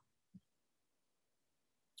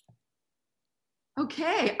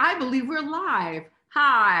Okay, I believe we're live.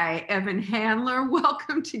 Hi, Evan Handler.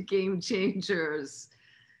 Welcome to Game Changers.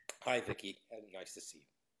 Hi, Vicky. Nice to see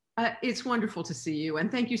you. It's wonderful to see you,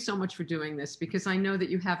 and thank you so much for doing this because I know that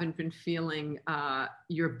you haven't been feeling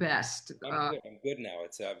your best. I'm good. I'm good now.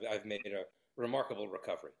 I've made a remarkable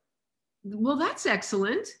recovery. Well, that's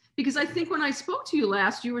excellent because I think when I spoke to you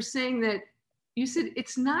last, you were saying that you said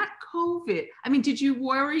it's not COVID. I mean, did you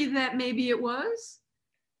worry that maybe it was?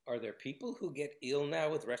 Are there people who get ill now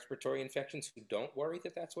with respiratory infections who don't worry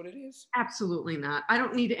that that's what it is? Absolutely not. I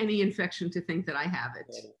don't need any infection to think that I have it.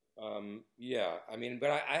 Well, yeah, I mean, but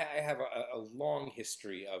I have a long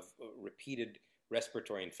history of repeated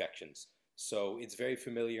respiratory infections. So it's very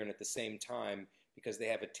familiar, and at the same time, because they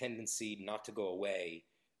have a tendency not to go away,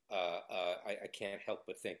 I can't help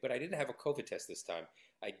but think. But I didn't have a COVID test this time.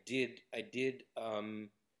 I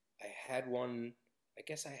had one, I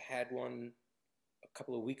guess I had one a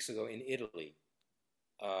couple of weeks ago in Italy,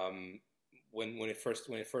 um, when it first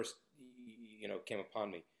came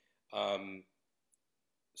upon me. Um,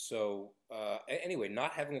 anyway,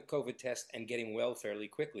 not having a COVID test and getting well fairly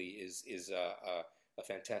quickly is a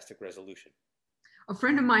fantastic resolution. A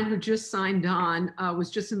friend of mine who just signed on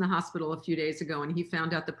was just in the hospital a few days ago, and he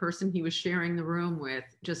found out the person he was sharing the room with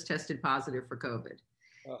just tested positive for COVID.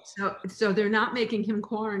 Oh, So they're not making him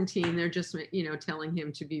quarantine. They're just, telling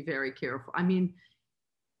him to be very careful. I mean,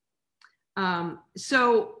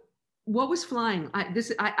 so what was flying?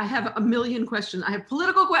 I have a million questions. I have but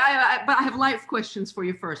I have life questions for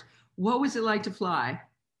you first. What was it like to fly?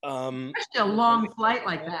 Especially a long flight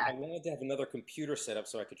like I that. wanted to have another computer set up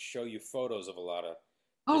so I could show you photos of a lot of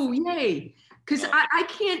Oh, different. yay. Because Uh, I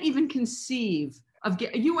can't even conceive of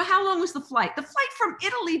you. How long was the flight? The flight from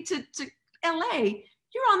Italy to LA,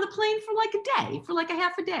 you're on the plane for like a day, for like a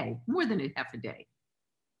half a day, more than a half a day.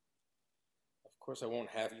 of course, I won't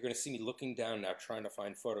have. You're going to see me looking down now, trying to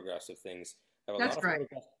find photographs of things. I have a lot That's of right.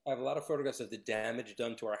 photographs. I have a lot of photographs of the damage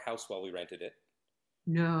done to our house while we rented it.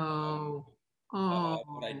 Um, No. but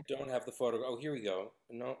I Oh. don't have the photo. Oh, here we go.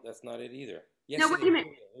 No, that's not it either. Now, Yes, it wait a is. minute.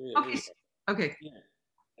 Here we go. Here Okay. we go. Okay.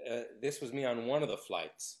 Here. This was me on one of the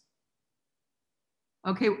flights.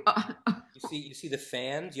 Okay. You see the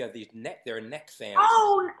fans. You have these neck. There are neck fans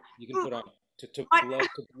Oh, you can put on to my,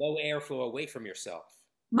 blow airflow away from yourself.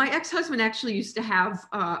 my ex-husband actually used to have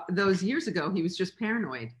those years ago. He was just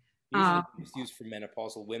paranoid. Uh, Usually it's used for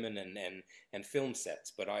menopausal women and film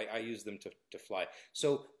sets, but I use them to fly.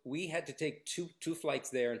 So we had to take two flights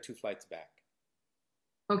there and two flights back.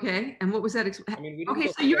 okay. And what was that? I mean, we didn't Okay.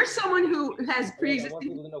 go So for you're someone who recreation. has I want pre-existing.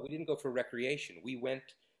 people to know we didn't go for recreation. We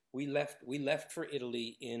left for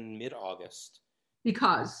Italy in mid-August.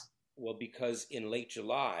 Because. Well, because in late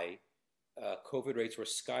July, COVID rates were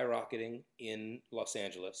skyrocketing in Los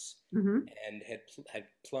Angeles Mhm. and had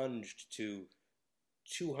plunged to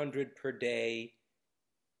 200 per day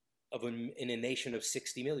in a nation of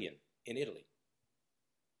 60 million in Italy.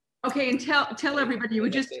 Okay. And tell They, everybody, you were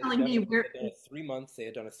they had just they had telling done me a, where. they had done a 3 month they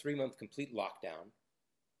had done a 3 month complete lockdown,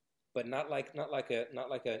 but not like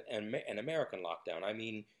an American lockdown. I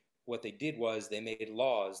mean, what they did was they made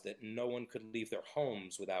laws that no one could leave their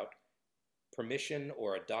homes without permission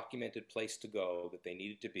or a documented place to go that they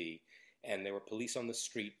needed to be. And there were police on the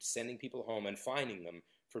street sending people home and fining them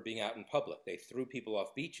for being out in public. They threw people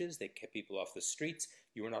off beaches, they kept people off the streets.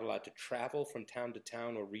 You were not allowed to travel from town to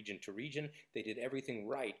town or region to region. They did everything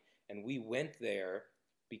right. And we went there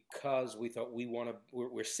because we thought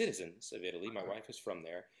we're citizens of Italy. My wife is from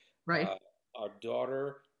there. Right. Uh, our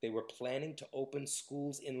daughter, they were planning to open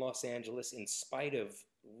schools in Los Angeles in spite of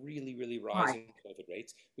really, really Right. rising COVID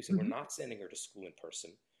rates. We said, we're Mhm. not sending her to school in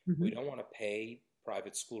person. We Mhm. don't want to pay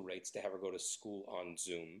private school rates to have her go to school on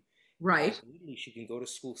Zoom. And Right. really, she can go to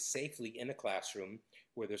school safely in a classroom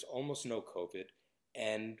where there's almost no COVID.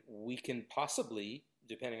 And we can possibly,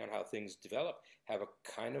 depending on how things develop, have a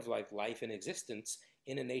kind of like life in existence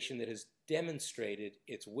in a nation that has demonstrated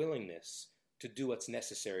its willingness to do what's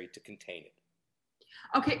necessary to contain it.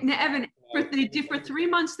 Okay. Now, Evan, for 3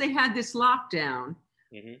 months they had this lockdown.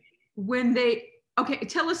 Mhm. When they okay,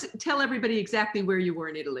 tell everybody exactly where you were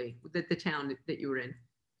in Italy, the town that you were in.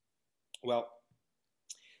 Well,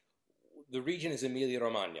 the region is Emilia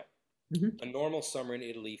Romagna. Mhm. A normal summer in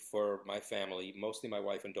Italy for my family, mostly my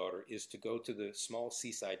wife and daughter, is to go to the small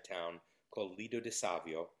seaside town called Lido di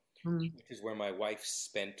Savio, Mhm. which is where my wife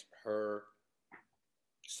spent her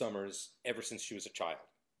summers ever since she was a child.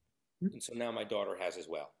 And so now my daughter has as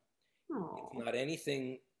well. It's Oh, not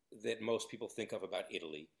anything that most people think of about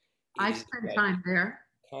Italy. It I is spent like time there.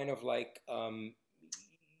 kind of like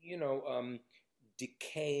you know,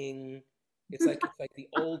 decaying, It's like the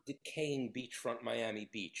old decaying beachfront Miami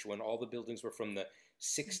Beach when all the buildings were from the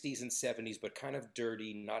 60s and 70s, but kind of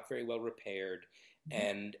dirty, not very well repaired,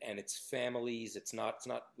 and it's families. It's not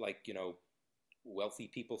like wealthy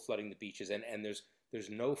people flooding the beaches, and there's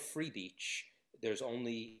no free beach. There's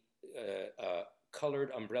only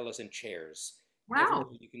colored umbrellas and chairs Wow.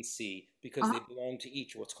 everywhere you can see because Uh-huh. they belong to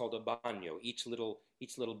each what's called a baño, each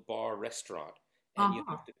little bar restaurant, and you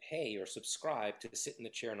Uh-huh. have to pay or subscribe to sit in the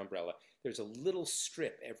chair and umbrella. There's a little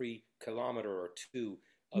strip every kilometer or two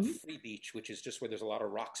of Mhm. free beach, which is just where there's a lot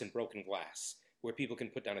of rocks and broken glass, where people can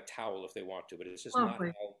put down a towel if they want to, but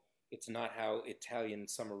Lovely. it's not how Italian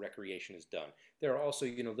summer recreation is done. There are also,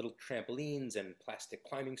 little trampolines and plastic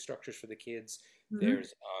climbing structures for the kids. Hmm.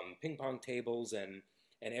 There's ping pong tables, and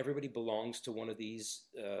everybody belongs to one of these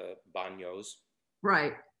baños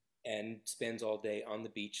Right. and spends all day on the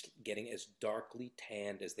beach getting as darkly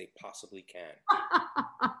tanned as they possibly can.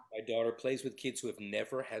 My daughter plays with kids who have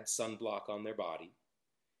never had sunblock on their body,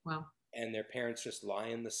 Wow. and their parents just lie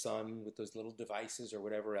in the sun with those little devices or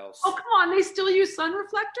whatever Oh, else. come on. They still use sun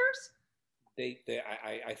reflectors?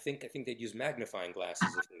 I think they'd use magnifying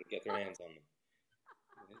glasses if they could get their hands on them.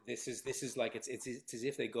 This is like it's as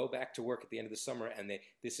if they go back to work at the end of the summer and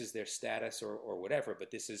this is their status or whatever,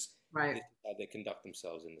 but this is Right. this is how they conduct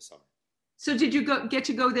themselves in the summer. So did you get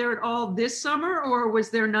to go there at all this summer, or was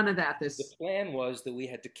there none of that The this? plan was that we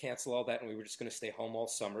had to cancel all that and we were just going to stay home all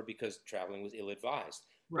summer because traveling was ill-advised.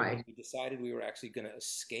 But when Right. we decided we were actually going to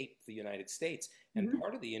escape the United States, and Mhm.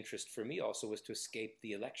 part of the interest for me also was to escape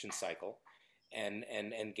the election cycle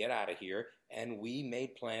and get out of here. And we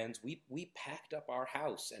made plans. We packed up our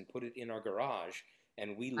house and put it in our garage,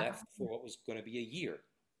 and we left for what was going to be a year.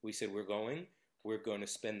 We said we're going to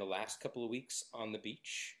spend the last couple of weeks on the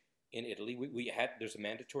beach in Italy. There's a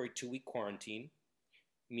mandatory 2-week quarantine,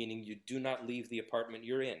 meaning you do not leave the apartment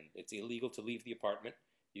you're in. It's illegal to leave the apartment.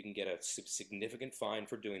 You can get a significant fine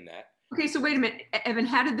for doing that. Okay, so wait a minute, Evan.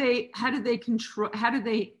 How did they control? How do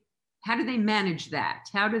they manage that?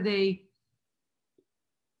 How do they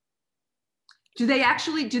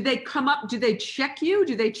actually do they come up? Do they check you?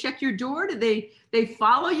 Do they check your door? Do they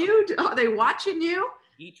follow you? Are they watching you?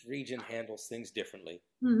 Each region handles things differently.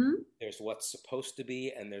 Mm-hmm. There's what's supposed to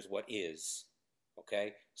be and there's what is.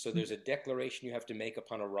 Okay? So there's a declaration you have to make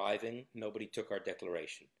upon arriving. Nobody took our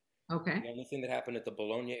declaration. Okay. The only thing that happened at the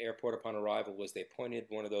Bologna airport upon arrival was they pointed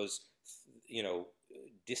one of those, you know,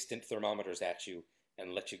 distant thermometers at you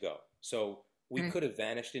and let you go. So we Okay. could have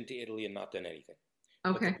vanished into Italy and not done anything.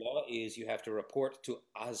 But the Okay. law is you have to report to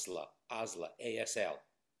ASLA, ASL,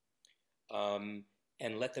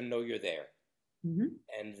 and let them know you're there. Mm-hmm.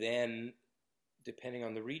 And then, depending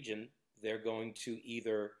on the region, they're going to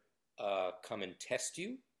either come and test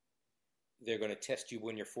you. They're going to test you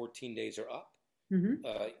when your 14 days are up. Mm-hmm.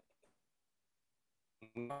 Uh,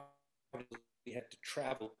 we had to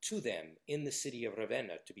travel to them in the city of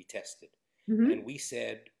Ravenna to be tested, Mm-hmm. and we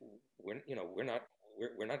said we're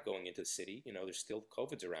not going into the city. There's still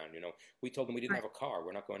COVID's around. We told them we didn't Right. have a car.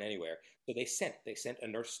 We're not going anywhere. So they sent a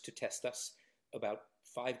nurse to test us about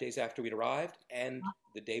 5 days after we'd arrived, and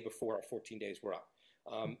the day before our 14 days were up.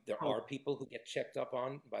 There Oh. are people who get checked up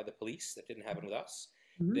on by the police. That didn't happen with us.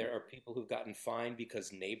 Mm-hmm. There are people who've gotten fined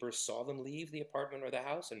because neighbors saw them leave the apartment or the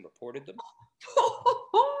house and reported them.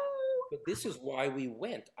 But this is why we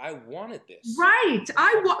went. I wanted this. Right.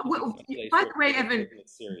 I wanted to be someplace By where the way, people Evan, taking it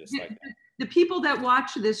serious the, like that. the people that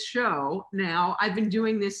watch this show now, I've been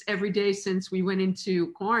doing this every day since we went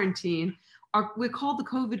into quarantine, we're called the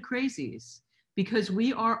COVID crazies because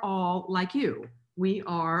we are all like you. We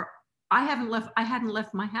are, I hadn't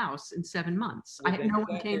left my house in 7 months. Well, then No get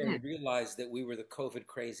one out came there in. and realize that we were the COVID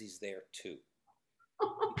crazies there too.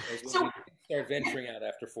 Because when So, we did start venturing out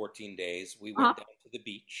after 14 days, we uh, went down to the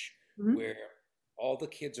beach mhm, where all the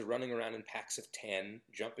kids are running around in packs of 10,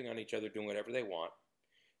 jumping on each other, doing whatever they want.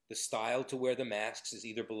 The style to wear the masks is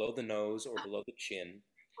either below the nose or below the chin,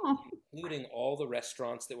 oh, including all the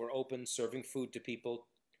restaurants that were open serving food to people,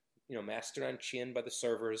 masked around chin by the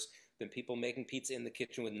servers, then people making pizza in the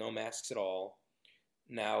kitchen with no masks at all.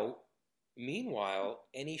 Now, meanwhile,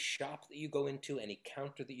 any shop that you go into, any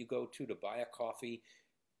counter that you go to buy a coffee,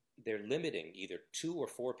 they're limiting either 2 or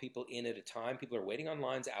 4 people in at a time. People are waiting on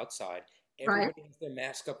lines outside. right. Everybody has their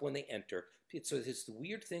mask up when they enter. So it's the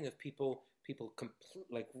weird thing of people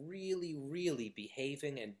like really, really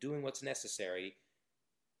behaving and doing what's necessary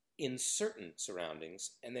in certain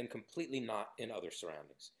surroundings, and then completely not in other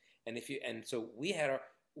surroundings. And so we had our.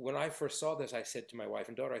 When I first saw this, I said to my wife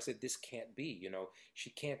and daughter, I said, "This can't be.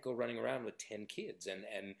 She can't go running around with 10 kids, and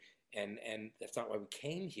that's not why we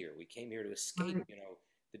came here. We came here to escape, Right.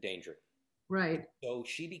 the danger." Right. So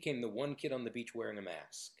she became the one kid on the beach wearing a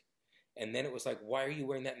mask. And then it was like, why are you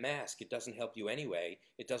wearing that mask? It doesn't help you anyway.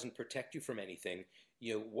 It doesn't protect you from anything.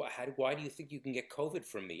 You know, why do you think you can get COVID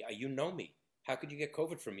from me? You know me. How could you get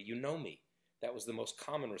COVID from me? You know me. That was the most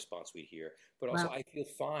common response we'd hear. But also, Wow. I feel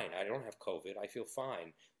fine. I don't have COVID. I feel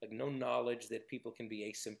fine. Like no knowledge that people can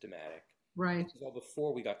be asymptomatic. This Right. is all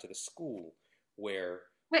before we got to the school where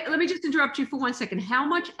Wait, let me just interrupt you for 1 second. How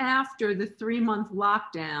much after the 3 month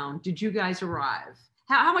lockdown did you guys arrive?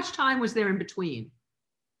 How much time was there in between, yeah,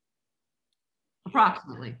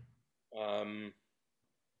 approximately? um,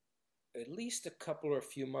 at least a couple or a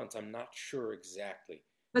few months. I'm not sure exactly.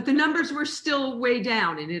 But the numbers were still way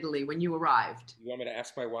down in Italy when you arrived. You want me to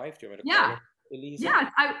ask my wife? Do you want me to call Yeah. her? Elisa? Yeah.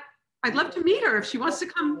 I'd love to meet her if she wants to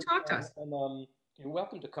come talk to us. And, you're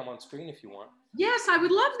welcome to come on screen if you want. Yes, I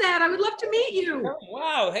would love that. I would love to meet you.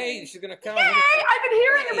 Wow, hey, she's gonna come. Yay! I've been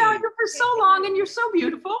hearing Hey. about you for so long, and you're so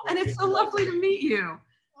beautiful, and it's so lovely to meet you.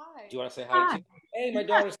 Do you want to say hi? Hi. Too? Hey, my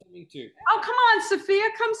daughter's coming too. Oh, come on, Sophia,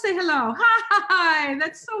 come say hello. Hi,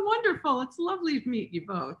 that's so wonderful. It's lovely to meet you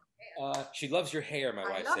both. She loves your hair, my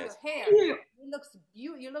wife love says. your hair. Thank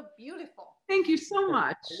you. You look beautiful. Thank you so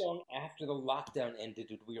much. How long after the lockdown ended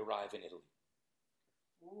did we arrive in Italy?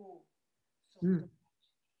 Ooh. Mm.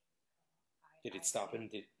 Did it stop in?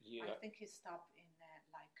 Did you? I think it stopped in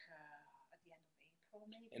at the end of April,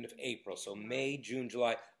 maybe. End of April, so May, June,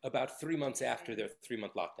 July, about 3 months after their 3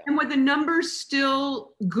 month lockdown. And were the numbers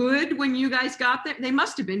still good when you guys got there? They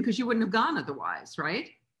must have been because you wouldn't have gone otherwise, right?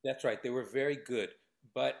 That's right. They were very good,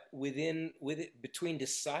 but between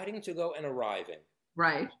deciding to go and arriving,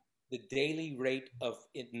 Right. the daily rate of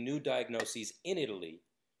new diagnoses in Italy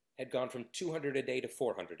had gone from 200 a day to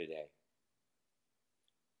 400 a day.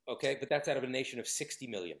 Okay, but that's out of a nation of 60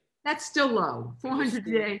 million. That's still low. 400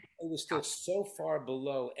 a day. It was still so far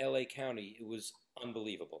below LA County, it was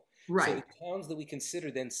unbelievable. So Right. the towns that we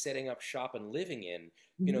considered then setting up shop and living in,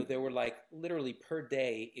 you know, there were like literally per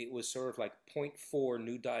day, it was sort of like 0.4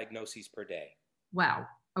 new diagnoses per day. Wow.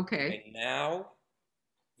 Okay. And now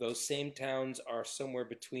those same towns are somewhere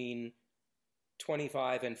between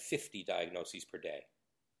 25 and 50 diagnoses per day.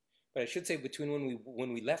 But I should say between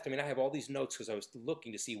when we left, I mean, I have all these notes because I was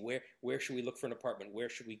looking to see where should we look for an apartment, where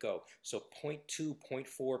should we go. So 0.2,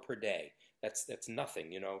 0.4 per day. That's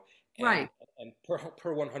nothing, you know. And, Right. And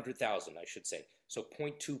per 100,000, I should say. So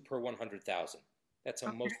 0.2 per 100,000. That's how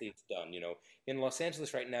Okay. mostly it's done, you know. In Los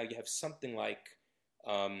Angeles right now, you have something like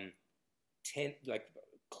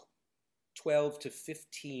 12 to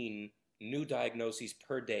 15 new diagnoses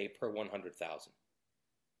per day per 100,000.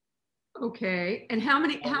 Okay. And how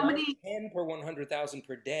many 10 per 100,000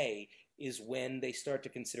 per day is when they start to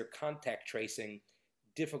consider contact tracing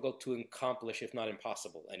difficult to accomplish, if not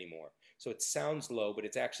impossible anymore. So it sounds low, but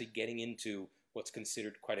it's actually getting into what's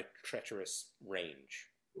considered quite a treacherous range.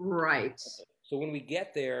 Right. So when we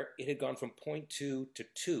get there, it had gone from 0.2 to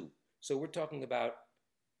 2. So we're talking about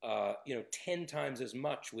 10 times as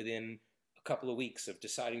much within a couple of weeks of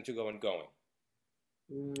deciding to go and going.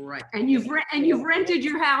 Right. And you've rented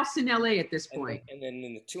your house in LA at this point. And then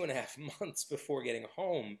in the 2.5 months before getting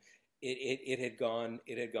home, it had gone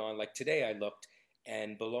like today I looked,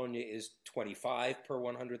 and Bologna is 25 per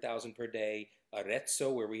 100,000 per day.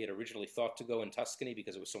 Arezzo, where we had originally thought to go in Tuscany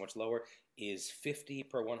because it was so much lower, is 50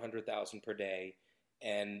 per 100,000 per day.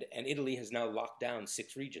 And Italy has now locked down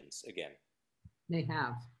 6 regions again. They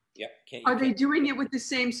have. Yep. Are they doing it with the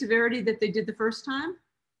same severity that they did the first time?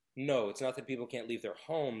 No, it's not that people can't leave their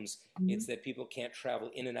homes. It's that people can't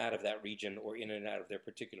travel in and out of that region or in and out of their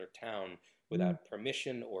particular town without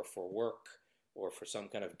permission or for work or for some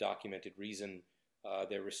kind of documented reason.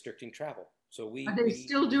 They're restricting travel. So Are they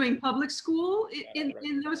still doing public school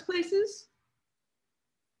in those places?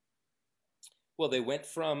 Well, they went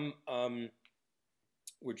from,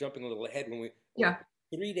 we're jumping a little ahead when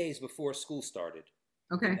 3 days before school started,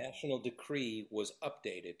 okay, the national decree was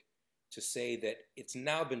updated to say that it's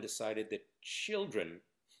now been decided that children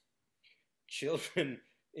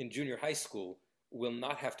in junior high school will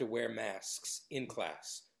not have to wear masks in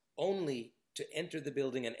class, only to enter the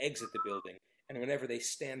building and exit the building, and whenever they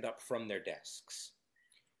stand up from their desks,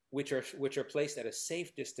 which are placed at a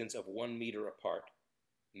safe distance of 1 meter apart,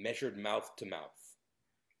 measured mouth to mouth.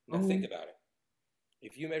 Now think about it.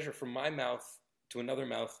 If you measure from my mouth to another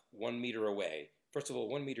mouth 1 meter away, first of all,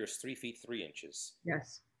 1 meter is 3 feet 3 inches.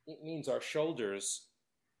 Yes. It means our shoulders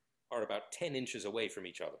are about 10 inches away from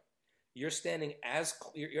each other. You're standing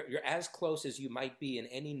you're as close as you might be in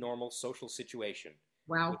any normal social situation.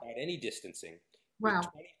 Wow. Without any distancing. Wow.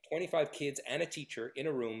 With 25 kids and a teacher in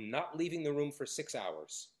a room, not leaving the room for 6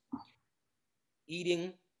 hours.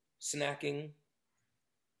 Eating, snacking,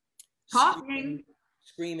 Talking.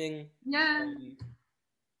 screaming. Yeah.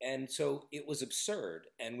 And so it was absurd,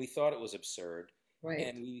 and we thought it was absurd, Right.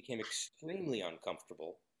 and we became extremely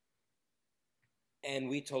uncomfortable. And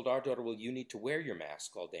we told our daughter, well, you need to wear your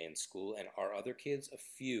mask all day in school, and our other kids, a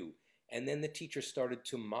few. And then the teacher started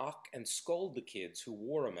to mock and scold the kids who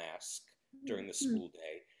wore a mask during the school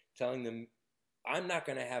day, telling them, I'm not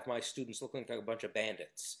going to have my students looking like a bunch of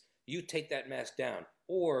bandits. You take that mask down,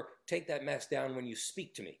 or take that mask down when you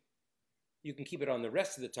speak to me. You can keep it on the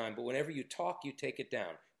rest of the time, but whenever you talk, you take it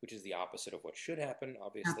down, which is the opposite of what should happen,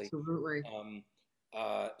 obviously. Absolutely.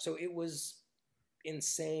 So it was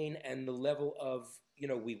insane, and the level of,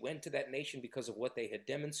 we went to that nation because of what they had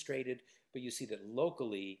demonstrated, but you see that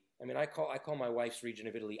locally, I mean, I call my wife's region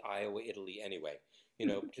of Italy Iowa Italy anyway,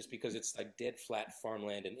 just because it's like dead flat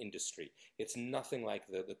farmland and industry. It's nothing like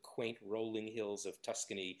the quaint rolling hills of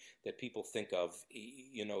Tuscany that people think of.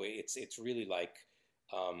 It's really like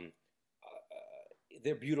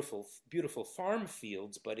they're beautiful, beautiful farm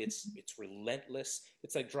fields, but it's relentless.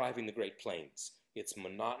 It's like driving the Great Plains. It's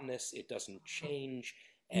monotonous. It doesn't change,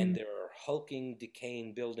 and there are hulking,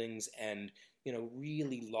 decaying buildings, and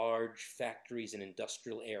really large factories and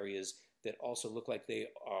industrial areas that also look like they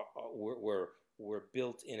were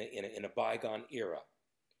built in a bygone era,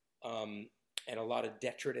 and a lot of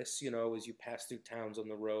detritus, as you pass through towns on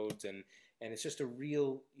the roads, and it's just a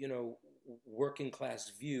real, working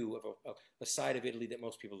class view of a side of Italy that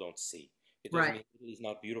most people don't see. It doesn't mean Italy's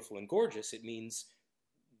not beautiful and gorgeous. It means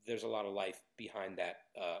there's a lot of life behind that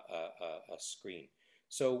screen.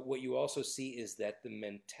 So what you also see is that the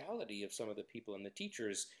mentality of some of the people and the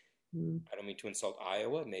teachers, I don't mean to insult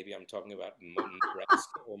Iowa, maybe I'm talking about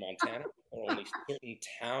Nebraska or Montana, or only certain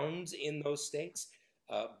towns in those states.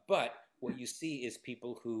 But what you see is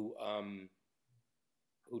people who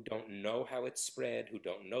don't know how it's spread, who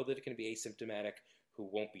don't know that it can be asymptomatic, who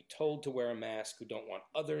won't be told to wear a mask, who don't want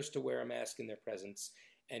others to wear a mask in their presence.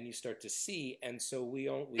 And you start to see, and so we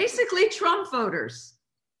basically Trump voters.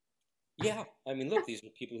 Yeah, I mean, look, these are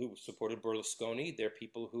people who supported Berlusconi. They're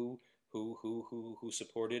people who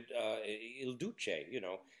supported Il Duce.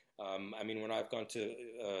 I mean, when I've gone to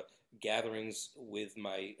gatherings with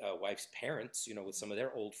my wife's parents, with some of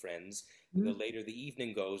their old friends, the later the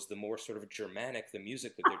evening goes, the more sort of Germanic the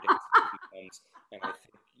music that they're dancing becomes. And I think,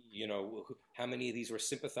 how many of these were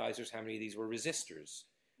sympathizers? How many of these were resistors?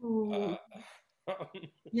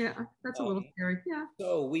 Yeah, that's a little scary. Yeah.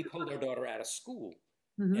 So we pulled our daughter out of school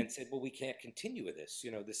and said, well, we can't continue with this.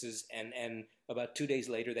 You know, and about 2 days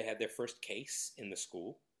later, they had their first case in the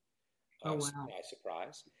school. Oh, wow.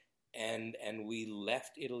 Surprise. And we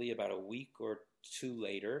left Italy about a week or two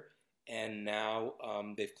later, and now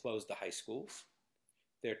they've closed the high schools.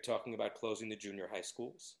 They're talking about closing the junior high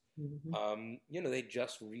schools. They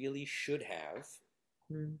just really should have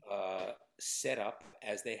set up,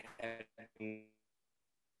 as they had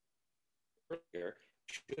earlier,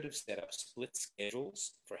 should have set up split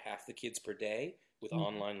schedules for half the kids per day with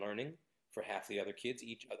online learning for half the other kids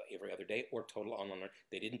every other day, or total online learning.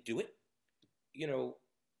 They didn't do it.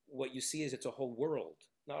 What you see is it's a whole world.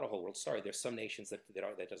 Not a whole world. Sorry, there's some nations that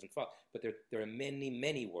doesn't follow, but there are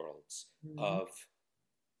many worlds of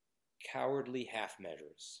cowardly half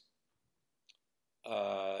measures,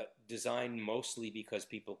 designed mostly because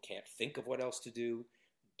people can't think of what else to do,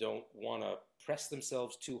 don't want to press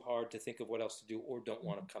themselves too hard to think of what else to do, or don't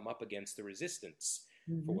want to come up against the resistance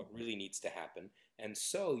for what really needs to happen. And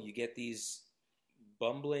so you get these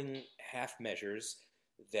bumbling half measures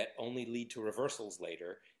that only lead to reversals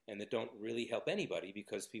later, and that don't really help anybody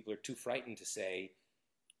because people are too frightened to say,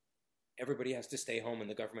 everybody has to stay home and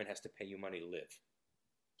the government has to pay you money to live.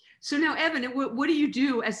 So now, Evan, what do you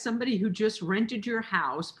do as somebody who just rented your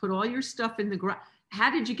house, put all your stuff in the garage? How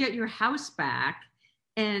did you get your house back?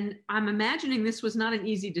 And I'm imagining this was not an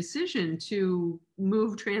easy decision to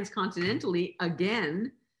move transcontinentally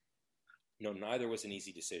again. No, neither was an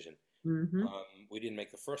easy decision. We didn't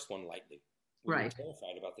make the first one lightly. We were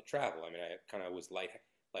terrified about the travel. I mean, I kind of was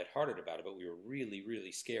lighthearted about it, but we were really,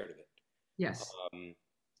 really scared of it. Yes.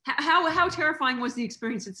 How terrifying was the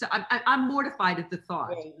experience itself? I'm mortified at the thought.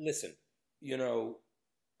 Well, listen,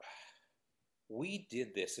 we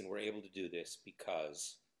did this and we're able to do this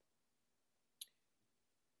because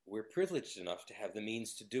we're privileged enough to have the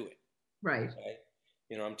means to do it. Right.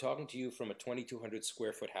 I'm talking to you from a 2,200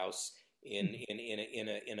 square foot house in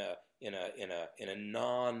a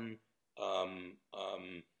non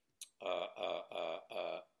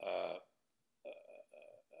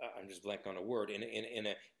I'm just blanking on a word, in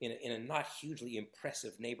a not hugely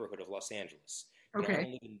impressive neighborhood of Los Angeles. Okay. I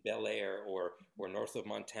don't live in Bel Air or north of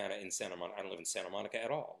Montana in Santa Monica. I don't live in Santa Monica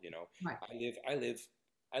at all. Right. I live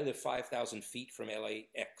I live 5,000 feet from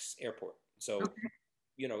LAX airport. So, Okay.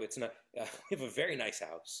 it's not, we have a very nice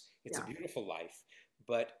house. It's a Yeah. beautiful life,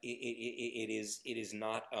 but it is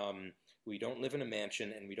not, we don't live in a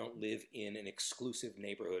mansion and we don't live in an exclusive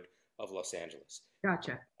neighborhood of Los Angeles.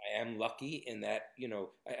 Gotcha. I am lucky in that,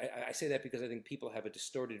 I say that because I think people have a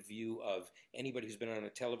distorted view of anybody who's been on a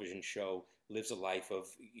television show lives a life of,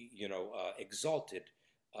 exalted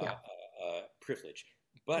Yeah. privilege.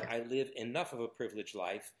 But Yeah. I live enough of a privileged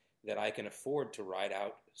life that I can afford to ride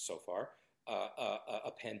out so far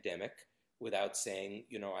a pandemic without saying,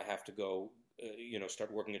 I have to go,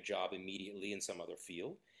 start working a job immediately in some other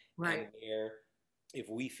field. And Right. where if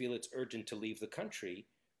we feel it's urgent to leave the country,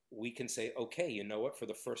 we can say, okay, you know what? For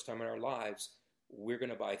the first time in our lives, we're going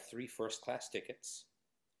to buy 3 first-class tickets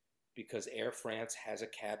because Air France has a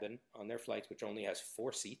cabin on their flights which only has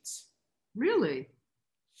 4 seats. Really?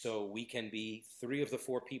 So we can be 3 of the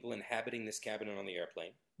 4 people inhabiting this cabin on the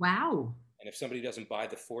airplane. Wow. And if somebody doesn't buy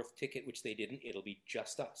the 4th ticket, which they didn't, it'll be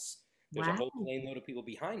just us. There's a Wow. whole plane load of people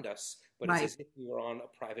behind us, but it's Right. as if we were on a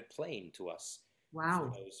private plane to us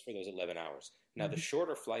Wow. for those 11 hours. Now, the Mhm.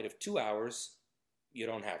 shorter flight of 2 hours, you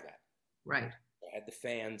don't have that. Right. I had the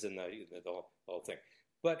fans and the whole thing.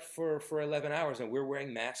 But for 11 hours, and we're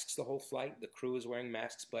wearing masks the whole flight. The crew is wearing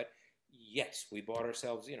masks. But yes, we bought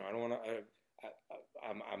ourselves. I don't want to.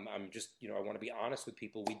 I'm just. I want to be honest with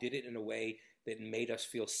people. We did it in a way that made us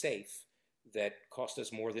feel safe. That cost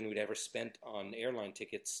us more than we'd ever spent on airline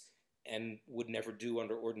tickets, and would never do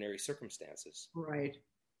under ordinary circumstances. Right.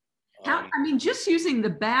 Um, I mean, just using the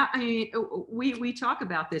bath. I mean, we talk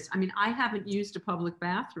about this. I mean, I haven't used a public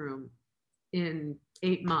bathroom in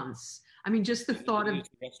 8 months. I mean, just the is it thought of. use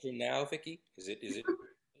the restroom now, Vicky?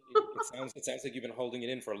 It sounds like you've been holding it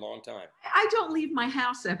in for a long time. I don't leave my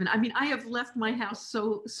house, Evan. I mean, I have left my house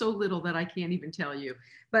so little that I can't even tell you.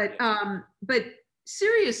 But Yeah. but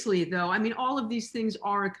seriously though, I mean, all of these things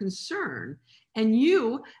are a concern. And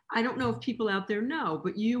you, I don't know if people out there know,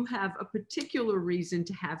 but you have a particular reason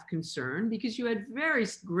to have concern because you had very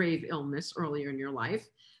grave illness earlier in your life.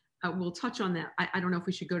 We'll touch on that. I don't know if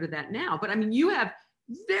we should go to that now, but I mean, you had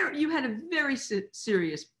a very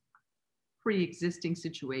serious pre-existing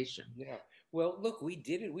situation. Yeah. Well, look, we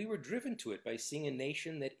did it. We were driven to it by seeing a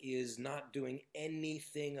nation that is not doing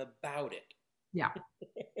anything about it. Yeah.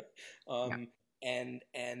 Yeah.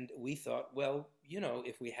 And we thought, well,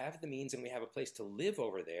 if we have the means and we have a place to live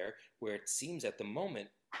over there, where it seems at the moment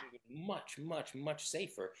much, much, much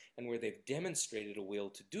safer, and where they've demonstrated a will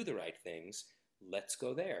to do the right things, let's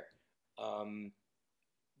go there.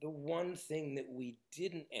 The one thing that we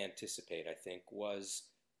didn't anticipate, I think, was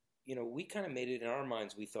we kind of made it in our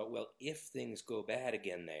minds. We thought, well, if things go bad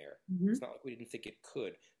again there, Mhm. it's not like we didn't think it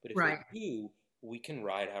could, but if Right. they do, we can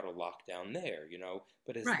ride out a lockdown there,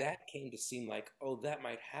 But as Right. that came to seem like, oh, that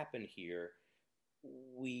might happen here,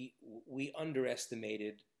 we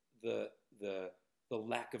underestimated the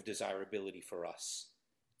lack of desirability for us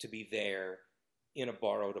to be there in a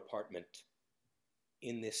borrowed apartment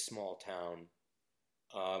in this small town.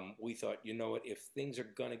 We thought, you know what, if things are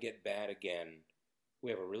gonna get bad again, we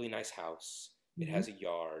have a really nice house. It Mhm. has a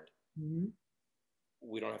yard. Mhm.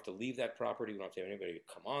 We don't have to leave that property. We don't have to have anybody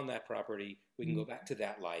come on that property. We can go back to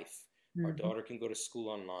that life. Our Mhm. daughter can go to school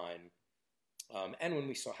online. And when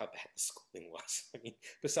we saw how bad the schooling was, I mean,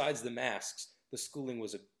 besides the masks, the schooling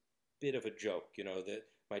was a bit of a joke. That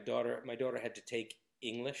my daughter had to take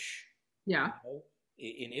English. Yeah.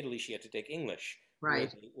 In Italy, she had to take English,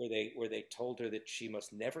 Right. where they told her that she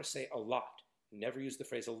must never say a lot, never use the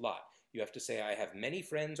phrase a lot. You have to say, I have many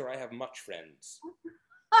friends or I have much friends.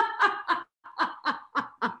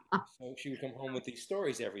 So she would come home with these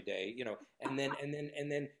stories every day, and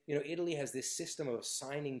then Italy has this system of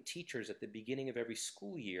assigning teachers at the beginning of every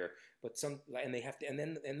school year, and they have to, and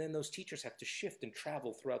then those teachers have to shift and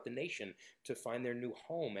travel throughout the nation to find their new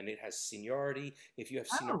home, and it has seniority. If you have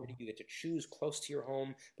seniority, Oh. you get to choose close to your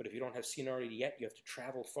home, but if you don't have seniority yet, you have to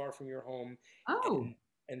travel far from your home, Oh.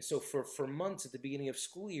 and so for months at the beginning of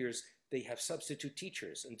school years, they have substitute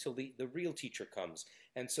teachers until the real teacher comes.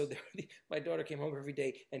 And so my daughter came home every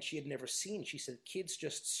day and she had never seen, she said, kids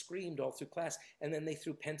just screamed all through class and then they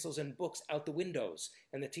threw pencils and books out the windows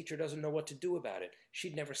and the teacher doesn't know what to do about it.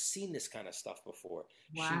 She'd never seen this kind of stuff before.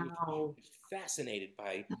 She Wow. was fascinated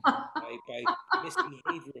by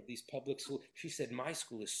misbehavior of these public schools. She said, my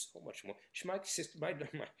school is so much more.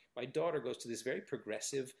 My daughter goes to this very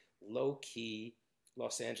progressive, low-key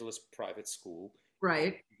Los Angeles private school.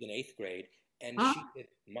 Right. In 8th grade, and Huh? she said,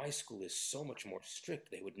 my school is so much more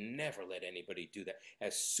strict. They would never let anybody do that.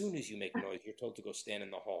 As soon as you make noise, you're told to go stand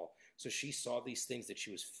in the hall. So she saw these things that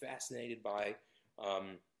she was fascinated by.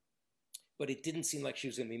 but it didn't seem like she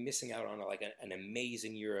was going to be missing out on like an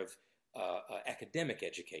amazing year of academic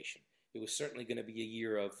education. It was certainly going to be a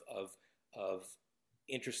year of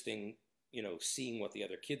interesting, seeing what the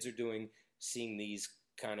other kids are doing, seeing these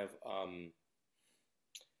kind of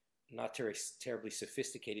not terribly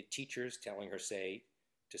sophisticated teachers telling her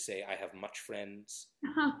to say I have much friends,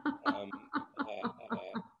 um,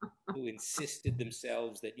 who insisted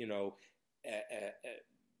themselves that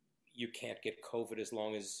you can't get COVID as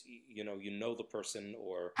long as the person,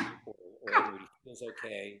 or everybody feels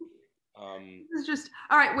okay. This is just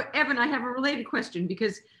all right. Well, Evan, I have a related question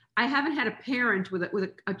because I haven't had a parent with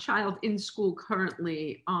a child in school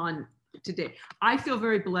currently on today. I feel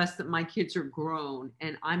very blessed that my kids are grown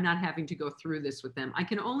and I'm not having to go through this with them. I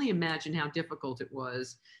can only imagine how difficult it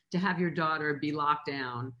was to have your daughter be locked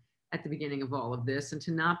down at the beginning of all of this and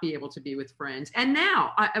to not be able to be with friends. And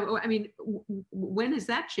now, I mean, when has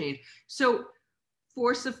that changed? So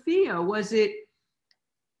for Sophia, was it,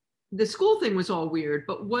 the school thing was all weird,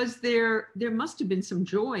 but there must have been some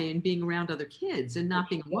joy in being around other kids and not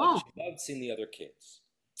being alone. She loved seeing the other kids.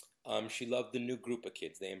 She loved the new group of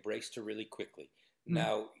kids. They embraced her really quickly.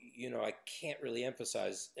 Now, I can't really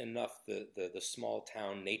emphasize enough the small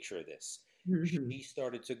town nature of this. She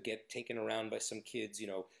started to get taken around by some kids.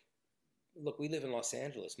 Look, we live in Los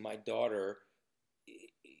Angeles. My daughter,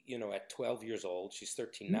 at 12 years old, she's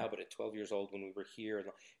 13 now, but at 12 years old when we were here,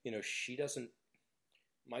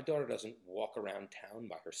 my daughter doesn't walk around town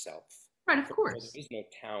by herself. Right, of course. There is no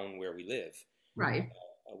town where we live. Right.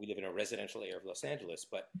 We live in a residential area of Los Angeles,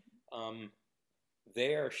 but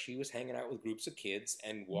there she was hanging out with groups of kids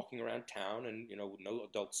and walking around town, and with no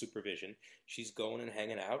adult supervision. She's going and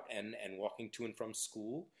hanging out and walking to and from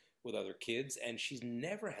school with other kids, and she's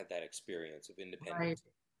never had that experience of independence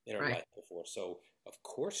in her life before. So of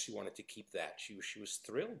course she wanted to keep that. She was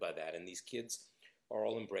thrilled by that, and these kids are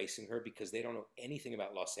all embracing her because they don't know anything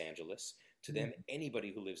about Los Angeles. To them,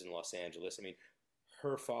 anybody who lives in Los Angeles, I mean,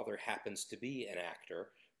 her father happens to be an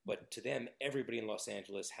actor, but to them, everybody in Los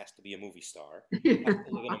Angeles has to be a movie star, has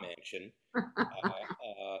to live in a mansion.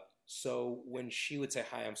 So when she would say,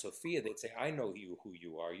 "Hi, I'm Sophia," they'd say, "I know who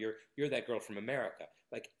you are. You're that girl from America."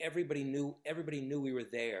 Like everybody knew we were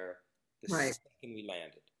there the second we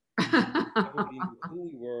landed. Everybody knew who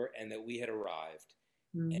we were and that we had arrived.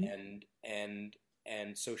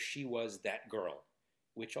 And so she was that girl,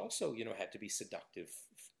 which also, had to be seductive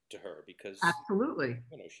to her because absolutely,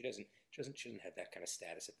 she shouldn't have that kind of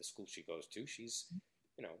status at the school she goes to. She's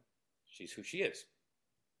who she is.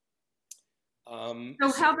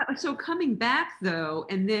 So coming back though,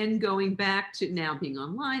 and then going back to now being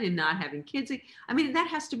online and not having kids, I mean, that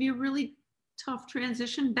has to be a really tough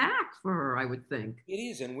transition back for her, I would think. It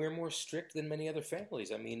is, and we're more strict than many other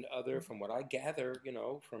families. I mean, from what I gather,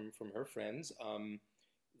 from her friends,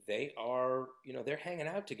 they are, they're hanging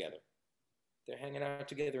out together. They're hanging out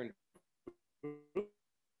together in.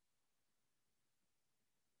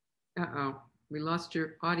 Uh-oh, we lost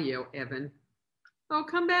your audio, Evan. Oh,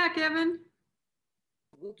 come back, Evan.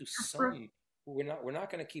 We'll do some. We're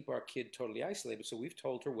not going to keep our kid totally isolated. So we've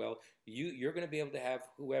told her, well, you're going to be able to have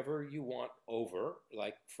whoever you want over,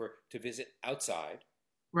 like to visit outside,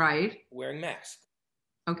 right? Wearing masks.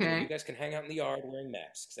 Okay. You guys can hang out in the yard wearing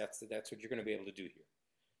masks. That's what you're going to be able to do here.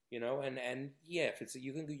 And yeah, if it's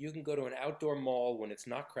you can go to an outdoor mall when it's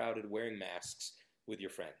not crowded wearing masks with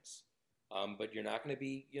your friends. But you're not going to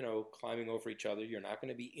be, climbing over each other. You're not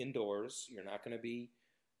going to be indoors. You're not going to be.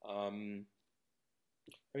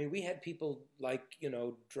 I mean, we had people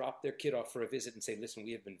drop their kid off for a visit and say, "Listen,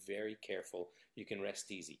 we have been very careful. You can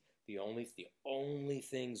rest easy. The only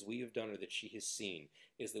things we have done or that she has seen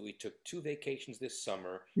is that we took 2 vacations this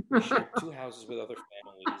summer. We shared 2 houses with other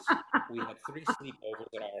families. We had 3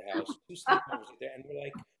 sleepovers at our house, 2 sleepovers there," and we're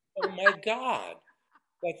like, "Oh my God!"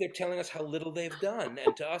 Like they're telling us how little they've done,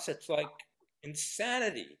 and to us, it's like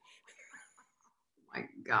insanity. My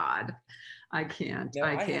God, I can't. Now,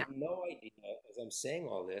 I have no idea, as I'm saying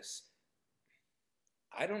all this,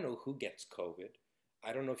 I don't know who gets COVID.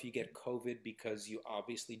 I don't know if you get COVID because you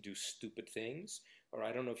obviously do stupid things, or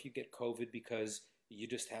I don't know if you get COVID because you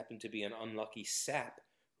just happen to be an unlucky sap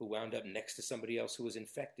who wound up next to somebody else who was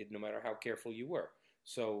infected, no matter how careful you were.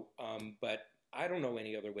 So, but I don't know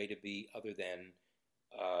any other way to be other than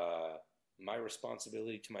my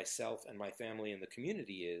responsibility to myself and my family and the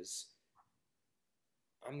community is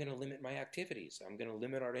I'm going to limit my activities. I'm going to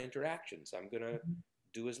limit our interactions. I'm going to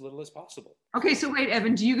do as little as possible. Okay, so wait,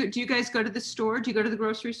 Evan, do you guys go to the store? Do you go to the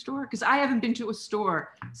grocery store? Because I haven't been to a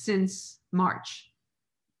store since March.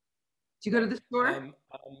 Do you go to the store?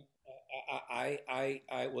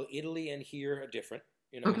 Well, Italy and here are different.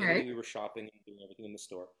 Okay. Italy we were shopping and doing everything in the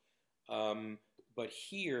store. But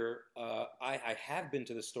here, I have been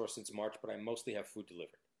to the store since March, but I mostly have food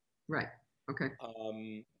delivered. Right. Okay.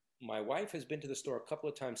 My wife has been to the store a couple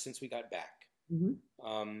of times since we got back. Hmm.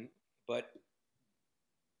 Um, but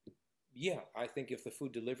yeah, I think if the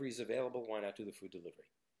food delivery is available, why not do the food delivery?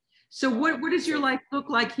 So what does your So life look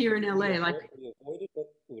like here in LA? Like, we avoid it,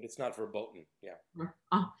 but it's not verboten. Yeah.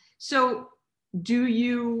 uh, so do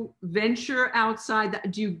you venture outside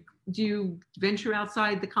do you venture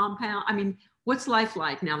outside the compound? I mean, what's life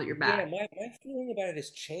like now that you're Yeah, back? my feeling about it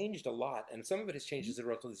has changed a lot, and some of it has changed as a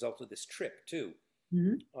result of this trip too.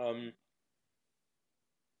 Hmm. Um,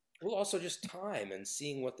 well, also just time and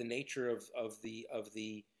seeing what the nature of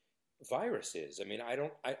the virus is. I mean,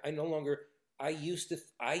 I no longer. I used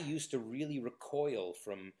to really recoil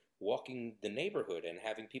from walking the neighborhood and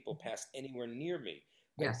having people pass anywhere near me.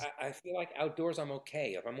 Yes. I feel like outdoors I'm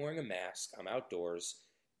okay. If I'm wearing a mask, I'm outdoors.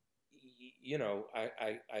 You know,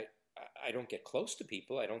 I don't get close to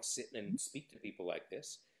people. I don't sit and speak to people like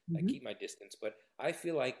this. I Hmm. keep my distance, but I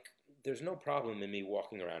feel like there's no problem in me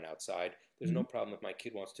walking around outside. There's Hmm. no problem if my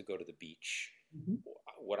kid wants to go to the beach. Hmm.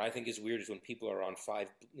 What I think is weird is when people are on five,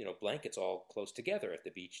 blankets all close together at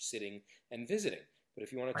the beach, sitting and visiting. But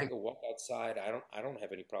if you want to Right. take a walk outside, I don't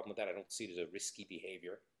have any problem with that. I don't see it as a risky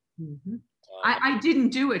behavior. Hmm. Um, I didn't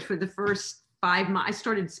do it for the first 5 months. I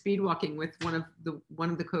started speed walking with one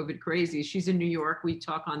of the COVID crazies. She's in New York. We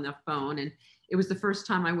talk on the phone, and it was the first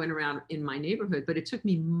time I went around in my neighborhood. But it took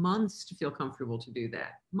me months to feel comfortable to do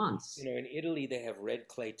that. Months. in Italy, they have red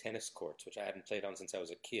clay tennis courts, which I hadn't played on since I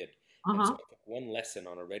was a kid. Uh And so huh. I took one lesson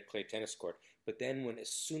on a red clay tennis court. But then,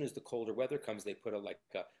 as soon as the colder weather comes, they put an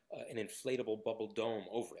inflatable bubble dome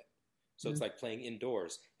over it. So it's like playing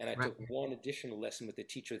indoors. And I Right. took one additional lesson with the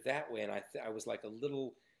teacher that way, and I was like a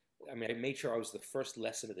little. I mean, I made sure I was the first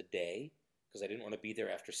lesson of the day because I didn't want to be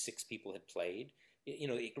there after six people had played.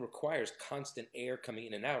 It requires constant air coming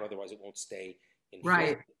in and out, otherwise it won't stay Right.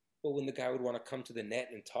 inflated. But when the guy would want to come to the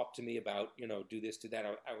net and talk to me about, do this, do that,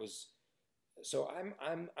 I was so I'm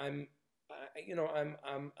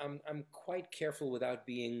quite careful without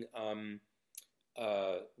being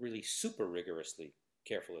really super rigorously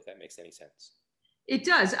careful, if that makes any sense. It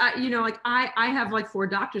does. Like I have like 4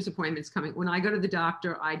 doctor's appointments coming. When I go to the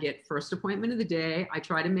doctor, I get first appointment of the day. I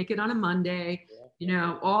try to make it on a Monday.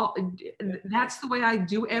 Yeah, All yeah, that's the way I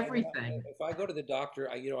do yeah. I mean, everything. if I go to the doctor,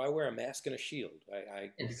 I wear a mask and a shield. We got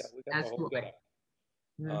Yes, the as whole do I. getup.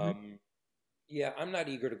 Hmm. Um, yeah, I'm not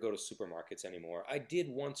eager to go to supermarkets anymore. I did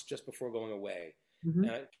once just before going away, Hmm.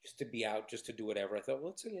 just to be out, just to do whatever. I thought,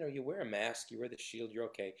 well, you wear a mask, you wear the shield, you're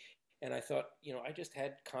okay. And I thought, I just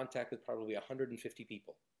had contact with probably 150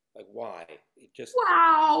 people. Like, why? It just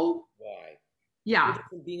Wow. why? Yeah. Different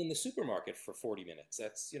from being in the supermarket for 40 minutes.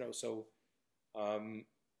 That's so. Um,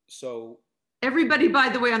 so Everybody, by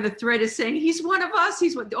the way, on the thread is saying he's one of us.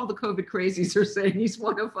 He's what all the COVID crazies are saying. He's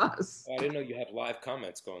one of us. I didn't know you had live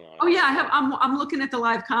comments going on. Oh yeah, I have. I'm looking at the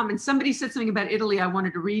live comments. Somebody said something about Italy. I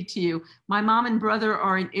wanted to read to you. My mom and brother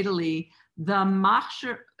are in Italy. The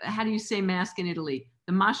mascher, how do you say mask in Italy?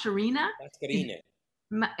 The mascherina is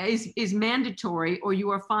Mascherine. is mandatory, or you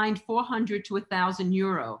are fined 400 to 1,000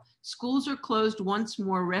 euro. Schools are closed once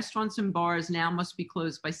more. Restaurants and bars now must be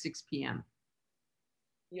closed by 6 p.m.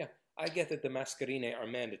 Yeah, I get that the mascherine are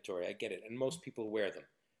mandatory. I get it, and most people wear them.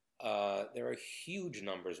 There are huge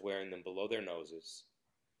numbers wearing them below their noses.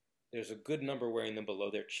 There's a good number wearing them below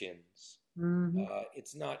their chins. Mm-hmm.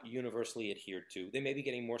 It's not universally adhered to. They may be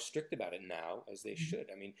getting more strict about it now, as they should.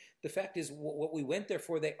 I mean, the fact is, what we went there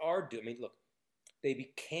for, they are doing. I mean, look, they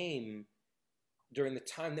became, during the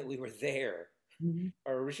time that we were there, Mm-hmm.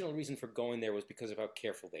 our original reason for going there was because of how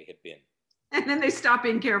careful they had been. And then they stop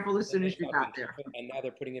being careful as And soon they as you stopped got being there. careful, and now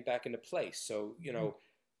they're putting it back into place. So,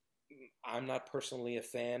 I'm not personally a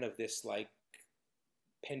fan of this like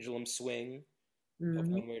pendulum swing of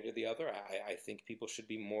Mm-hmm. one way to the other. I think people should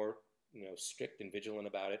be more, strict and vigilant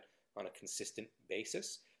about it on a consistent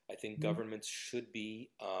basis. I think governments should be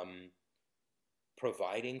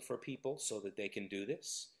providing for people so that they can do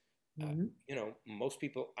this. Mm-hmm. Most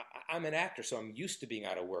people. I'm an actor, so I'm used to being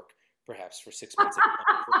out of work, perhaps for 6 months at a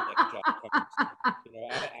time before the next job comes.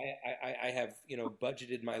 I have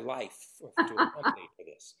budgeted my life to accommodate for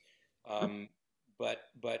this.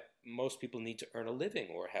 But most people need to earn a living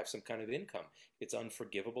or have some kind of income. It's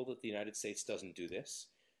unforgivable that the United States doesn't do this.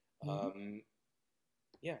 Um,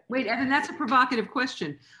 yeah. Wait, Evan, that's a provocative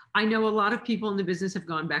question. I know a lot of people in the business have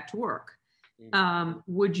gone back to work.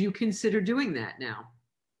 Would you consider doing that now?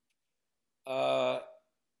 Uh,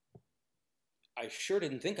 I sure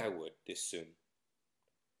didn't think I would this soon.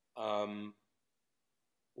 Um,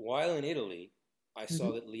 while in Italy, I saw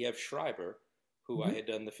Mhm. that Liev Schreiber who I Mhm. had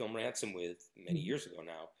done the film Ransom with many Mhm. years ago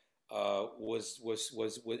now,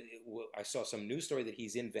 I saw some news story that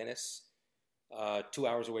he's in Venice, 2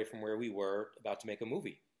 hours away from where we were, about to make a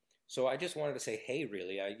movie. So I just wanted to say, hey,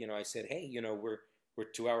 really, I said, hey, we're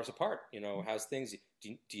 2 hours apart. How's things?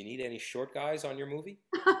 Do you need any short guys on your movie?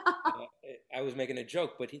 Uh, I was making a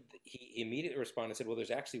joke, but he immediately responded and said, well,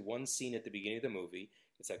 there's actually one scene at the beginning of the movie.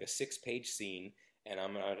 It's like a 6-page scene, and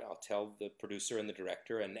I'll tell the producer and the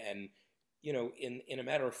director, and in a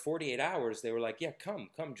matter of 48 hours, they were like, yeah, come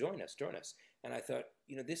join us. And I thought,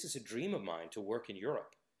 this is a dream of mine to work in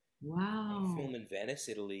Europe, Wow. film in Venice,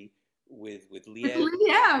 Italy, with With Liev,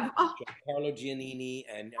 Liev. Oh, Giancarlo Giannini,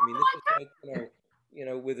 and I oh mean, this my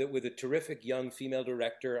was like, with a terrific young female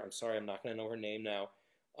director. I'm sorry, I'm not going to know her name now.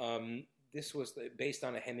 Um, this was based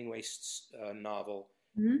on a Hemingway novel.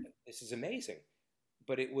 God. Mhm. This is amazing,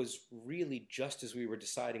 but it was really just as we were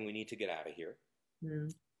deciding we need to get out of here.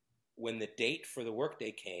 Mhm. When the date for the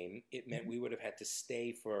workday came, it meant Mhm. we would have had to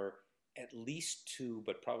stay for at least 2,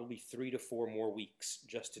 but probably 3 to 4 more weeks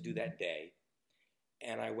just to do Mhm. that day.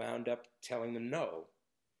 And I wound up telling them no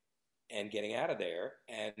and getting out of there.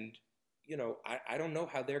 And, I don't know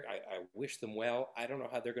how I wish them well. I don't know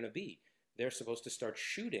how they're going to be. They're supposed to start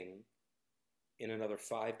shooting in another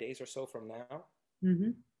 5 days or so from now.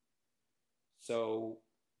 Mhm. So,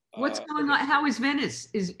 What's going okay. on? How is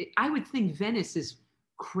Venice? I would think Venice is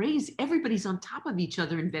crazy. Everybody's on top of each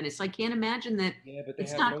other in Venice. I can't imagine that Yeah, but they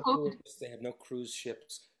it's have not no COVID. tourists. They have no cruise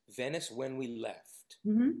ships. Venice, when we left,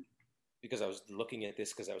 Hmm. because I was looking at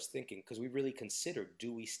this because I was thinking, because we really considered,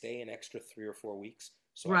 do we stay an extra 3 or 4 weeks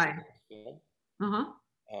so I could Right. make a film? Uh-huh.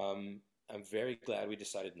 I'm very glad we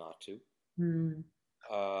decided not to. Mm.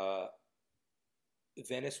 Uh,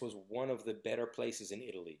 Venice was one of the better places in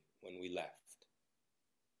Italy when we left.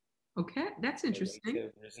 Okay, that's The rates interesting.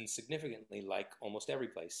 have risen significantly, like almost every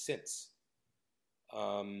place since.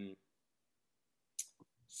 Um,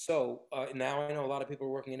 so now I know a lot of people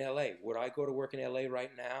are working in LA. Would I go to work in LA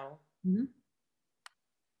right now? Hmm.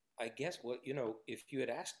 I guess if you had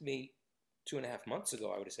asked me 2.5 months ago,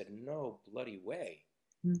 I would have said no bloody way.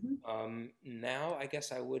 Hmm. Now I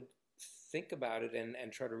guess I would think about it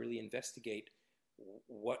and try to really investigate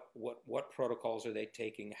what protocols are they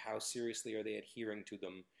taking, how seriously are they adhering to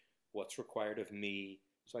them, what's required of me.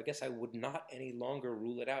 So I guess I would not any longer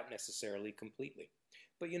rule it out necessarily completely.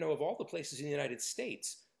 But of all the places in the United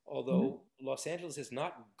States, Hmm. although Los Angeles is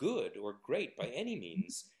not good or great by any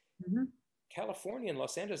means, Hmm. California and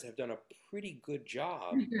Los Angeles have done a pretty good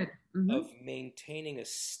job Pretty good. Hmm. of maintaining a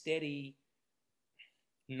steady,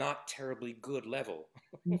 not terribly good level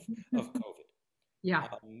of Hmm. COVID. Yeah.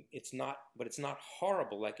 But it's not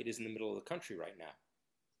horrible like it is in the middle of the country right now.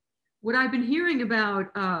 What I've been hearing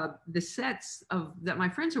about the sets of that my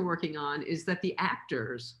friends are working on is that the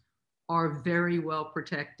actors are very well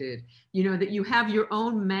protected. You know, that you have your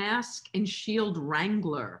own mask and shield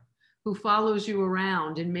wrangler who follows you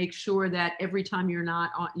around and makes sure that every time you're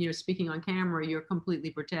not on, speaking on camera, you're completely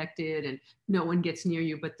protected and no one gets near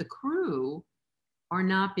you. But the crew are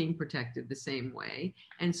not being protected the same way.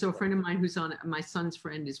 And so a friend of mine who's on my son's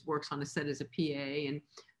friend is works on a set as a PA, and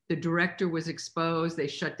the director was exposed. They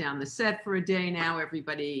shut down the set for a day. Now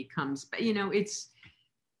everybody comes, it's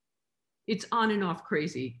on and off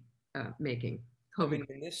crazy making I COVID. mean,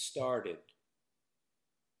 when this started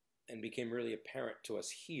and became really apparent to us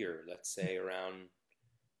here, let's say around,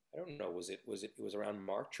 I don't know, it was around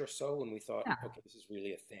March or so when we thought, Yeah. okay, this is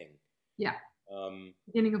really a thing. Yeah. Um,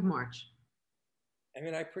 Beginning of March.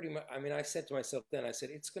 I said to myself then, I said,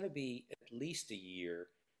 it's going to be at least a year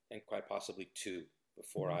and quite possibly 2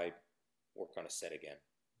 before I work on a set again.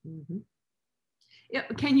 Mm-hmm. Yeah.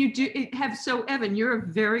 Can you do it have so Evan, you're a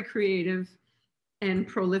very creative and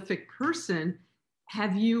prolific person.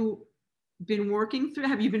 Have you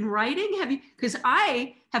have you been writing? Because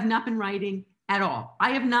I have not been writing at all.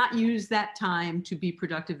 I have not used that time to be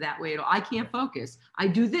productive that way at all. I can't focus. I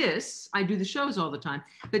do the shows all the time.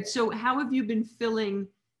 But so how have you been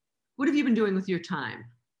what have you been doing with your time?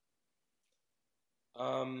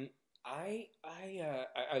 Um, I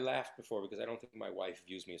laughed before because I don't think my wife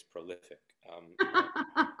views me as prolific.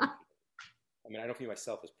 I don't view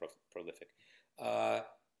myself as prolific. Uh,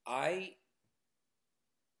 I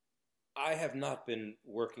I have not been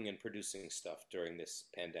working and producing stuff during this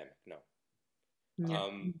pandemic. No, Yeah.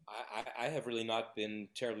 I have really not been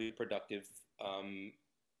terribly productive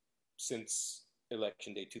since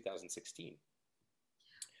election day 2016.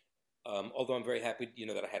 Although I'm very happy,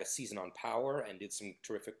 that I had a season on Power and did some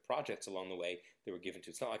terrific projects along the way that were given to.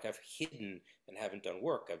 It's not like I've hidden and haven't done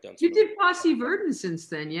work. I've done You some really did Posse Verdon since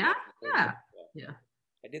then, yeah? yeah, Yeah. Yeah.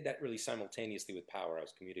 I did that really simultaneously with Power. I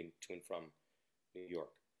was commuting to and from New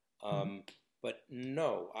York. Mhm. But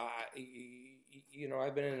no,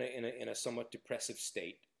 I've been in a somewhat depressive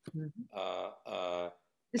state. Mhm. Uh, uh,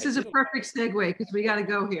 This I is a did perfect segue because we got to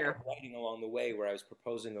go a lot here. of writing along the way where I was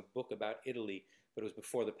proposing a book about Italy, but it was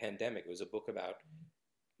before the pandemic. It was a book about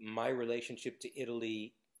my relationship to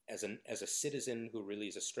Italy as a citizen who really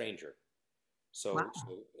is a stranger. Wow.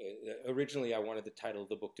 Originally, I wanted the title of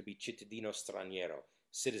the book to be Cittadino Straniero,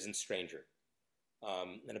 Citizen Stranger,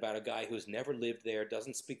 and about a guy who's never lived there,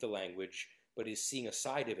 doesn't speak the language, but is seeing a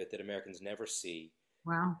side of it that Americans never see,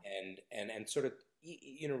 Wow. and sort of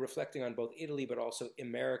reflecting on both Italy but also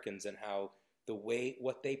Americans and how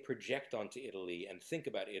what they project onto Italy and think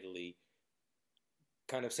about Italy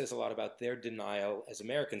kind of says a lot about their denial as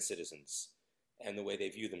American citizens and the way they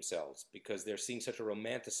view themselves because they're seeing such a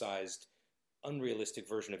romanticized, unrealistic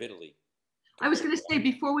version of Italy I was compared going to to what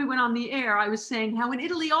say before we went on the air, I was saying how in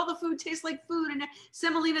Italy all the food tastes like food and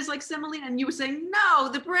semolina is like semolina. And you were saying, no,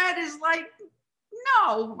 the bread is like,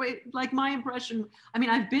 no, wait, like my impression. I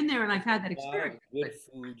mean, I've been there and I've had that a lot of experience, good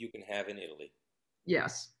but food you can have in Italy.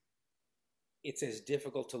 yes. It's as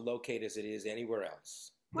difficult to locate as it is anywhere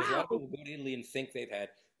else. There's a lot of Wow. people who go to Italy and think they've had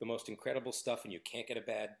the most incredible stuff and you can't get a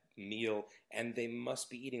bad meal, and they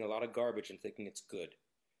must be eating a lot of garbage and thinking it's good.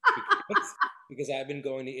 Because, because I've been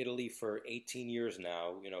going to Italy for 18 years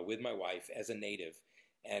now, with my wife as a native,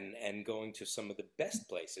 and going to some of the best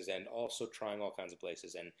places, and also trying all kinds of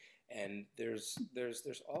places, and there's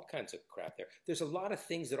all kinds of crap there. There's a lot of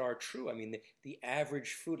things that are true. I mean, the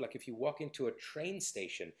average food, like if you walk into a train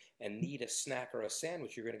station and need a snack or a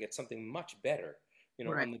sandwich, you're going to get something much better.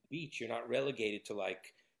 Right. On the beach, you're not relegated to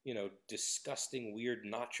like disgusting weird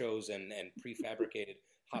nachos and prefabricated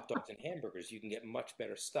hot dogs and hamburgers. You can get much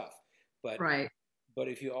better stuff. But Right. but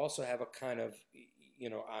if you also have a kind of,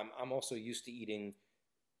 I'm also used to eating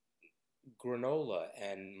granola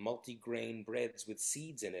and multi-grain breads with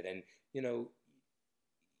seeds in it, and you know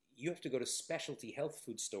you have to go to specialty health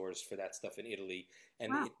food stores for that stuff in Italy,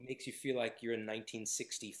 and Wow. it makes you feel like you're in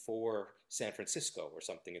 1964 San Francisco or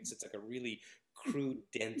something. It's like a really crude,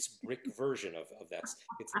 dense brick version of that.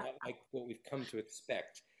 It's not like what we've come to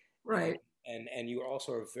expect, and Right. and you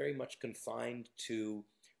also are very much confined to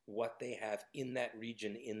what they have in that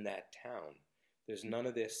region, in that town. There's none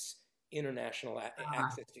of this Ah,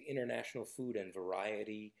 access to international food and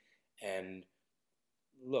variety. And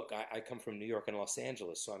look, I come from New York and Los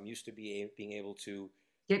Angeles, so I'm used to being able to,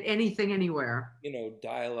 get anything anywhere.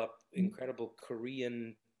 dial up Mhm. incredible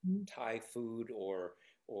Korean, Thai food, or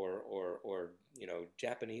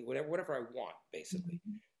Japanese, whatever I want, basically.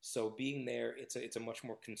 Mhm. So being there, it's a much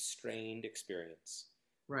more constrained experience.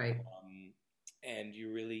 Right. Um, and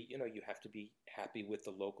you really, you have to be happy with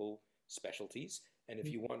the local specialties. And if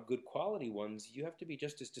you want good quality ones, you have to be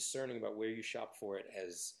just as discerning about where you shop for it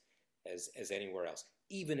as anywhere else,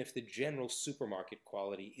 even if the general supermarket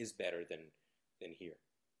quality is better than here.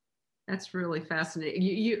 That's really fascinating.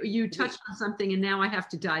 You It is. touched on something, and now I have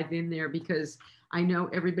to dive in there because I know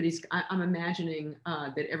everybody's. I'm imagining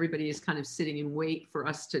that everybody is kind of sitting in wait for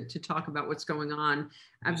us to talk about what's going on You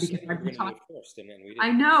because said we I've were been going to do talking. it first, and then we I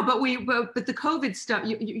didn't. know, but the COVID stuff. I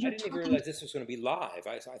You're didn't even talking. realize this was going to be live.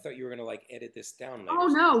 I thought you were going to like edit this down later. Oh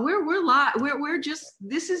no, we're live. We're just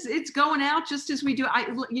this is it's going out just as we do. I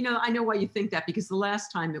know why you think that because the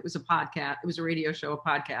last time it was a podcast, it was a radio show, a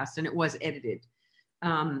podcast, and it was edited.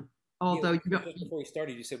 Um, Yeah, although you don't, just before we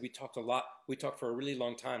started, you said we talked a lot. We talked for a really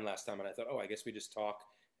long time last time, and I thought, oh, I guess we just talk,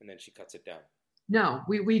 and then she cuts it down. no,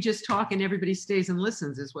 we just talk and everybody stays and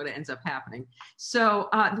listens is what ends up happening. So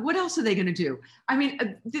what else are they going to do? I mean,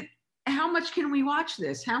 how much can we watch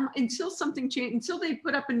this? How until something change until they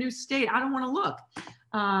put up a new state? I don't want to look.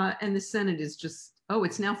 And the Senate is just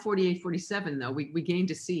it's now 48-47 though. We gained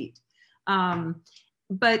a seat.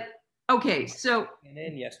 But okay, so And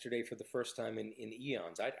then yesterday, for the first time in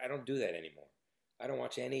eons, I don't do that anymore. I don't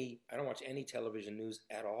watch any television news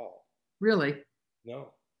at all. really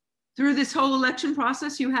No, through this whole election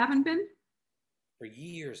process, you haven't been. for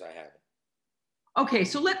years I haven't. Okay,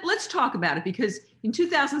 so let's talk about it because in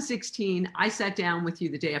 2016, I sat down with you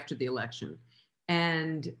the day after the election,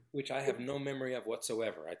 and Which I have no memory of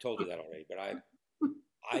whatsoever. I told you that already, but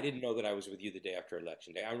I didn't know that I was with you the day after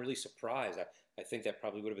election day. I'm really surprised. I think that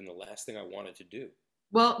probably would have been the last thing I wanted to do.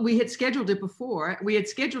 well, we had scheduled it before. We had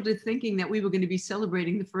scheduled it thinking that we were going to be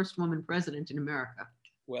celebrating the first woman president in America.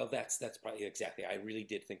 Well, that's probably exactly. I really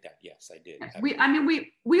did think that. Yes, I did. Yes, Absolutely. I mean,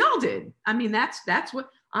 we all did. I mean, that's what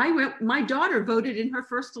I went. My daughter voted in her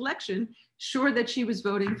first election, sure that she was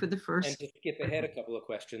voting for the And first. to skip ahead a couple of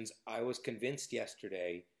questions, I was convinced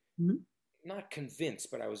yesterday, Mhm. not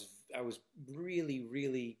convinced, but I was really,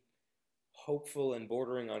 really hopeful and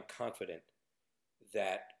bordering on confident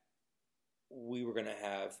that we were going to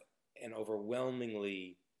have an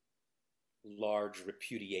overwhelmingly large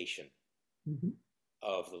repudiation Mhm.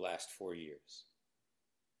 of the last 4 years.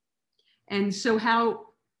 And so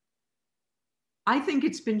I think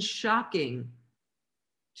it's been shocking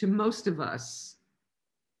to most of us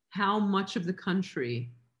how much of the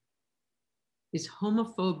country is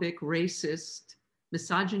homophobic, racist,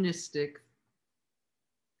 misogynistic.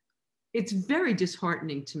 It's very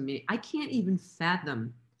disheartening to me. I can't even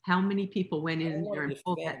fathom how many people went I in don't there want to and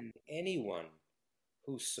pulled that. defend anyone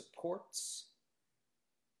who supports,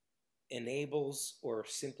 enables, or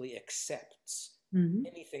simply accepts Mhm,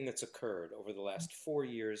 anything that's occurred over the last 4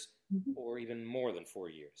 years, mhm, or even more than 4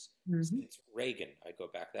 years, mhm, since Reagan. I go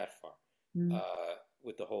back that far, mhm,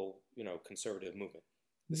 with the whole, conservative movement.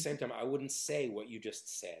 At the mhm, same time, I wouldn't say what you just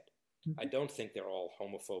said. I mhm. don't think they're all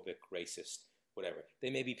homophobic, racist, whatever. They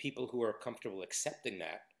may be people who are comfortable accepting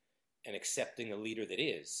that and accepting a leader that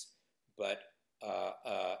is, but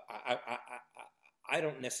I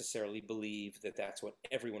don't necessarily believe that that's what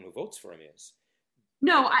everyone who votes for him is.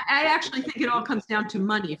 No, I I actually think it all comes I down to do think,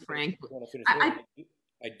 money, Frank. I want to finish the I, word.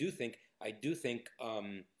 I do think, I do think,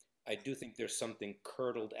 I do think there's something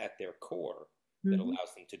curdled at their core that mhm.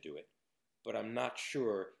 allows them to do it. But I'm not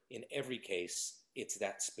sure in every case it's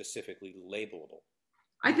that specifically labelable.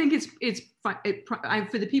 I think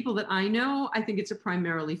for the people that I know, I think it's a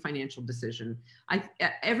primarily financial decision.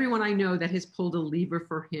 Everyone I know that has pulled a lever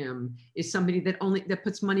for him is somebody that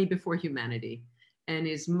puts money before humanity and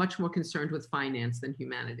is much more concerned with finance than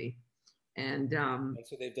humanity. And And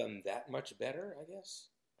so they've done that much better, I guess.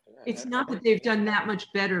 it's I not that don't they've know. done that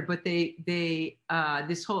much better, but they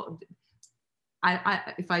this whole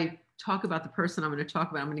if I talk about the person I'm going to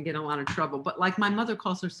talk about, I'm going to get in a lot of trouble. But like my mother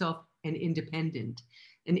calls herself an independent.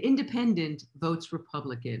 An independent votes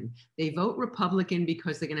Republican. They vote Republican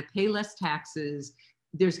because they're going to pay less taxes.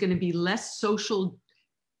 There's going to be less social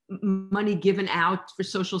money given out for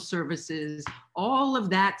social services, all of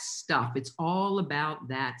that stuff. It's all about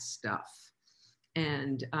that stuff.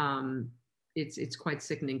 And it's quite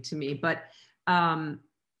sickening to me. But the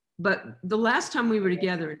last time we were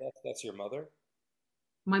together, That's your mother?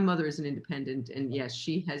 my mother is an independent, and yes,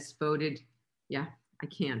 she has voted. Yeah, I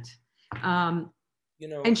can't. Um, You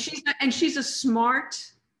know, and she's a smart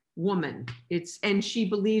woman. And she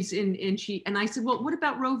believes and I said, well, what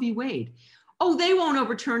about Roe v. Wade? Oh, they won't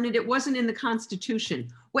overturn it. It wasn't in the Constitution.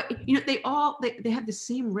 They have the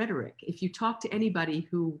same rhetoric. If you talk to anybody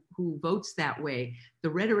who votes that way,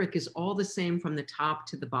 the rhetoric is all the same from the top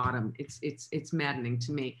to the bottom. It's maddening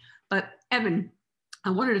to me. But Evan, I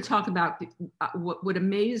wanted to talk about what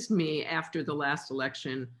amazed me after the last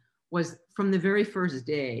election was from the very first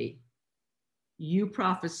day, you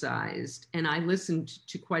prophesized, and I listened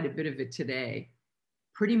to quite a bit of it today,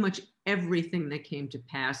 pretty much everything that came to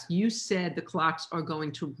pass. You said the clocks are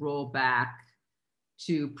going to roll back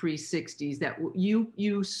to pre-60s, that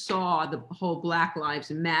you saw the whole Black Lives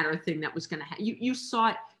Matter thing that was going to happen. You saw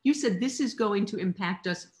it. You said this is going to impact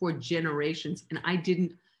us for generations. And I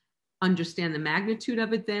didn't understand the magnitude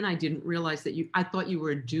of it then. I didn't realize that I thought you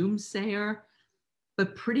were a doomsayer,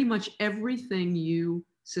 but pretty much everything you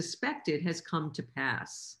suspected has come to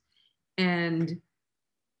pass. And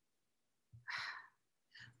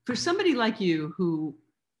for somebody like you, who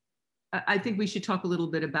I think we should talk a little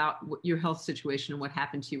bit about your health situation and what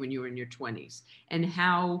happened to you when you were in your 20s, and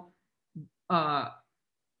how the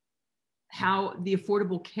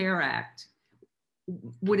Affordable Care Act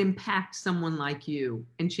would impact someone like you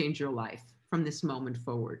and change your life from this moment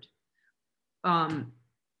forward.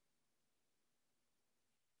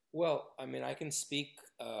 Well, I mean, I can speak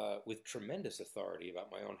with tremendous authority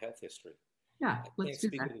about my own health history. Yeah, I let's can't do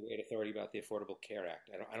speak that. with great authority about the Affordable Care Act.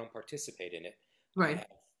 I don't participate in it. I Right. have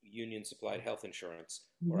union supplied health insurance,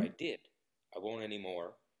 or Mm-hmm. I did. I won't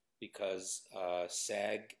anymore because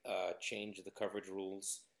SAG changed the coverage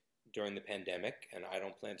rules during the pandemic, and I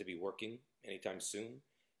don't plan to be working anytime soon.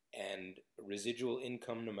 And residual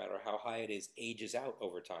income, no matter how high it is, ages out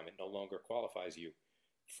over time. It no longer qualifies you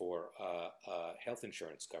for health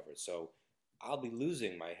insurance coverage. So I'll be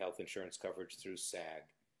losing my health insurance coverage through SAG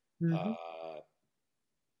Mm-hmm. uh,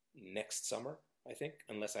 next summer, I think,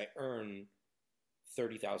 unless I earn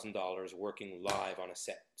 $30,000 working live on a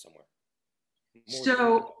set somewhere. More than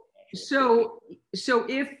So, sure. so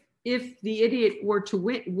if the idiot were to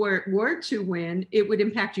win, it would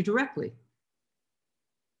impact you directly.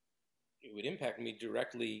 It would impact me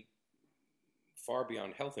directly, far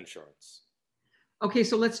beyond health insurance. Okay,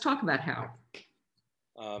 so let's talk about how.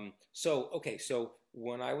 So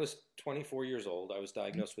when I was 24 years old, I was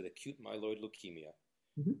diagnosed with acute myeloid leukemia,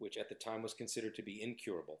 Mm-hmm. which at the time was considered to be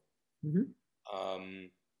incurable. Mm-hmm.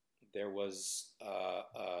 Um, there was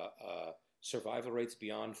survival rates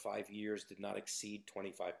beyond 5 years did not exceed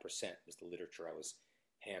 25%, was the literature I was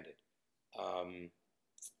handed. Um,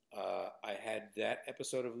 I had that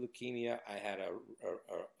episode of leukemia. I had a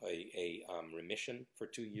remission for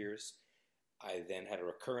 2 years. I then had a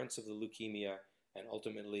recurrence of the leukemia and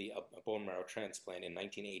ultimately a bone marrow transplant in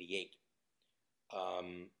 1988.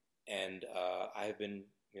 And I have been,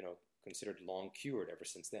 considered long cured ever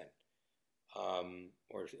since then,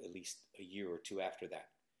 or at least a year or two after that.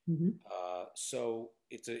 Mhm. So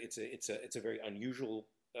it's a very unusual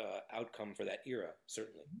outcome for that era.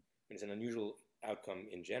 Certainly, it's an unusual outcome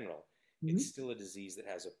in general. It's Mhm. still a disease that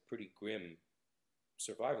has a pretty grim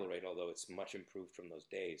survival rate, although it's much improved from those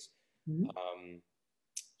days. Mhm. Um,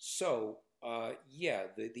 yeah,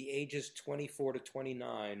 the ages 24 to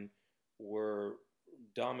 29 were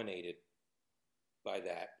dominated by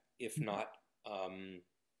that, um,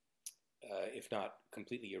 if not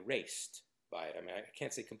completely erased by it. I mean, I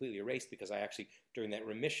can't say completely erased because I actually, during that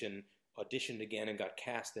remission, auditioned again and got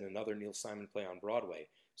cast in another Neil Simon play on Broadway.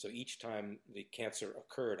 So each time the cancer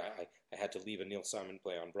occurred, I had to leave a Neil Simon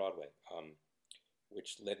play on Broadway,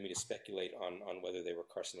 which led me to speculate on whether they were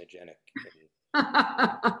carcinogenic.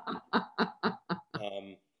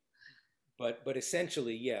 Um, but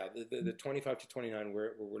essentially, yeah, the 25 to 29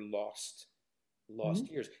 were lost Mhm.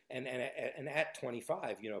 years. And at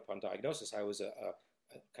 25, upon diagnosis, I was a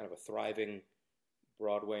kind of a thriving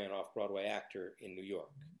Broadway and off Broadway actor in New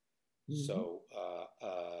York. Mhm. So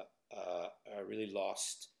I really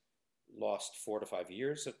lost 4 to 5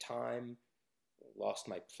 years of time, lost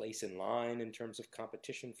my place in line in terms of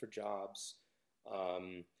competition for jobs,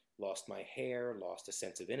 um, lost my hair, lost a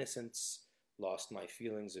sense of innocence, lost my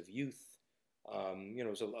feelings of youth. It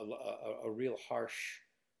was a real harsh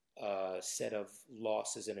set of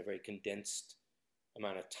losses in a very condensed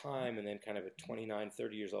amount of time, and then kind of at 29,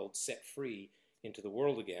 30 years old, set free into the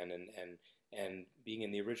world again. And being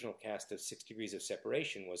in the original cast of 6 Degrees of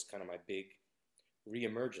Separation was kind of my big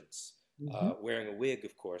reemergence. Mhm. Wearing a wig,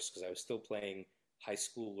 of course, because I was still playing high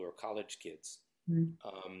school or college kids. Mhm.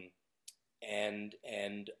 Um, and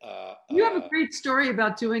You have a great story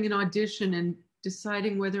about doing an audition and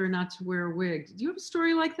deciding whether or not to wear a wig. Do you have a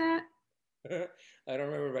story like that? I don't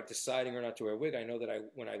remember about deciding or not to wear a wig. I know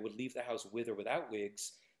that when I would leave the house with or without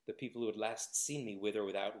wigs, the people who had last seen me with or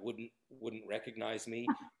without wouldn't recognize me.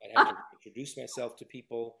 I'd have to introduce myself to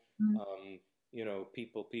people. Um,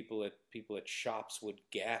 people at shops would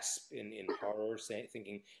gasp in horror,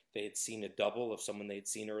 thinking they had seen a double of someone they'd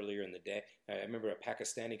seen earlier in the day. I remember a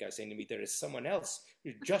Pakistani guy saying to me, "There is someone else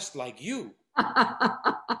who's just like you."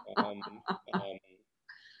 Um, um,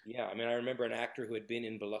 yeah, I mean, I remember an actor who had been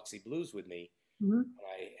in Biloxi Blues with me Mhm. when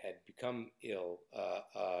I had become ill,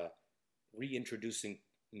 reintroducing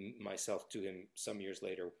myself to him some years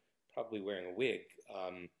later, probably wearing a wig,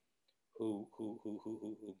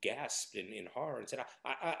 who gasped in horror and said,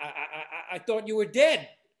 I thought you were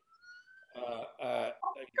dead. Uh, uh,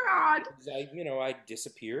 God. I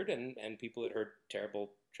disappeared, and people had heard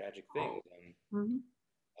terrible, tragic things. Mhm.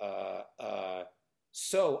 Uh, uh,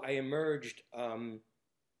 so I emerged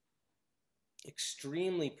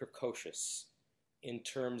extremely precocious in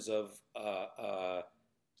terms of a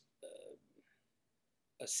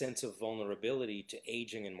sense of vulnerability to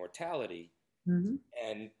aging and mortality, Mhm.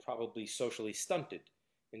 and probably socially stunted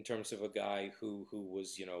in terms of a guy who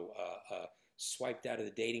was swiped out of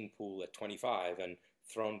the dating pool at 25 and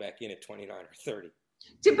thrown back in at 29 or 30.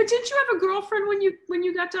 But didn't you have a girlfriend when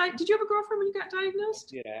you got diagnosed? Did you have a girlfriend when you got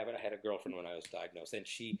diagnosed? I had a girlfriend when I was diagnosed, and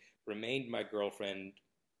she remained my girlfriend,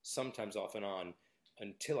 sometimes off and on,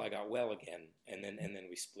 until I got well again, and then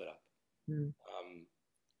we split up. Mhm. Um,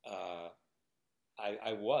 uh,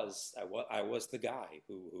 I was the guy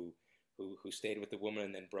who stayed with the woman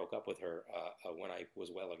and then broke up with her when I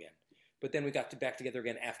was well again. But then we got back together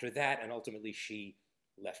again after that, and ultimately she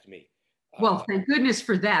left me. Well, Uh, thank goodness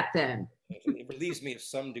for that then. it relieves me of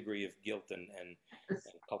some degree of guilt and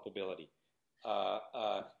culpability.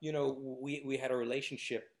 We had a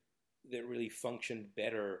relationship that really functioned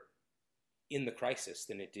better in the crisis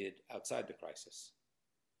than it did outside the crisis.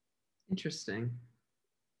 Interesting.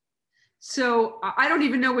 So I don't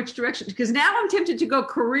even know which direction because now I'm tempted to go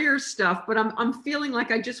career stuff, but I'm feeling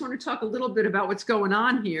like I just want to talk a little bit about what's going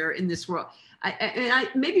on here in this world.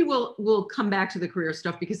 Maybe we'll come back to the career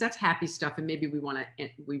stuff because that's happy stuff, and maybe we want to.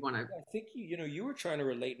 I think you were trying to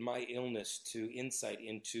relate my illness to insight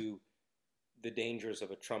into the dangers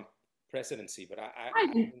of a Trump presidency, but I, I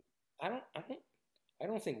don't I don't I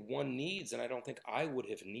don't think one needs, and I don't think I would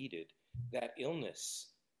have needed that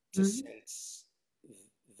illness to Mhm. sense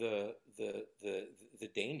the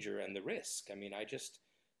danger and the risk. I mean,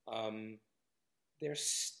 um, there's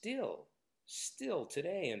still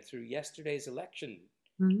today and through yesterday's election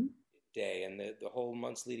Mm-hmm. day and the whole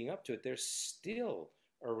months leading up to it, there's still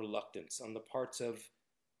a reluctance on the parts of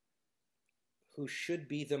who should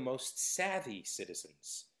be the most savvy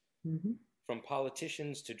citizens, Mm-hmm. from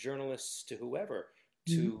politicians to journalists to whoever,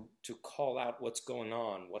 Mm-hmm. to call out what's going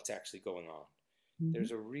on, what's actually going on. Mm-hmm.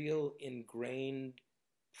 There's a real ingrained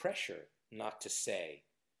pressure not to say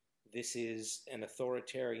this is an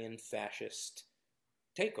authoritarian fascist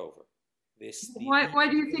takeover. Why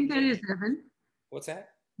do you think that is, Evan? What's that?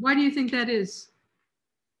 Why do you think that is?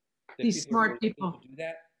 That These people are smart reluctant people. to do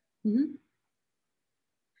that. Mm-hmm.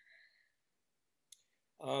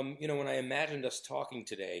 When I imagined us talking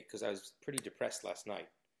today, because I was pretty depressed last night,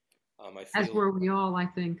 I As feel were we all, I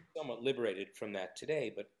think. somewhat liberated from that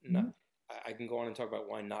today, but not. Mm-hmm. I can go on and talk about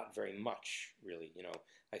why not very much, really.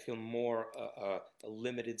 I feel more a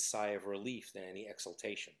limited sigh of relief than any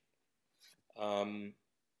exultation. Um,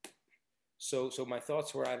 so my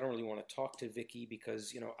thoughts were, I don't really want to talk to Vicky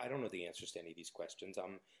because I don't know the answers to any of these questions.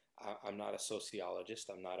 I'm not a sociologist.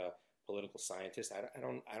 I'm not a political scientist. I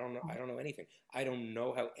don't know anything. I don't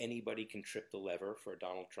know how anybody can trip the lever for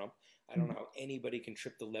Donald Trump. I don't know how anybody can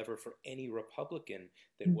trip the lever for any Republican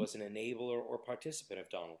that Mm-hmm. was an enabler or participant of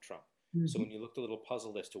Donald Trump. Mm-hmm. So when you looked a little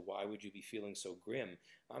puzzled as to why would you be feeling so grim,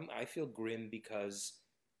 I feel grim because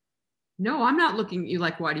No, I'm not looking at you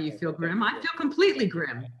like, why do you feel grim? I feel completely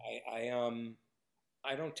grim.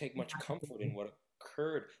 I don't take much comfort in what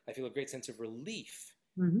occurred. I feel a great sense of relief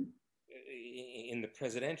Mm-hmm. in the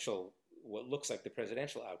presidential, what looks like the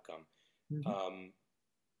presidential outcome, Mm-hmm.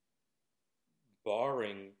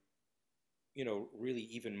 barring, really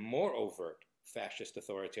even more overt fascist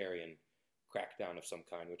authoritarian crackdown of some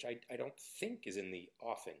kind, which I don't think is in the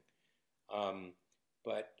offing.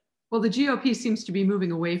 But Well, the GOP seems to be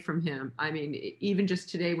moving away from him. I mean, even just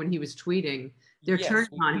today when he was tweeting, they're yes,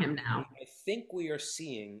 turning on him now. I think we are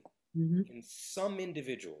seeing Mm-hmm. in some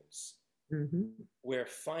individuals Mm-hmm. where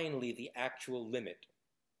finally the actual limit.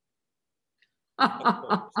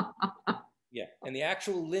 Yeah, and the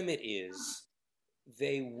actual limit is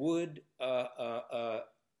they would uh, uh, uh,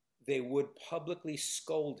 they would publicly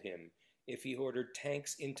scold him if he ordered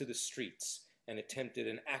tanks into the streets and attempted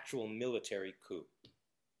an actual military coup.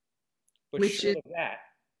 But Which short is, of that,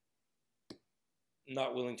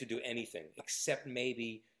 not willing to do anything except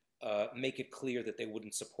maybe make it clear that they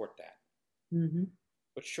wouldn't support that. mm-hmm.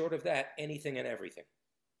 But short of that, anything and everything.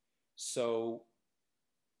 So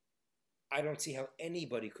I don't see how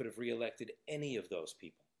anybody could have reelected any of those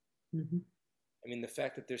people. Mm-hmm. I mean, the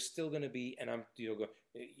fact that there's still going to be, and people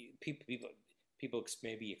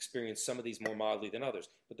maybe experience some of these more mildly than others,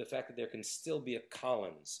 but the fact that there can still be a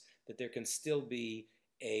Collins, that there can still be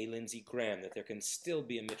a Lindsey Graham, that there can still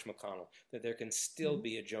be a Mitch McConnell, that there can still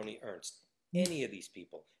be a Joni Ernst, any of these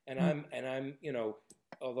people, and I'm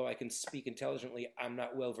although I can speak intelligently, I'm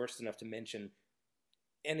not well versed enough to mention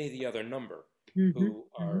any of the other number Mm-hmm. who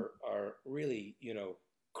are really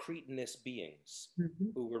cretinous beings Mm-hmm.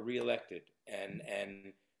 who were reelected, and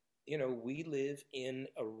we live in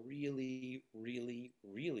a really really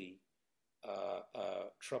really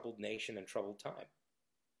troubled nation and troubled time.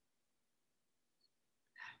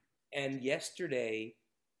 And yesterday,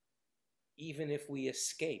 even if we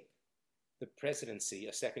escape the presidency,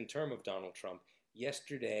 a second term of Donald Trump,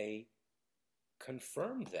 yesterday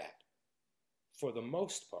confirmed that for the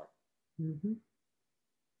most part. Mm-hmm.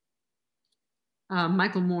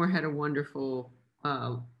 Michael Moore had a wonderful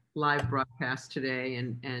live broadcast today,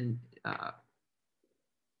 and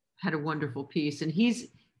had a wonderful piece. And he's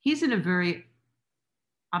in a very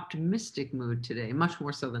optimistic mood today, much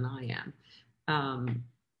more so than I am.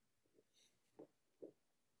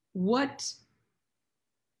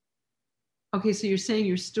 Okay, so you're saying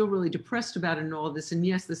you're still really depressed about it and all this, and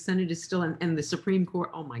yes, the Senate is still, and the Supreme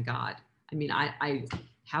Court. Oh my God! I mean,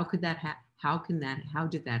 how could that happen? How did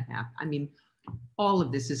that happen? I mean, all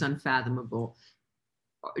of this is unfathomable.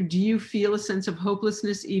 Do you feel a sense of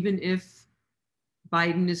hopelessness even if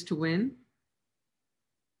Biden is to win?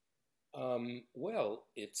 Well,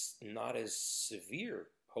 it's not as severe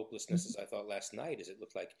hopelessness as I thought last night, as it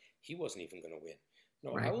looked like he wasn't even going to win.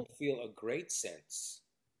 No, Right. I will feel a great sense,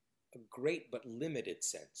 a great but limited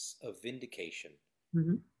sense of vindication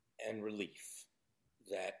Mm-hmm. and relief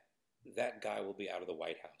that that guy will be out of the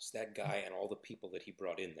White House. That guy and all the people that he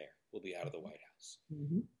brought in there will be out of the White House.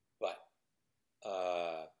 Mm-hmm. But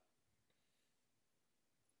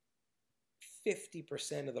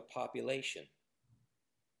 50% of the population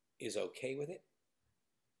is okay with it,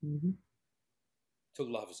 Mm-hmm. to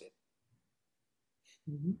loves it.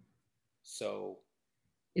 Mhm. So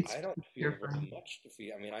It's I don't feel very terrifying. much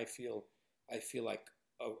defeat. I mean, I feel like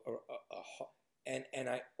and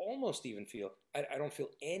I almost even feel I don't feel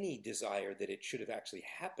any desire that it should have actually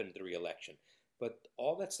happened, the re-election. But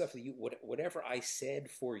all that stuff that whatever I said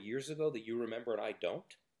 4 years ago that you remember and I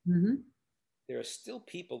don't, Mhm. there are still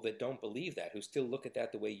people that don't believe that, who still look at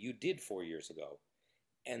that the way you did 4 years ago.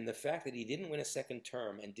 And the fact that he didn't win a second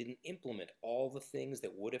term and didn't implement all the things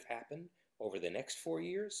that would have happened over the next 4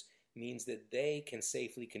 years means that they can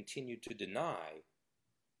safely continue to deny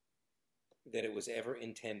that it was ever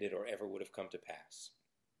intended or ever would have come to pass.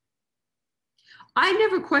 I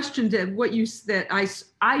never questioned that what you that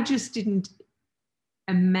I just didn't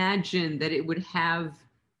imagine that it would have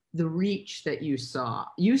the reach that you saw.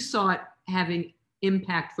 You saw it having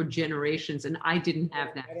impact for generations, and I didn't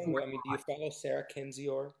have that I don't know. I mean, do you forethought. follow Sarah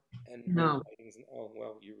Kendzior and her No. writings? Oh,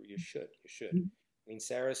 well, you should. You should. Mhm. I mean,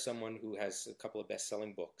 Sarah is someone who has a couple of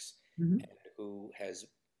best-selling books Mhm. and who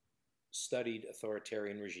has studied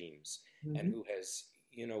authoritarian regimes and Mhm. who has,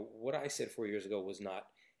 what I said 4 years ago was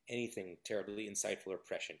not anything terribly insightful or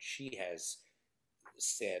prescient. She has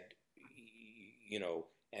said,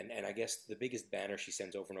 and I guess the biggest banner she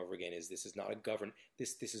sends over and over again is this is not a govern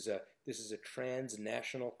this is a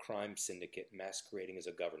transnational crime syndicate masquerading as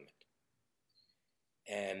a government.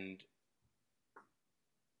 And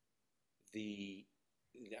the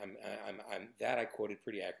I'm that I quoted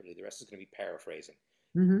pretty accurately. The rest is going to be paraphrasing.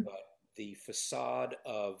 Mhm. But the facade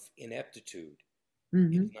of ineptitude is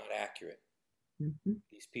Mhm. not accurate. Mhm.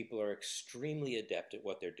 These people are extremely adept at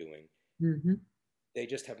what they're doing. Mhm. They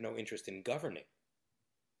just have no interest in governing.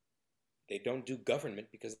 They don't do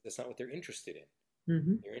government because that's not what they're interested in.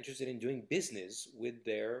 Mhm. They're interested in doing business with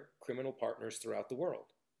their criminal partners throughout the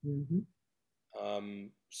world. Mhm.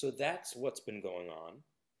 So that's what's been going on.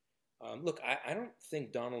 Look, I don't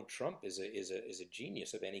think Donald Trump is a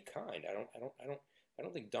genius of any kind. I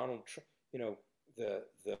don't think Donald Trump. The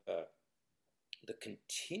the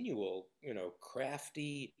continual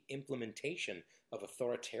crafty implementation of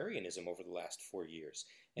authoritarianism over the last 4 years,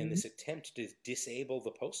 and Mhm. this attempt to disable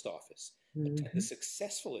the post office, the Mhm.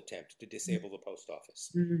 successful attempt to disable the post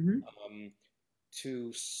office, Mhm. um,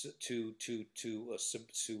 to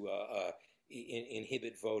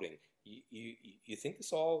inhibit voting. You think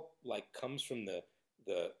this all like comes from the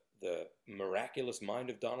miraculous mind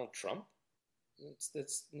of Donald Trump?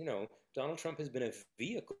 That's Donald Trump has been a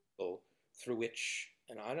vehicle through which,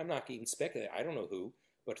 and I'm not even speculating, I don't know who,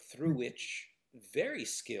 but through which very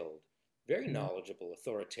skilled, very Mhm. knowledgeable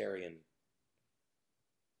authoritarian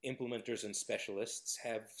implementers and specialists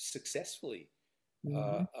have successfully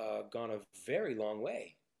Mhm. gone a very long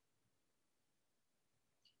way.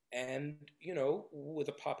 And, with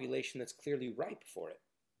a population that's clearly ripe for it.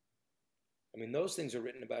 I mean, those things are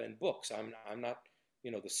written about in books. I'm not,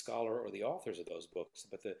 the scholar or the authors of those books,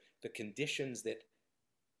 but the conditions that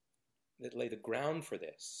lay the ground for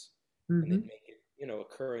this and that Mhm. make it,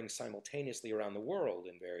 occurring simultaneously around the world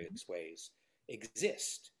in various ways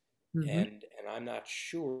exist. Mhm. And I'm not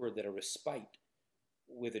sure that a respite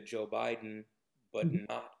with a Joe Biden, but Mhm.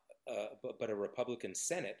 not, but a Republican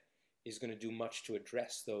Senate is going to do much to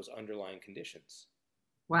address those underlying conditions.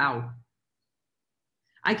 Wow.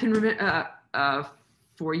 I can remember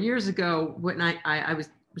 4 years ago when I was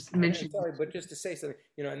I'm mentioning. sorry, but just to say something,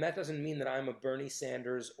 and that doesn't mean that I'm a Bernie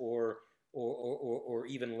Sanders or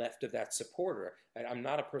even left of that supporter. I'm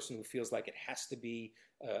not a person who feels like it has to be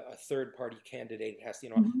a third party candidate. It has to,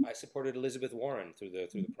 Mhm. I supported Elizabeth Warren through the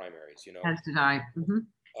primaries. As did I. Mhm.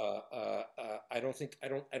 I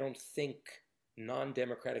don't think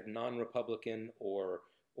non-democratic, non-republican, or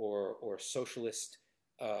socialist,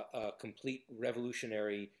 complete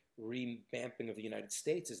revolutionary revamping of the United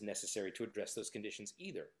States is necessary to address those conditions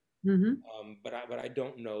either. Mhm. But I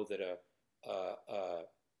don't know that a, a,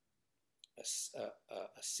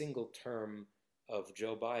 a single term of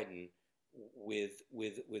Joe Biden with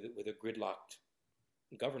a gridlocked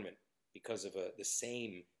government because of the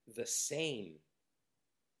same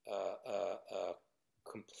uh, uh, uh,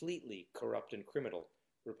 completely corrupt and criminal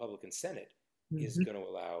Republican Senate is Mhm. going to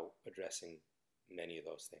allow addressing many of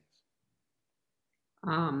those things.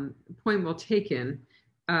 Point well taken.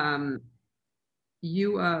 Um,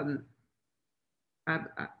 you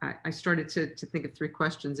I started to think of three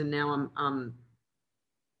questions, and now I'm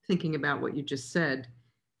thinking about what you just said.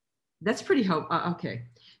 That's pretty hope. Okay,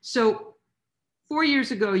 so 4 years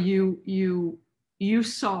ago, you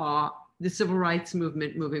saw the civil rights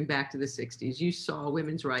movement moving back to the 60s. You saw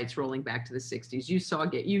women's rights rolling back to the 60s. You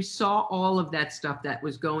saw all of that stuff that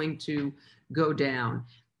was going to go down.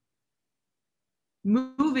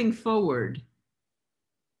 Moving forward,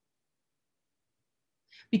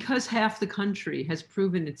 because half the country has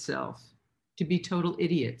proven itself to be total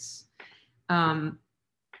idiots. Um,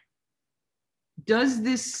 does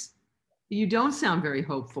this, you don't sound very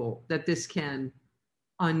hopeful that this can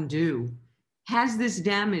undo. Has this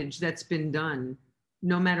damage that's been done,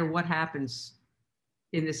 no matter what happens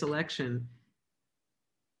in this election,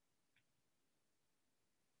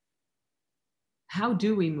 how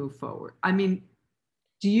do we move forward? I mean,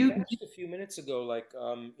 do You you, asked a few minutes ago, like,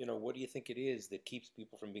 what do you think it is that keeps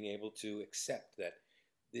people from being able to accept that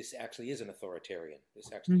this actually is an authoritarian?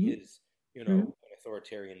 This actually Mhm, is, mhm, an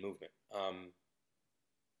authoritarian movement.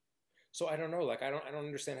 So I don't know. Like, I don't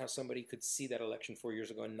understand how somebody could see that election 4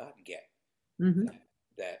 years ago and not get mhm, that.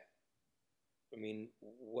 That I mean,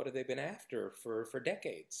 what have they been after for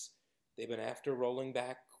decades? They've been after rolling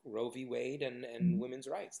back Roe v. Wade and mhm, women's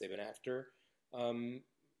rights. They've been after, um,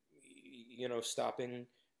 stopping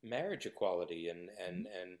marriage equality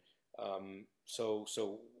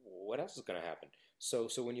so what else is going to happen? So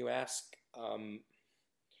when you ask,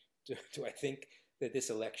 do I think that this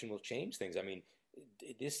election will change things? I mean,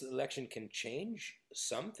 this election can change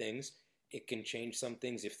some things. It can change some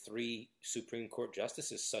things if three Supreme Court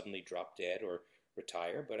justices suddenly drop dead or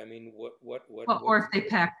retire. But I mean, or if they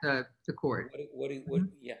pack the court. what?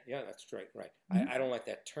 Mhm, Yeah, that's right, right. mhm. I don't like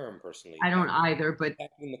that term personally. I don't either, but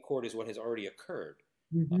Packing the court is what has already occurred.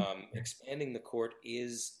 mhm, Expanding the court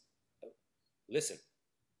is, listen,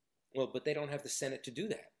 well, but they don't have the Senate to do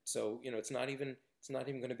that. So, it's not even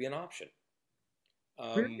going to be an option.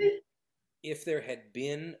 Um, really? if there had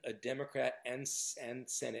been a Democrat and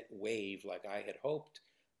Senate wave like I had hoped,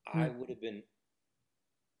 I Mm, would have been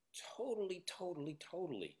totally, totally,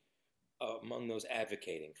 totally among those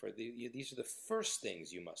advocating for these are the first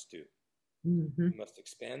things you must do. mhm, You must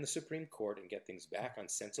expand the Supreme Court and get things back on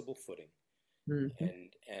sensible footing. mhm.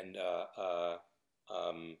 And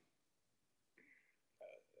um,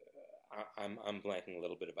 I'm blanking a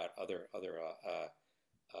little bit about other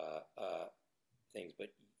things, but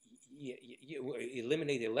you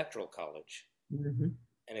eliminate the Electoral College Mhm.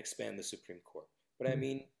 and expand the Supreme Court. But I Mhm.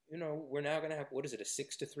 mean, we're now going to have, what is it, a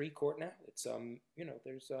 6-3 court now? It's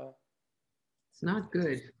It's not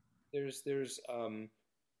good. there's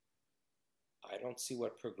I don't see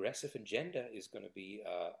what progressive agenda is going to be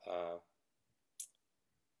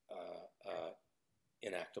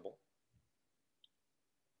enactable.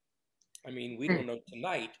 I mean, we don't know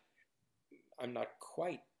tonight. I'm not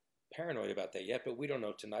quite paranoid about that yet, but we don't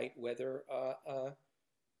know tonight whether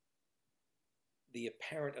the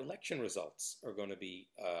apparent election results are going to be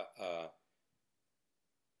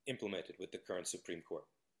implemented with the current Supreme Court.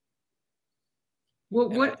 Well,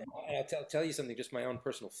 And I'll, what? and I'll tell you something, just my own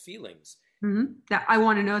personal feelings. Mhm. That I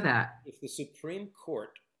want to know that. If the Supreme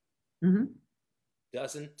Court Mhm,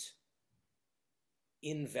 doesn't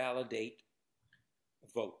invalidate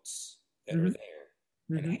votes that are mhm, there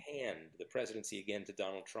and mhm. hand the presidency again to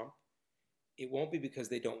Donald Trump, it won't be because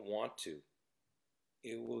they don't want to.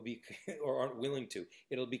 It will be or aren't willing to.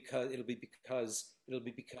 It'll be because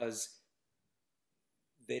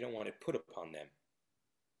they don't want it put upon them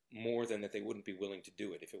more than that they wouldn't be willing to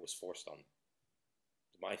do it if it was forced on them.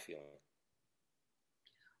 It's my feeling.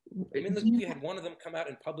 I mean, look, you had one of them come out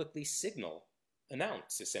and publicly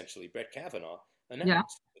announce essentially, Brett Kavanaugh Yeah,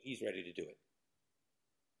 announced that he's ready to do it.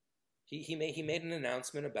 He made an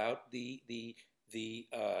announcement about the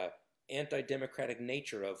anti-democratic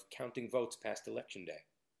nature of counting votes past election day.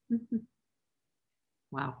 Mhm.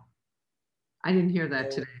 Wow. I didn't hear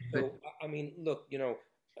that So, today, but so I mean, look,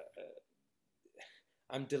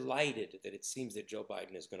 I'm delighted that it seems that Joe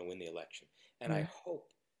Biden is going to win the election, and I mm, hope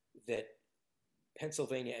that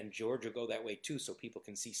Pennsylvania and Georgia go that way too, so people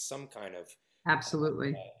can see some kind of,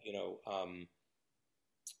 absolutely.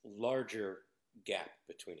 larger gap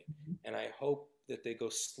between it. And I hope that they go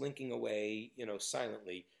slinking away,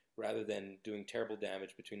 silently, rather than doing terrible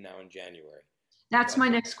damage between now and January. So That's I my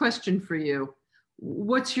think next question for you.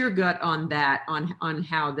 What's your gut on that, on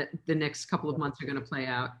how the next couple of months are going to play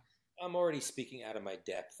out? I'm already speaking out of my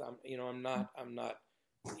depth. I'm not.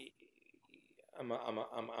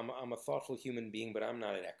 I'm a thoughtful human being, but I'm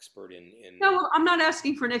not an expert No, in. well, I'm not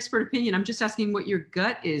asking for an expert opinion. I'm just asking what your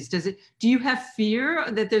gut is. Do you have fear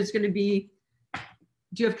that there's going to be,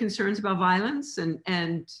 do you have concerns about violence and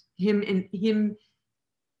him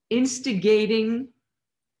instigating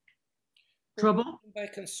Well, trouble? by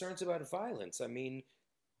concerns about violence, I mean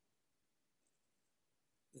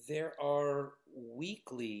there are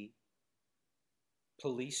weekly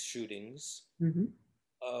police shootings Mm-hmm.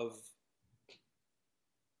 of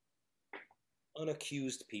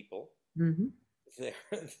unaccused people. Mm-hmm. There,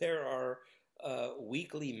 there are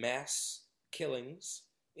weekly mass killings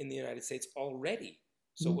in the United States already.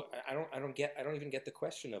 So I don't even get the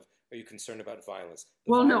question of, are you concerned about violence?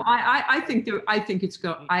 The Well, no, violence, I think it's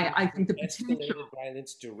go. I think the potential. escalated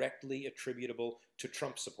violence directly attributable to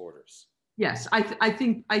Trump supporters. Yes, I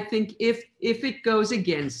think if it goes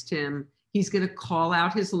against him, he's going to call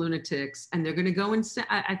out his lunatics, and they're going to go and say,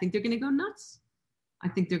 I think they're going to go nuts. I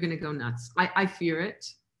think they're going to go nuts. I fear it.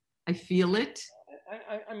 I feel it.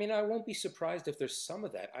 I mean, I won't be surprised if there's some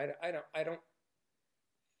of that.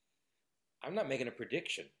 I'm not making a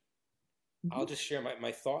prediction. I'll just share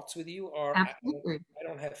my thoughts with you. Absolutely. I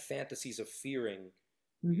don't have fantasies of fearing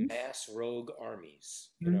Mm-hmm. mass rogue armies.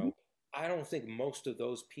 Mm-hmm. I don't think most of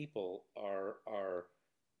those people are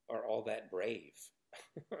all that brave.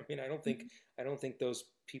 I mean, I don't think those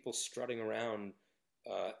people strutting around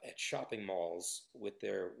at shopping malls with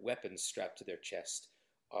their weapons strapped to their chest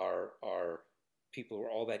are people who are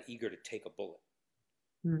all that eager to take a bullet.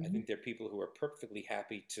 I Mm-hmm. think they're people who are perfectly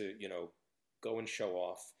happy to, go and show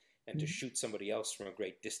off and to shoot somebody else from a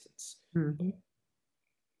great distance. Mm-hmm.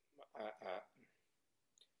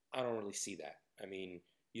 I don't really see that. I mean,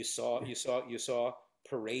 you saw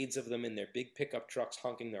parades of them in their big pickup trucks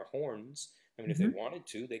honking their horns. I mean, if they Mm-hmm. wanted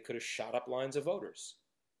to, they could have shot up lines of voters.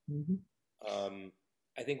 Mm-hmm.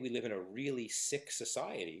 I think we live in a really sick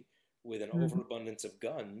society with an Mm-hmm. overabundance of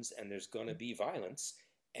guns, and there's going to be violence.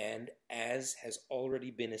 And as has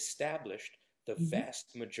already been established, the Mm-hmm.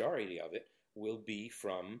 vast majority of it will be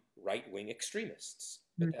from right-wing extremists.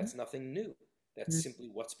 But Mm-hmm. that's nothing new. That's simply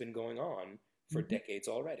what's been going on for Mm-hmm. decades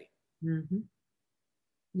already. Mm-hmm. And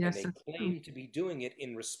Yes, they that's true. claim to be doing it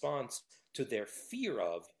in response to their fear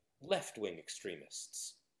of left-wing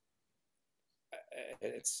extremists.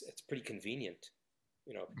 It's pretty convenient.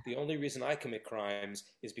 The only reason I commit crimes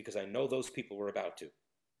is because I know those people were about to.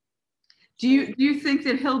 Do you think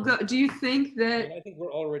that he'll go? Do you think I that? mean, I think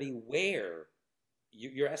we're already where.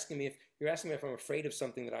 You're asking me if I'm afraid of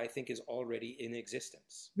something that I think is already in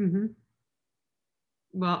existence. Mm-hmm.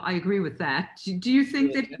 Well, I agree with that. Do you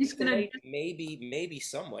think that he's going to? Maybe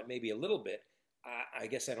somewhat, maybe a little bit. I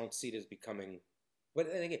guess I don't see it as becoming.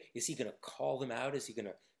 But then again, is he going to call them out? Is he going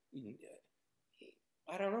to?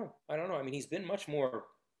 I don't know. I mean, he's been much more,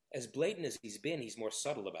 as blatant as he's been. He's more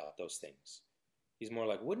subtle about those things. He's more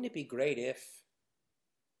like, wouldn't it be great if,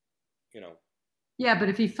 Yeah, but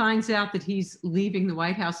if he finds out that he's leaving the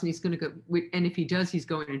White House and he's going to go, and if he does, he's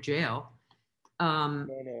going to jail.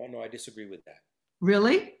 No, I disagree with that.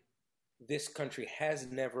 Really? This country has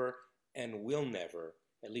never and will never,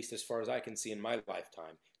 at least as far as I can see in my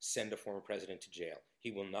lifetime, send a former president to jail.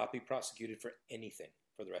 He will not be prosecuted for anything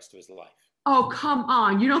for the rest of his life. Oh, come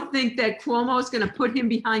on. You don't think that Cuomo is going to put him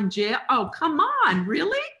behind jail? Oh, come on.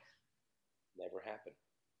 Really? Never happened.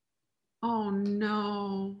 Oh,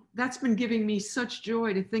 no. That's been giving me such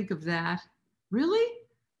joy to think of that. Really?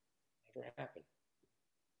 Never happened.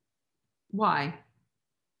 Why?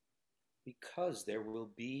 Because there will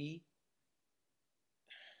be,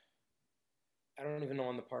 I don't even know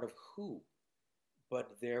on the part of who,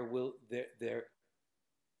 but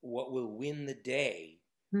what will win the day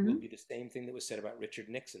will be the same thing that was said about Richard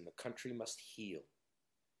Nixon. The country must heal.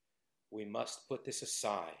 We must put this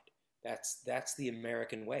aside. That's the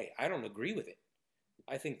American way. I don't agree with it.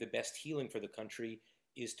 I think the best healing for the country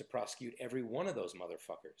is to prosecute every one of those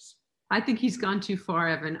motherfuckers. I think he's gone too far,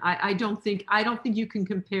 Evan. I don't think you can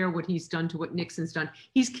compare what he's done to what Nixon's done.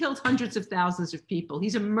 He's killed hundreds of thousands of people.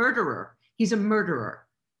 He's a murderer. He's a murderer.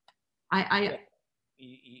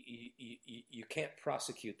 You can't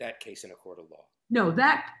prosecute that case in a court of law. No,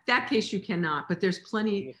 that case you cannot. But there's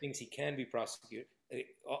plenty. The things he can be prosecuted.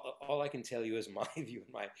 All I can tell you is my view,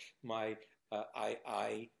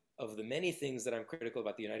 I of the many things that I'm critical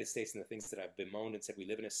about the United States and the things that I've bemoaned and said we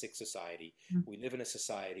live in a sick society. Mm-hmm. We live in a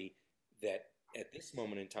society that at this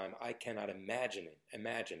moment in time I cannot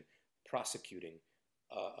imagine prosecuting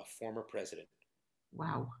a former president.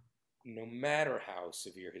 Wow. No matter how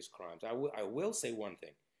severe his crimes. I will say one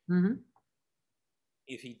thing. Mm-hmm.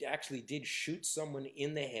 If he actually did shoot someone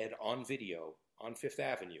in the head on video on Fifth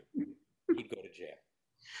Avenue, he'd go to jail.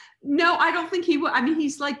 No, I don't think he will. I mean, he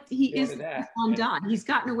is undone. He's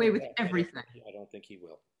gotten away with everything. I don't think he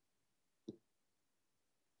will.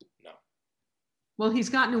 No. Well, he's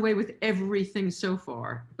gotten away with everything so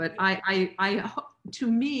far. But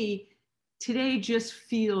to me, today just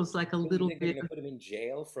feels like a little bit. They're going to put him in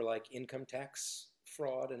jail for like income tax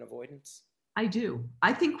fraud and avoidance? I do.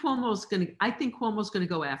 I think Cuomo's going to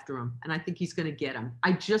go after him, and I think he's going to get him.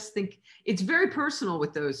 I just think it's very personal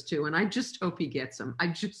with those two, and I just hope he gets him.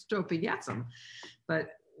 But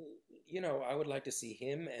I would like to see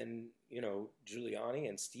him and Giuliani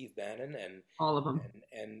and Steve Bannon and all of them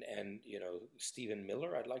and Stephen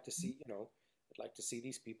Miller. I'd like to like to see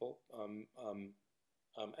these people. I mean,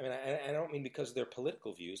 I don't mean because of their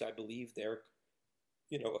political views. I believe they're,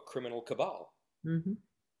 a criminal cabal, Hmm.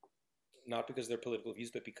 not because of their political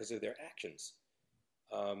views, but because of their actions.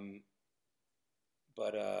 Um,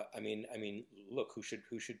 but I mean, look, who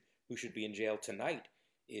should be in jail tonight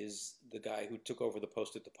is the guy who took over the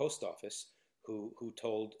post at the post office, who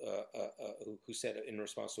told who said in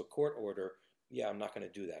response to a court order, "Yeah, I'm not going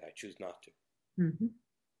to do that. I choose not to." Hmm.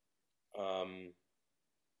 Um,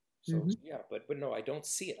 so Hmm. yeah, but no, I don't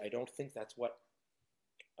see it. I don't think that's what.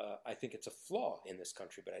 I think it's a flaw in this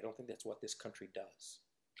country, but I don't think that's what this country does.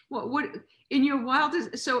 What in your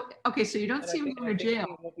wildest? So okay, so you don't And see him I going to think jail.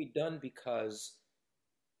 it won't be done because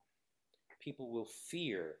people will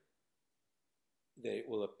fear that it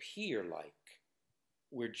will appear like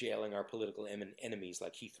we're jailing our political enemies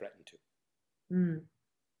like he threatened to. Mm.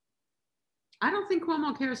 I don't think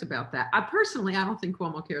Cuomo cares about that. I don't think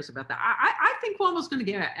Cuomo cares about that. I think Cuomo's going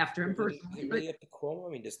to get after him Is it personally. But really up to Cuomo?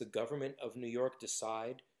 I mean, does the government of New York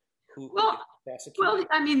decide who well, gets prosecuted? well,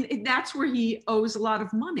 I mean, that's where he owes a lot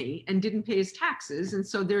of money and didn't pay his taxes, and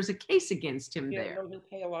so there's a case against him Yeah, there. no, he'll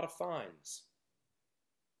pay a lot of fines.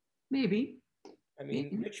 Maybe, I mean,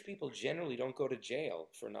 maybe. rich people generally don't go to jail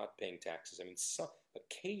for not paying taxes. I mean,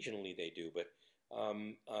 occasionally they do, but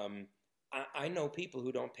um, um, I know people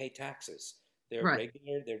who don't pay taxes. Right.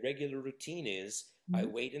 Their regular routine is I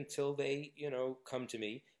Mhm. wait until they, come to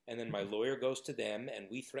me, and then my lawyer goes to them, and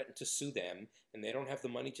we threaten to sue them, and they don't have the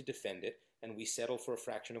money to defend it, and we settle for a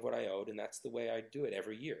fraction of what I owed, and that's the way I do it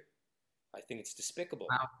every year. I think it's despicable,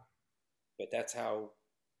 Wow. but that's how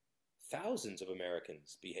thousands of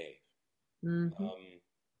Americans behave. Hmm. Um,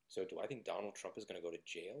 so do I think Donald Trump is going to go to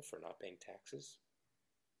jail for not paying taxes?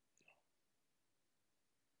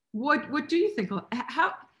 What do you think?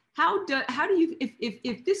 How do you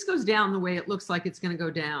if this goes down the way it looks like it's going to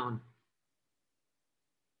go down?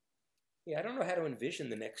 Yeah, I don't know how to envision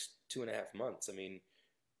the next 2.5 months. I mean,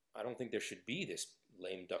 I don't think there should be this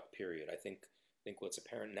lame duck period. I think what's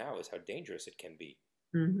apparent now is how dangerous it can be.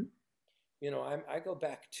 Hmm. I go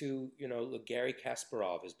back to, look, Gary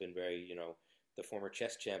Kasparov has been very, the former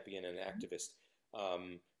chess champion and activist.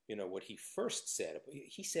 What he first said,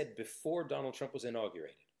 he said before Donald Trump was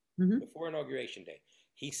inaugurated, Hmm. before Inauguration Day,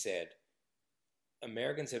 he said,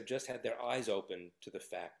 Americans have just had their eyes open to the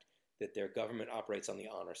fact that their government operates on the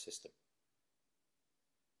honor system.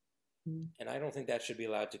 And I don't think that should be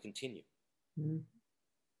allowed to continue. Hmm.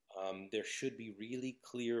 There should be really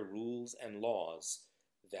clear rules and laws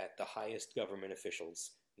that the highest government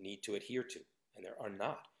officials need to adhere to, and there are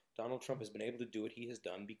not. Donald Trump has been able to do what he has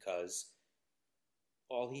done because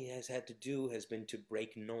all he has had to do has been to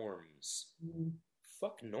break norms.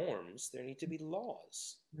 Fuck norms. There need to be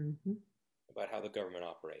laws Hmm. about how the government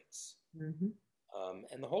operates. Hmm.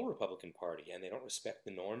 And the whole Republican Party, and they don't respect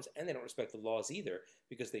the norms, and they don't respect the laws either,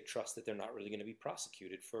 because they trust that they're not really going to be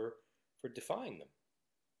prosecuted for defying them.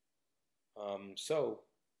 So,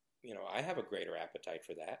 I have a greater appetite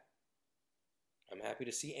for that. I'm happy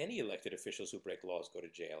to see any elected officials who break laws go to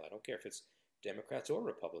jail. I don't care if it's Democrats or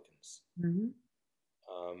Republicans. Hmm.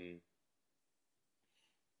 Um,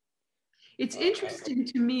 It's I, interesting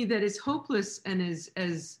to me that as hopeless and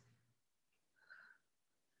as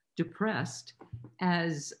depressed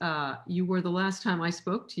as you were the last time I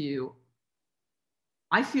spoke to you,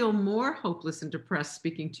 I feel more hopeless and depressed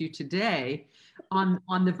speaking to you today, on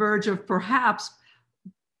the verge of perhaps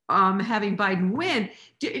having Biden win.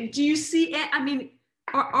 Do you see? I mean,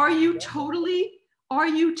 are you totally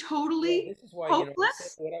well, this is why I said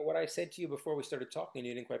hopeless? what I said to you before we started talking, and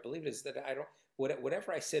you didn't quite believe it. Is that I don't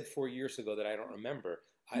whatever I said 4 years ago that I don't remember.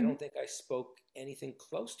 I Mhm. don't think I spoke anything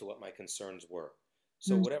close to what my concerns were.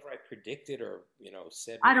 So Mhm. whatever I predicted or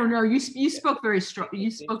said I don't know. You that spoke very strong. You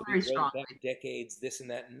things spoke to be very rolled back strongly. decades, this and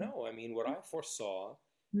that. No, I mean what I foresaw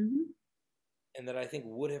Hmm. and that I think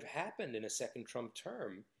would have happened in a second Trump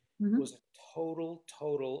term Hmm. was a total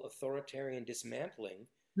authoritarian dismantling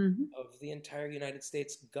Hmm. of the entire United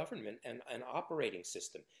States government and operating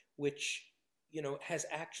system, which has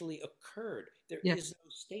actually occurred. There is Yes. no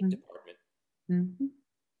State Department. Hmm.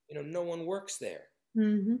 No one works there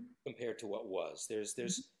Hmm. compared to what was. There's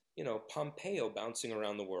Pompeo bouncing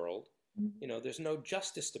around the world. There's no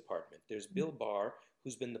Justice Department. There's Bill Barr,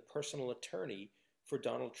 who's been the personal attorney for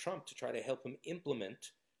Donald Trump to try to help him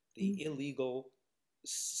implement the illegal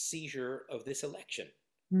seizure of this election.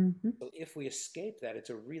 Hmm. So if we escape that, it's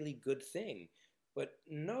a really good thing. But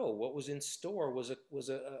no, what was in store was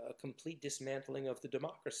a complete dismantling of the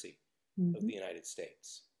democracy of Hmm. the United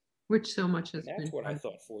States. Which so much And has that's been what I done.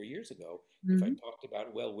 thought 4 years ago. If I Hmm. talked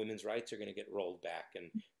about, well, women's rights are going to get rolled back,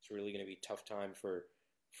 and it's really going to be a tough time for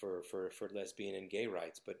for lesbian and gay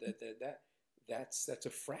rights, but that's a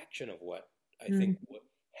fraction of what I think Mhm. what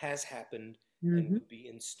has happened and Mhm. would be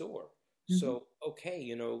in store. Mhm. So okay,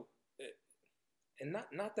 and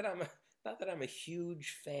not that not that I'm a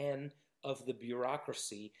huge fan of the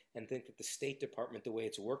bureaucracy and think that the State Department, the way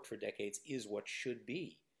it's worked for decades, is what should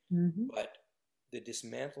be. Mhm. But the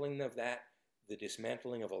dismantling of that, the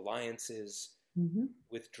dismantling of alliances, Mhm.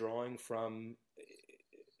 withdrawing from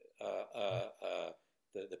uh, uh, uh,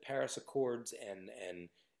 the Paris Accords and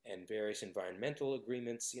various environmental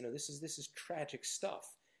agreements, this is tragic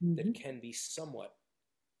stuff that Mhm. can be somewhat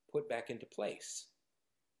put back into place.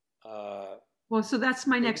 Uh, Well, so that's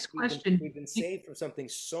my So next we've been question. we've been saved from something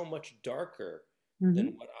so much darker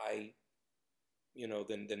than Mhm. what I,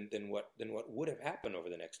 than what would have happened over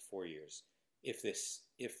the next 4 years if this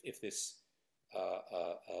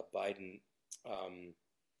Biden um,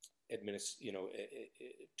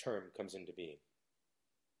 term comes into being.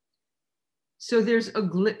 So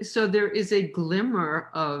so there is a glimmer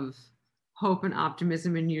of hope and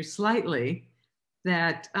optimism in you slightly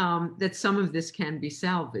that some of this can be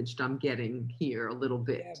salvaged. I'm getting here a little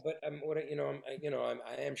Yeah, bit. but I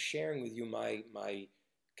am sharing with you my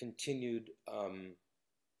continued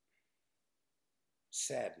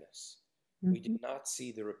sadness. We did Mhm. not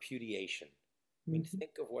see the repudiation. I mean, Mhm.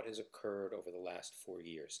 think of what has occurred over the last 4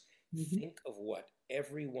 years. Mhm. Think of what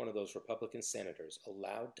every one of those Republican senators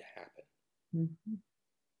allowed to happen. Mhm.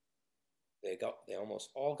 They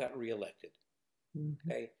almost all got reelected. Mhm.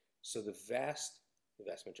 Okay, so the vast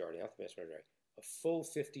majority, not the vast majority, a full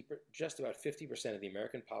 50, just about 50% of the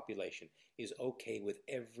American population is okay with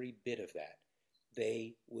every bit of that.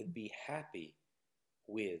 They would be happy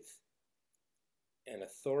with an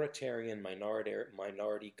authoritarian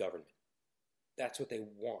minority government. That's what they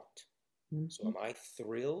want. So Mhm. am I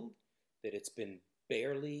thrilled that it's been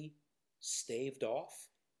barely staved off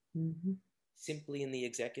Mhm. simply in the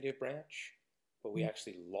executive branch, but we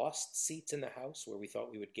actually lost seats in the House where we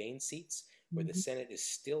thought we would gain seats, where the Mhm. Senate is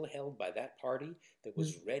still held by that party that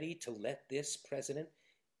was ready to let this president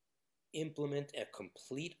implement a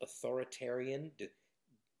complete authoritarian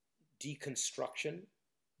deconstruction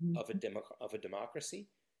Mhm. of a democracy?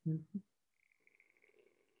 Mhm.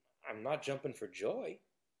 I'm not jumping for joy.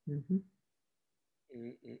 Mhm.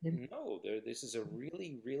 Mhm. No, this is a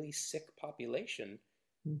really, really sick population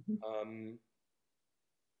Mhm. um,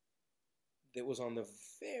 that was on the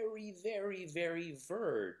very, very, very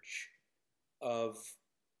verge of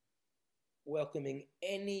welcoming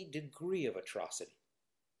any degree of atrocity.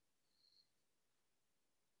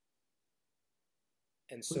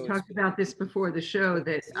 And We so talked about this before the show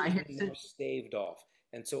that it's I had been sent. now staved off.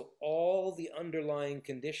 And so all the underlying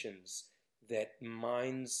conditions that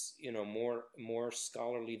minds, more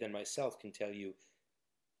scholarly than myself can tell you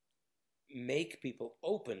make people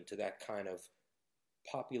open to that kind of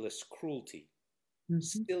populist cruelty Mhm.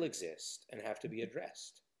 still exist and have to be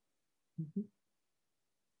addressed. Mhm.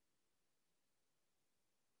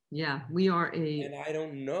 Yeah, we are a. And I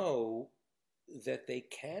don't know that they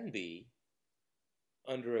can be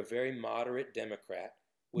under a very moderate Democrat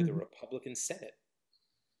with a Mhm. Republican Senate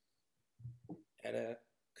and a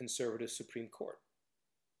conservative Supreme Court.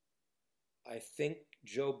 I think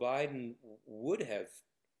Joe Biden would have.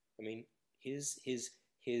 I mean,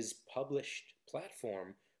 his published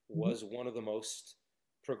platform Mhm. was one of the most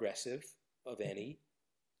progressive of any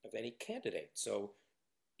candidate. So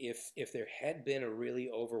if there had been a really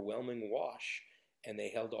overwhelming wash and they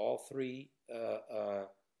held all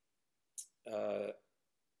uh,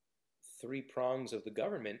 three prongs of the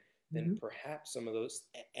government, then Mhm. perhaps some of those,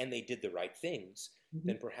 and they did the right things, Mhm.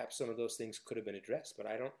 then perhaps some of those things could have been addressed. But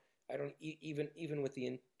I don't even with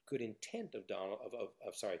the good intent of Donald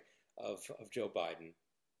of sorry of Joe Biden,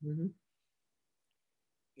 Mhm.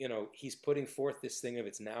 he's putting forth this thing of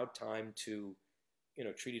it's now time to,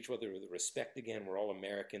 treat each other with respect again. We're all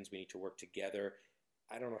Americans. We need to work together.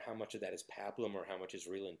 I don't know how much of that is pablum or how much is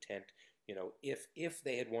real intent. If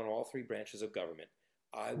they had won all three branches of government,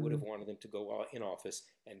 I would have Mhm. wanted them to go in office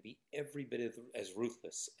and be every bit as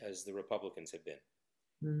ruthless as the Republicans have been.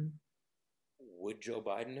 Mhm. Would Joe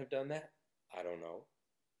Biden have done that? I don't know.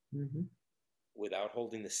 Mhm. Without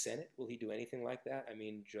holding the Senate, will he do anything like that? I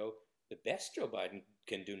mean, the best Joe Biden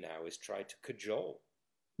can do now is try to cajole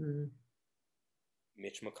Mhm.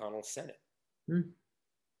 Mitch McConnell's Senate. Mhm.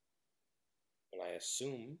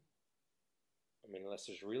 And unless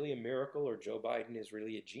there's really a miracle or Joe Biden is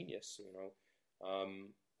really a genius,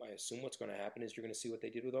 I assume what's going to happen is you're going to see what they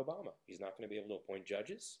did with Obama. He's not going to be able to appoint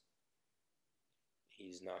judges.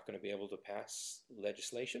 He's not going to be able to pass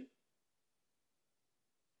legislation.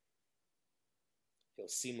 He'll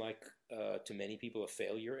seem like, to many people, a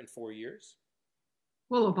failure in 4 years.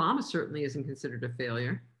 Well, Obama certainly isn't considered a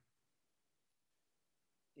failure.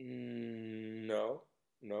 No,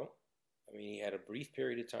 no. I mean, he had a brief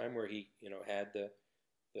period of time where he, had the,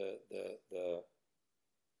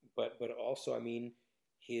 but also, I mean,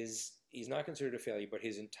 he's not considered a failure, but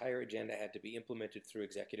his entire agenda had to be implemented through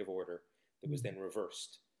executive order that was then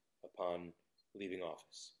reversed upon leaving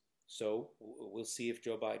office. So we'll see if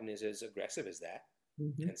Joe Biden is as aggressive as that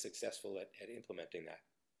and successful at implementing that.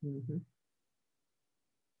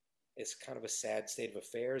 It's kind of a sad state of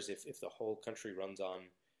affairs if the whole country runs on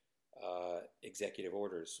executive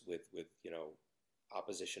orders with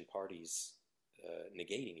opposition parties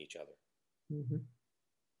negating each other.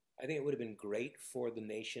 I think it would have been great for the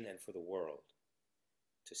nation and for the world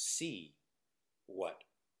to see what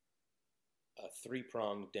a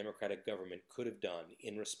three-pronged democratic government could have done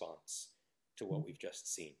in response to what we've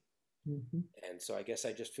just seen. And so I guess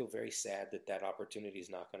I just feel very sad that that opportunity is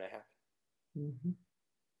not going to happen.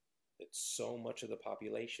 That so much of the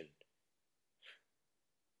population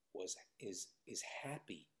is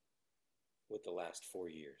happy with the last 4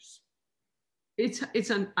 years.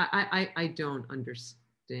 I don't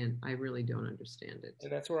understand. I really don't understand it.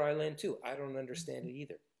 And that's where I land too. I don't understand it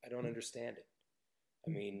either. I don't understand it. I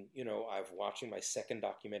mean, I'm watching my second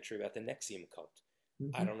documentary about the NXIVM cult.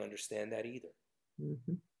 I don't understand that either.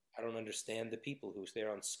 I don't understand the people who's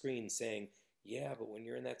there on screen saying, yeah, but when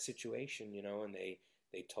you're in that situation, and they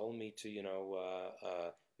told me to,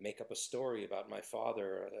 make up a story about my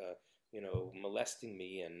father, molesting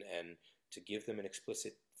me and to give them an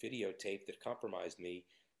explicit videotape that compromised me.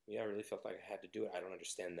 Yeah, I really felt like I had to do it. I don't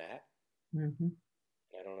understand that.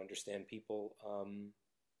 I don't understand people,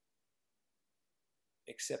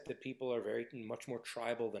 except that people are very much more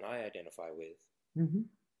tribal than I identify with,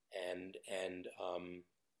 and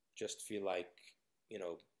just feel like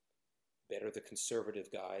better the conservative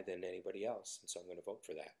guy than anybody else, and so I'm going to vote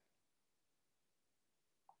for that.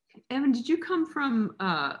 Evan, did you come from?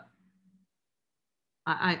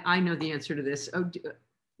 I know the answer to this. Oh,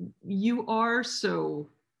 you are so.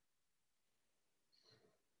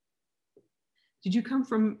 Did you come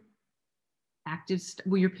from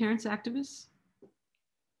were your parents activists?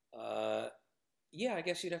 Yeah, I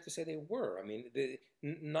guess you'd have to say they were. I mean,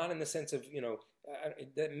 not in the sense of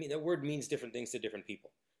that word means different things to different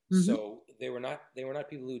people. So they were not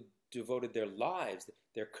people who devoted their lives.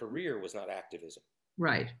 Their career was not activism.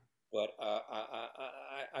 Right. But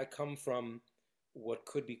I come from what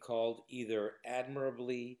could be called either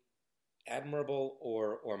admirable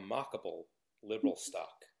or mockable liberal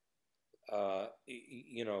stock. I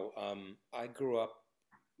grew up,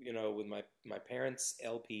 with my parents'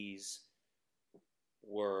 LPs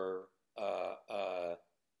were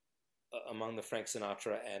among the Frank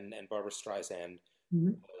Sinatra and Barbra Streisand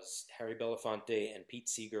was Harry Belafonte and Pete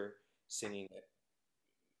Seeger singing at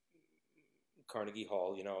Carnegie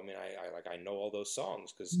Hall. I know all those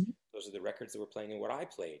songs because those are the records that were playing and what I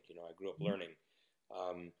played. I grew up learning.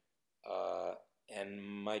 And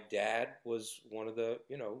my dad was one of the,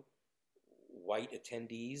 white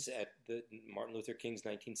attendees at the Martin Luther King's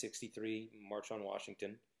 1963 March on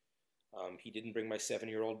Washington. He didn't bring my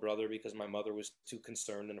 7-year-old brother because my mother was too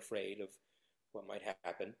concerned and afraid of what might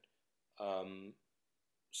happen.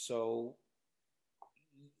 So,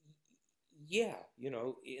 yeah,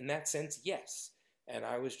 in that sense, yes. And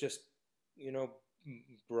I was just,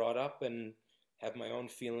 brought up and have my own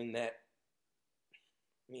feeling that,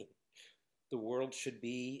 the world should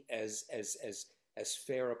be as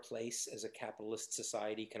fair a place as a capitalist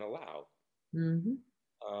society can allow.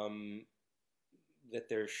 That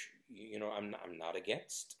there's, I'm not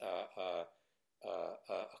against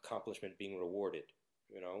accomplishment being rewarded,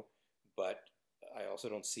 but I also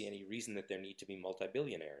don't see any reason that there need to be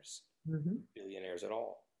multi-billionaires, billionaires at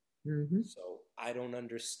all. So I don't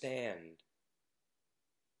understand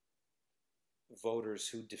voters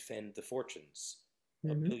who defend the fortunes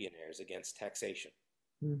of billionaires against taxation.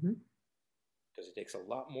 Because it takes a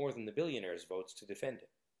lot more than the billionaires' votes to defend it.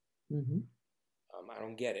 I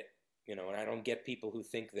don't get it, and I don't get people who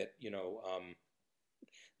think that,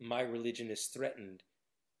 my religion is threatened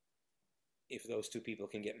if those two people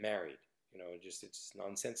can get married. It's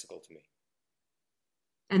nonsensical to me.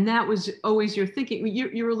 And that was always your thinking.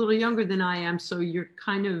 You're a little younger than I am, so your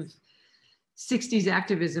kind of 60s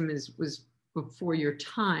activism was before your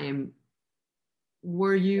time.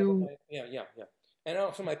 Were you? Yeah. And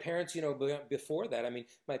also my parents, before that,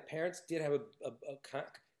 my parents did have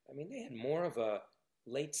they had more of a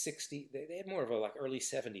late 60s, they had more of a like early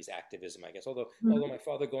 70s activism, I guess. Although my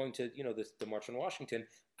father going to, the March on Washington,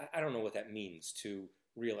 I don't know what that means to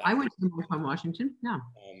real I went athletes. to the March on Washington. Yeah.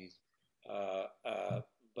 Um,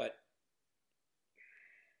 but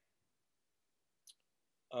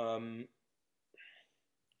um,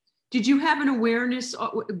 Did you have an awareness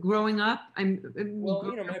growing up? well,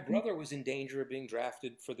 my brother was in danger of being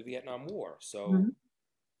drafted for the Vietnam War, so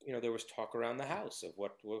Mhm. there was talk around the house of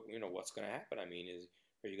what what's going to happen. I mean,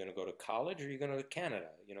 are you going to go to college or are you going to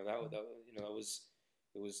Canada? That was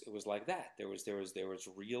it was like that. There was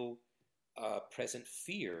real present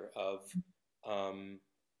fear of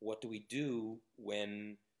what do we do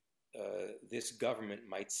when this government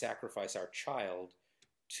might sacrifice our child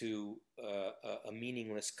to a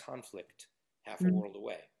meaningless conflict half a Mhm. world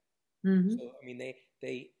away. Mhm. So I mean,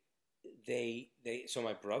 they so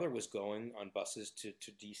my brother was going on buses to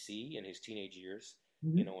DC in his teenage years,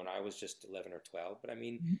 Mhm. when I was just 11 or 12. But I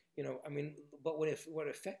mean, Mhm. but what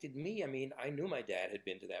affected me, I mean, I knew my dad had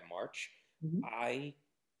been to that march. Mhm. I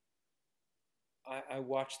I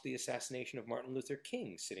watched the assassination of Martin Luther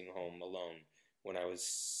King sitting home alone when I was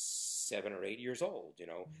 7 or 8 years old. I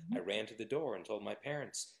Mhm. ran to the door and told my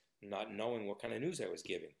parents, not knowing what kind of news I was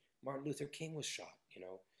giving. Martin Luther King was shot,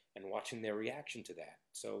 and watching their reaction to that.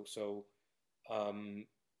 So um,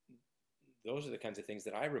 those are the kinds of things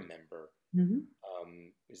that I remember. Mhm.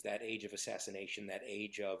 Is that age of assassination, that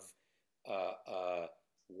age of uh, uh,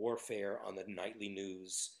 warfare on the nightly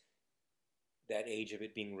news, that age of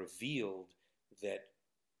it being revealed that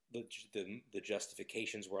the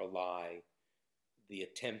justifications were a lie, the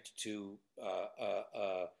attempt to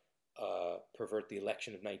pervert the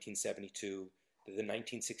election of 1972, the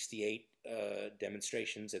 1968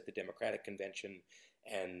 demonstrations at the Democratic Convention,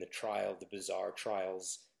 and the bizarre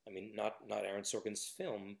trials. I mean, not Aaron Sorkin's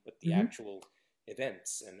film, but the Mhm. actual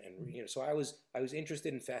events. And so I was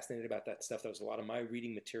interested and fascinated about that stuff. That was a lot of my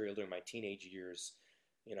reading material during my teenage years.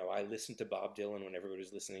 I listened to Bob Dylan when everybody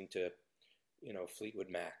was listening to Fleetwood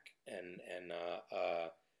Mac, and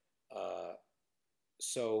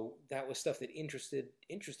so that was stuff that interested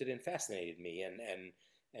and fascinated me,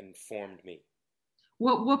 and formed me.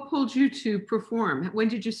 What pulled you to perform? When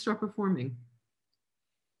did you start performing?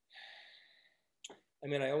 I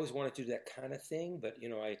mean, I always wanted to do that kind of thing, but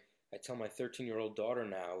I tell my 13-year-old daughter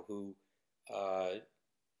now, who uh,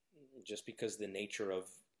 just because the nature of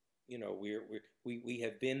we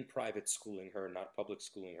have been private schooling her, not public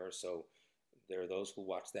schooling her, so there are those who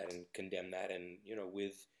watch that and condemn that, and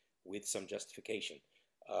with some justification.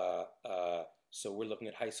 So we're looking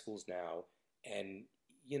at high schools now, and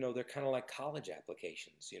they're kind of like college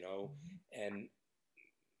applications, and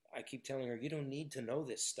I keep telling her, you don't need to know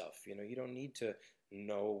this stuff. You don't need to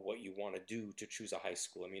know what you want to do to choose a high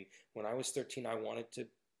school. I mean, when I was 13, I wanted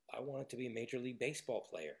to be a major league baseball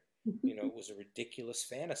player. It was a ridiculous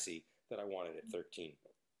fantasy that I wanted at 13.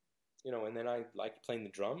 And then I liked playing the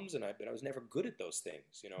drums, but I was never good at those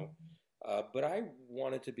things. But I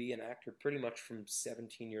wanted to be an actor pretty much from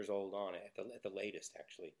 17 years old on, at the latest,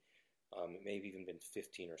 actually. It may have even been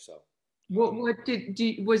 15 or so.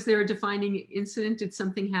 Was there a defining incident? Did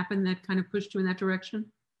something happen that kind of pushed you in that direction?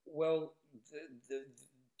 Well, the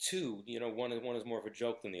two, one is more of a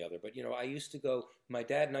joke than the other. But I used to go. My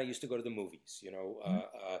dad and I used to go to the movies.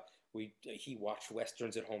 He watched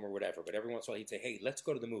westerns at home or whatever. But every once in a while he'd say, "Hey, let's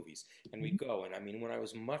go to the movies," and we'd go. And I mean, when I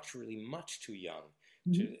was really much too young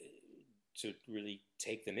Mhm. to really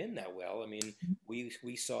take them in that well. I mean,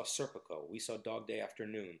 we saw Serpico, we saw Dog Day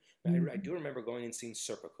Afternoon. I Mhm. do remember going and seeing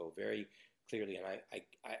Serpico very clearly, and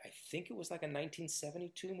I think it was like a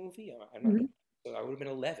 1972 movie. I'm not. Mhm. So I would have been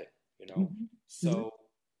 11. Mhm. Mhm. So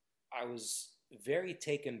I was very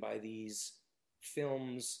taken by these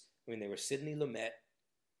films. I mean, they were Sidney Lumet,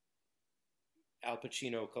 Al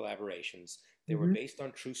Pacino collaborations. They were Mhm. based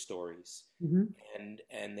on true stories, Mhm.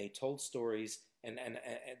 and they told stories. And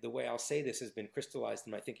the way I'll say this has been crystallized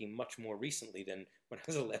in my thinking much more recently than when I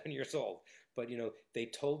was 11 years old. But they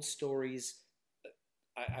told stories.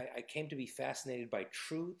 I came to be fascinated by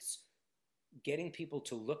truths, getting people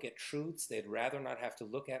to look at truths they'd rather not have to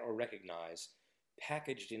look at or recognize,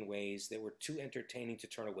 packaged in ways that were too entertaining to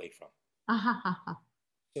turn away from. Ahahaha.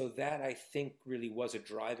 So that, I think, really was a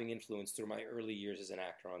driving influence through my early years as an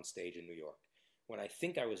actor on stage in New York, when I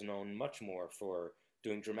think I was known much more for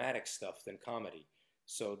doing dramatic stuff than comedy.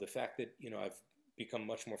 So the fact that I've become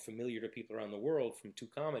much more familiar to people around the world from two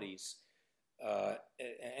comedies, and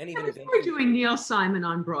Yeah, even but you were eventually. doing Neil Simon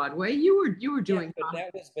on Broadway. You were Yeah, doing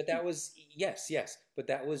but that was yes, but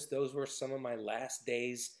those were some of my last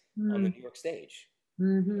days on the comedy. New York stage,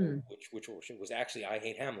 Mhm. which was actually I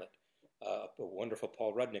Hate Hamlet, a wonderful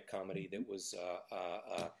Paul Rudnick comedy that was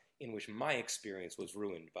in which my experience was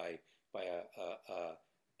ruined by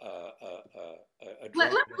a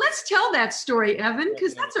Let, drunk. us tell that story, Evan,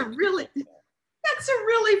 because that's a really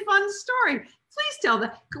fun story. Please tell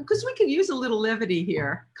that, because we could use a little levity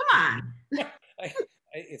here. Come on.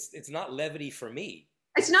 It's not levity for me.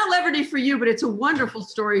 It's not levity for you, but it's a wonderful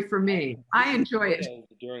story for me. I enjoy it.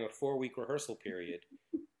 During a 4-week rehearsal period,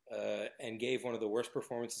 and gave one of the worst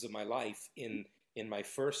performances of my life in my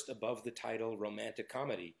first above the title romantic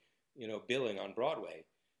comedy, billing on Broadway.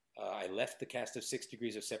 I left the cast of 6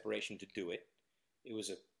 Degrees of Separation to do it. It was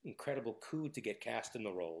an incredible coup to get cast in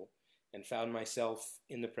the role, and found myself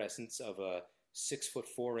in the presence of a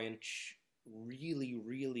 6'4" really,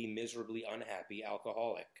 really miserably unhappy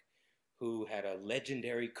alcoholic who had a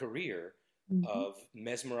legendary career of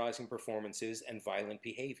mesmerizing performances and violent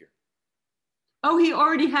behavior. Oh, he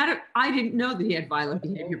already had it. I didn't know that he had violent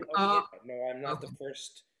behavior. Yeah. No, I'm not the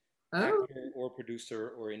first actor or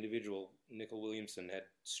producer or individual Nicol Williamson had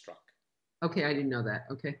struck. Okay, I didn't know that.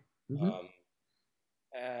 Okay.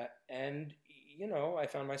 And, I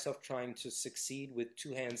found myself trying to succeed with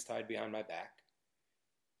 2 hands tied behind my back.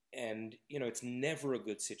 And, it's never a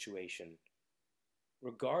good situation.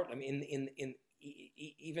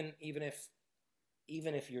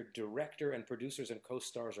 Even if your director and producers and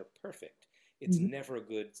co-stars are perfect, it's never a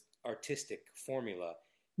good artistic formula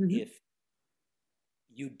if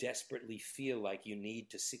you desperately feel like you need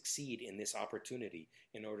to succeed in this opportunity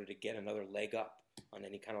in order to get another leg up on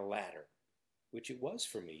any kind of ladder, which it was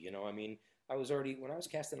for me. I was already, when I was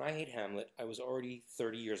cast in I Hate Hamlet, I was already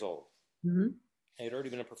 30 years old. I had already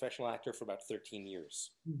been a professional actor for about 13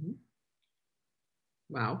 years.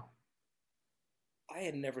 Wow. I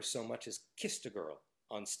had never so much as kissed a girl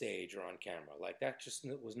on stage or on camera. Like, that just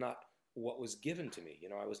was not what was given to me.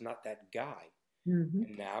 I was not that guy.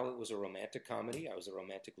 And now it was a romantic comedy. I was a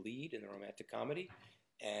romantic lead in a romantic comedy,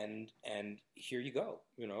 and here you go.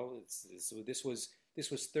 This was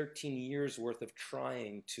 13 years worth of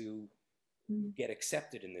trying to get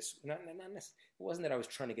accepted in this. It wasn't that I was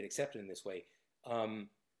trying to get accepted in this way.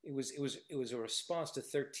 It was a response to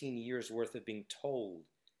 13 years worth of being told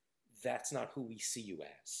that's not who we see you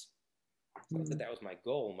as. Not that was my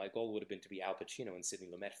goal. My goal would have been to be Al Pacino in Sidney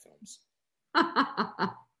Lumet films.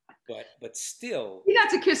 But still, you got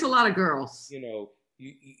to kiss a lot of girls. You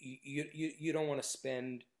don't want to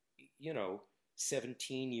spend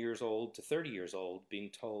 17 years old to 30 years old being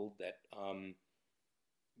told that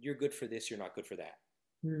you're good for this, you're not good for that,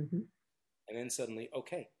 and then suddenly,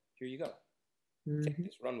 okay, here you go, take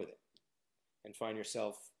this, run with it, and find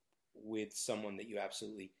yourself with someone that you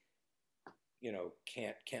absolutely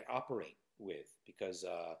can't operate with because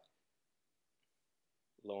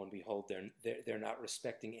lo and behold, they're not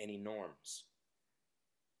respecting any norms.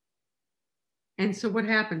 And so what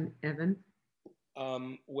happened, Evan?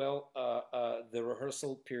 The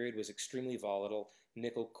rehearsal period was extremely volatile.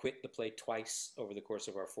 Nicol quit the play twice over the course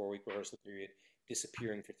of our 4-week rehearsal period,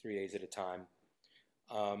 disappearing for 3 days at a time.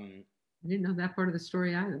 I didn't know that part of the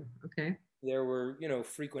story either. Okay. There were,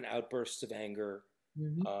 frequent outbursts of anger.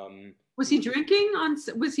 Was he drinking?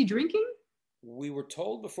 Was he drinking? We were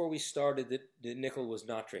told before we started that Nicol was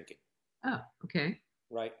not drinking. Oh, okay.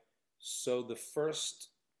 Right. So the first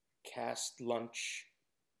cast lunch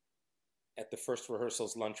at the first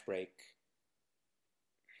rehearsal's lunch break,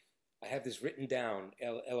 I have this written down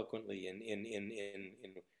eloquently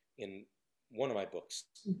in one of my books.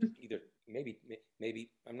 Either maybe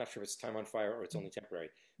I'm not sure if it's Time on Fire or It's Only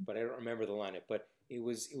Temporary, but I don't remember the lineup. But it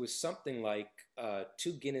was something like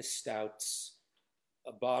 2 Guinness stouts,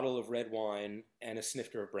 a bottle of red wine, and a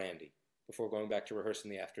snifter of brandy before going back to rehearse in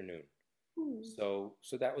the afternoon. So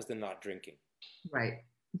that was the not drinking. Right.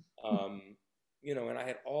 And I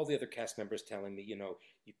had all the other cast members telling me,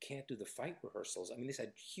 you can't do the fight rehearsals. I mean, this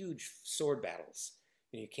had huge sword battles.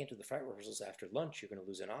 You can't do the fight rehearsals after lunch. You're going to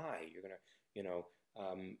lose an eye. You're going to,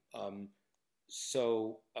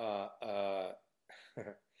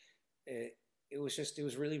 it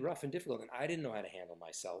was really rough and difficult, and I didn't know how to handle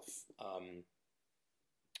myself.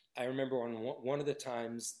 I remember on one of the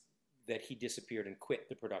times that he disappeared and quit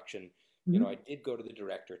the production, I did go to the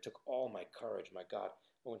director. It took all my courage. My God.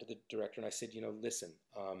 I went to the director and I said, listen,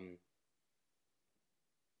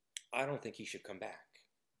 I don't think he should come back.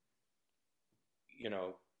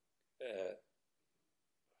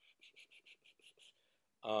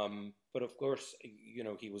 But of course,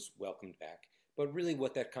 he was welcomed back. But really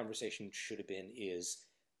what that conversation should have been is,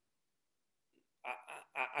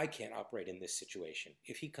 I can't operate in this situation.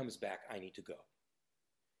 If he comes back, I need to go.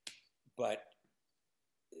 But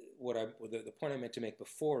the point I meant to make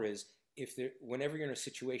before is, whenever you're in a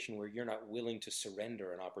situation where you're not willing to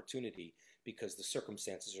surrender an opportunity because the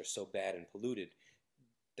circumstances are so bad and polluted,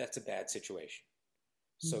 that's a bad situation.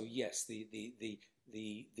 So yes,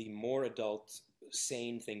 the more adult,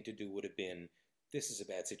 sane thing to do would have been, this is a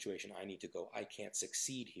bad situation. I need to go. I can't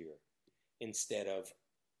succeed here. Instead of,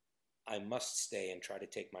 I must stay and try to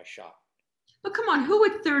take my shot. But come on, who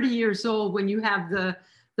at 30 years old, when you have the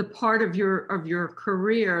part of your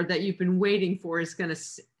career that you've been waiting for, is going to,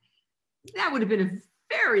 that would have been a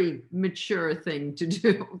very mature thing to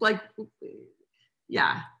do. Like,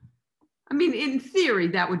 yeah. I mean, in theory,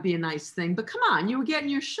 that would be a nice thing. But come on, you were getting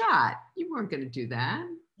your shot. You weren't going to do that.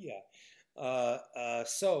 Yeah.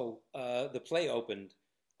 The play opened.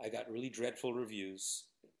 I got really dreadful reviews,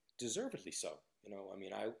 deservedly so. I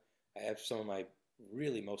mean, I have some of my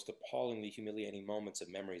really most appallingly humiliating moments of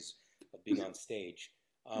memories of being on stage.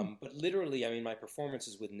 But literally, I mean, my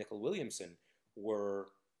performances with Nicol Williamson were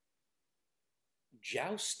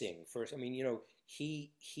jousting first. I mean,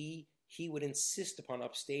 he would insist upon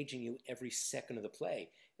upstaging you every second of the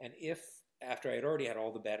play. And if, after I had already had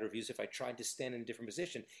all the bad reviews, if I tried to stand in a different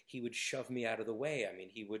position, he would shove me out of the way. I mean,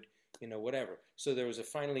 he would, whatever. So there's a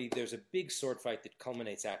big sword fight that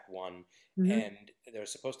culminates Act One. And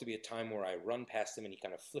there's supposed to be a time where I run past him and he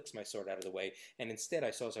kind of flicks my sword out of the way. And instead, I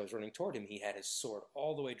saw as I was running toward him, he had his sword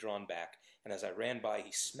all the way drawn back. And as I ran by,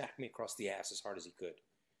 he smacked me across the ass as hard as he could.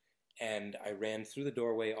 And I ran through the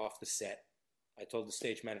doorway off the set. I told the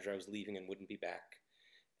stage manager I was leaving and wouldn't be back.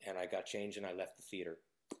 And I got changed and I left the theater.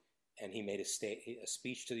 And he made a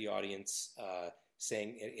speech to the audience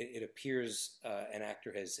saying it appears an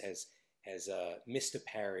actor has missed a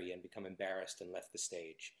parry and become embarrassed and left the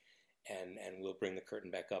stage. And we'll bring the curtain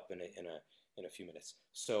back up in a few minutes.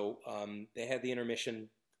 So they had the intermission.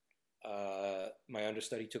 My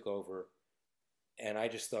understudy took over. And I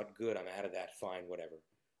just thought, good, I'm out of that, fine, whatever.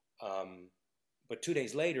 But 2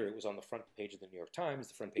 days later, it was on the front page of the New York Times,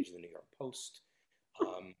 the front page of the New York Post,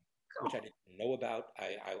 which I didn't know about.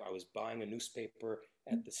 I was buying a newspaper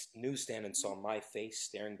at the newsstand and saw my face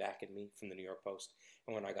staring back at me from the New York Post.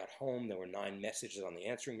 And when I got home, there were 9 messages on the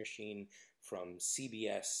answering machine from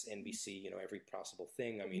CBS, NBC, every possible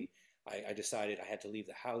thing. I mean, I decided I had to leave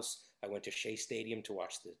the house. I went to Shea Stadium to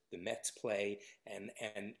watch the Mets play, and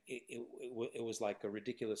it was like a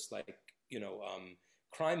ridiculous,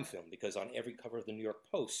 crime film, because on every cover of the New York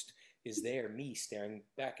Post is there me staring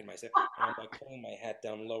back at myself, and I'm like pulling my hat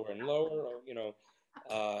down lower and lower,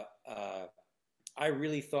 I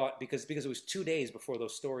really thought, because it was 2 days before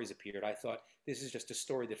those stories appeared, I thought, this is just a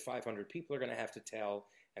story that 500 people are going to have to tell,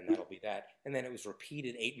 and that'll be that. And then it was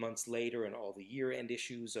repeated 8 months later in all the year-end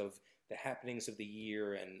issues of the happenings of the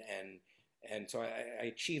year, and so I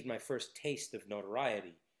achieved my first taste of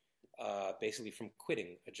notoriety, basically from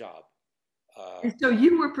quitting a job. And so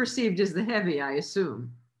you were perceived as the heavy, I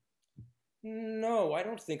assume. No, I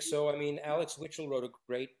don't think so. I mean, Alex Witchell wrote a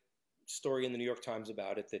great story in the New York Times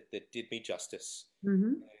about it that did me justice.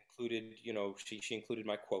 Included, she included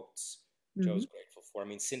my quotes, which I was grateful for. I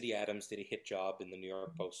mean, Cindy Adams did a hit job in the New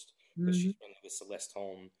York Post because she's friendly with Celeste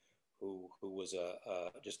Holm, who was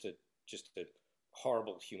just a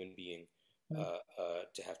horrible human being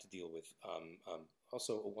to have to deal with.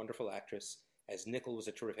 Also a wonderful actress, as Nicol was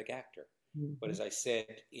a terrific actor. But as I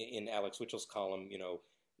said in Alex Witchell's column,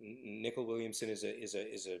 Nicol Williamson is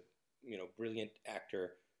a brilliant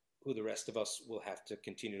actor who the rest of us will have to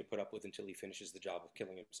continue to put up with until he finishes the job of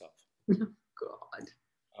killing himself. God.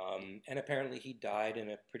 And apparently he died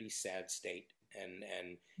in a pretty sad state. And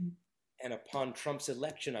upon Trump's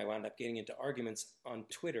election, I wound up getting into arguments on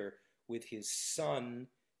Twitter with his son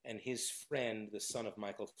and his friend, the son of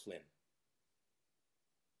Michael Flynn.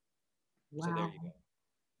 Wow. So there you go.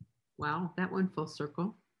 Wow, that went full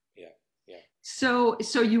circle. Yeah. So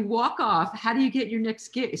you walk off. How do you get your next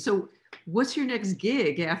gig? So what's your next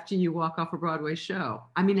gig after you walk off a Broadway show?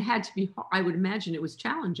 I mean, it had to be, I would imagine it was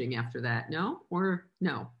challenging after that, no? Or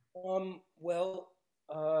no?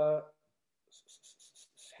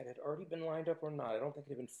 Had it already been lined up or not? I don't think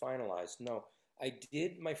it had been finalized. No. I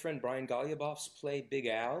did my friend Brian Golubov's play Big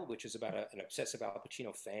Al, which is about an obsessive Al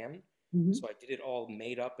Pacino fan. So I did it all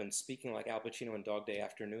made up and speaking like Al Pacino in Dog Day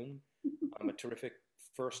Afternoon. A terrific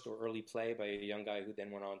first or early play by a young guy who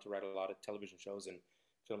then went on to write a lot of television shows and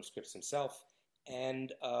film scripts himself,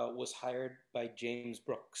 and was hired by James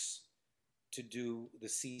Brooks to do the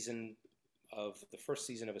first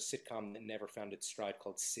season of a sitcom that never found its stride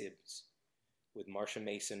called Sibs, with Marsha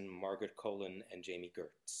Mason, Margaret Colin, and Jamie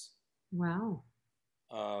Gertz. Wow.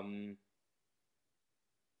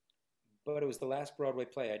 But it was the last Broadway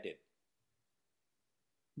play I did.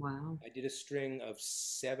 Wow. I did a string of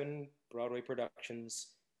 7 Broadway productions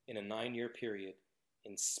in a 9-year period,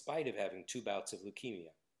 in spite of having 2 bouts of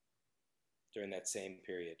leukemia during that same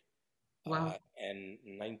period. Wow. And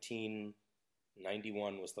 19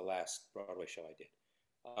 '91 was the last Broadway show I did.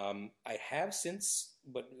 I have since,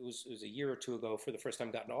 but it was a year or two ago for the first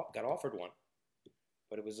time got offered one,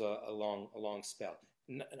 but it was a long spell.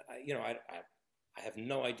 I have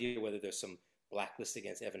no idea whether there's some blacklist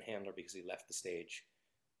against Evan Handler because he left the stage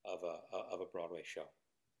of a Broadway show,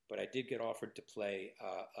 but I did get offered to play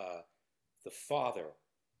the father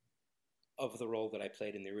of the role that I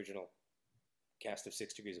played in the original cast of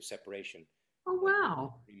 6 Degrees of Separation. Oh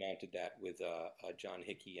wow! Remounted that with John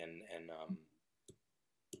Hickey and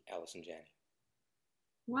Allison Janney.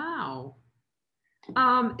 Wow.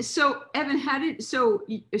 So Evan, so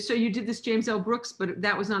you did this James L. Brooks, but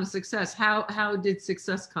that was not a success. How did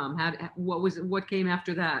success come? What came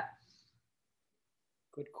after that?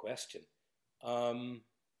 Good question. I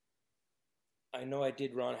know I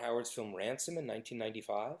did Ron Howard's film Ransom in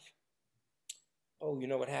 1995. Oh, you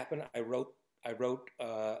know what happened? I wrote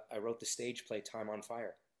the stage play Time on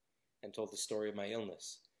Fire and told the story of my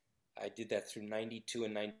illness. I did that through 92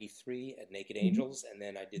 and 93 at Naked Angels, and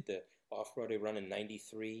then I did the off-Broadway run in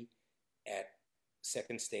 93 at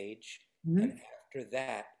Second Stage. And after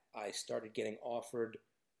that, I started getting offered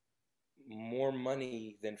more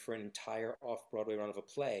money than for an entire off-Broadway run of a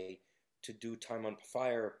play to do Time on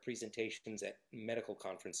Fire presentations at medical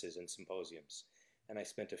conferences and symposiums. And I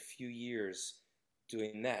spent a few years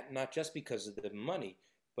doing that, not just because of the money,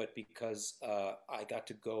 but because I got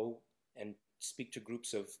to go and speak to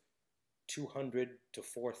groups of 200 to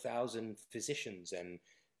 4,000 physicians and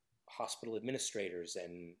hospital administrators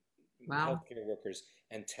and healthcare workers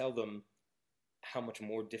and tell them how much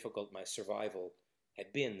more difficult my survival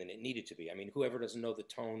had been than it needed to be. I mean, whoever doesn't know the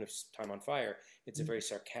tone of Time on Fire, it's a very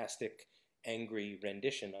sarcastic, angry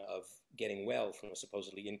rendition of getting well from a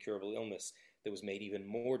supposedly incurable illness that was made even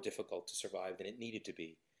more difficult to survive than it needed to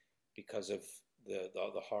be because of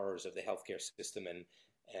the horrors of the healthcare system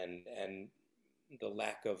and the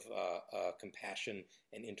lack of compassion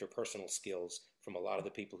and interpersonal skills from a lot of the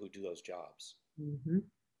people who do those jobs.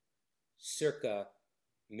 Circa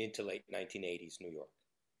mid to late 1980s New York.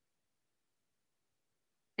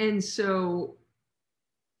 And so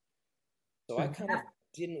I kind of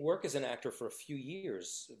didn't work as an actor for a few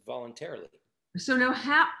years voluntarily. So now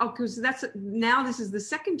because this is the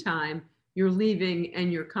second time you're leaving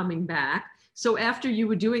and you're coming back. So after you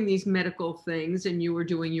were doing these medical things and you were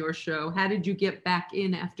doing your show, how did you get back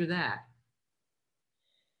in after that?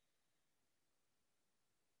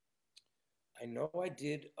 I know I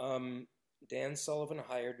did. Dan Sullivan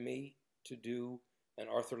hired me to do an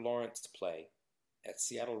Arthur Lawrence play at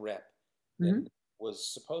Seattle Rep that was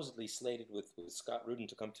supposedly slated with Scott Rudin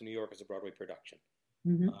to come to New York as a Broadway production.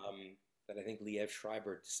 That I think Liev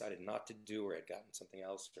Schreiber decided not to do or had gotten something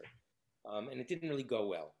else. And it didn't really go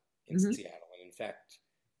well in Seattle. And in fact,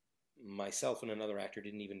 myself and another actor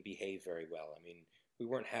didn't even behave very well. I mean, we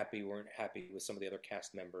weren't happy with some of the other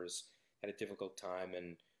cast members, had a difficult time.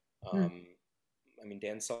 And I mean,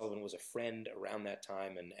 Dan Sullivan was a friend around that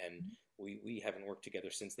time, and we haven't worked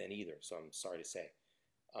together since then either, so I'm sorry to say.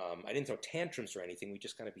 I didn't throw tantrums or anything. We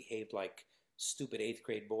just kind of behaved like stupid 8th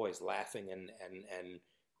grade boys, laughing and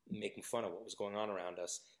making fun of what was going on around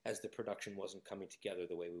us as the production wasn't coming together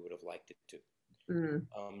the way we would have liked it to.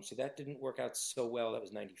 So that didn't work out so well. That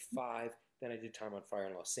was 95. Then I did Time on Fire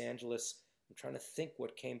in Los Angeles. I'm trying to think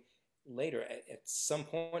what came later. At some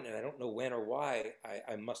point, and I don't know when or why,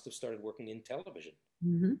 I must have started working in television.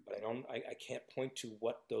 But I can't point to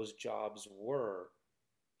what those jobs were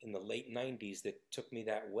in the late 90s that took me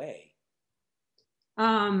that way.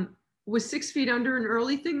 Was 6 Feet Under an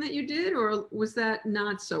early thing that you did, or was that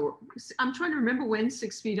not so? I'm trying to remember when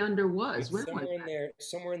 6 Feet Under was.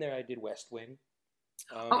 Somewhere in there I did West Wing.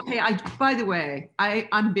 Okay, by the way,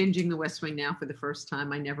 I'm binging the West Wing now for the first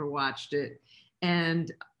time. I never watched it.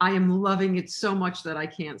 And I am loving it so much that I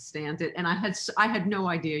can't stand it. And I had no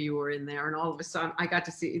idea you were in there. And all of a sudden, I got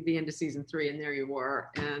to see the end of season 3, and there you were.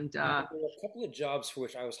 And there were a couple of jobs for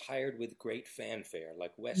which I was hired with great fanfare,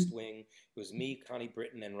 like West Wing. It was me, Connie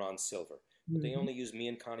Britton, and Ron Silver. But they only used me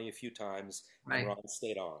and Connie a few times, and Ron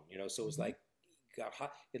stayed on. So it was like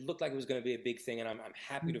it looked like it was going to be a big thing, and I'm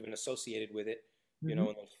happy to have been associated with it. And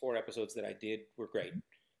those 4 episodes that I did were great.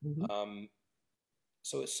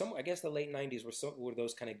 So I guess the late 90s were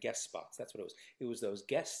those kind of guest spots. That's what it was. It was those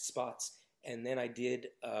guest spots, and then I did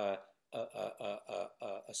a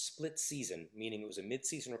split season, meaning it was a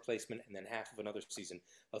mid-season replacement and then half of another season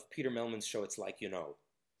of Peter Melman's show, It's Like You Know.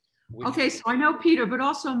 Okay, so I know Peter, but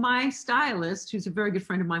also my stylist, who's a very good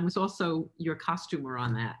friend of mine, was also your costumer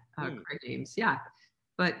on that, Craig James. Yeah,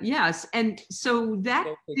 but yes, and so that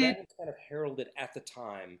was kind of heralded at the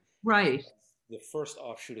time, right? The first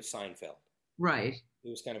offshoot of Seinfeld. Right. It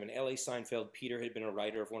was kind of an L.A. Seinfeld. Peter had been a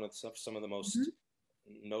writer of some of the Mhm. most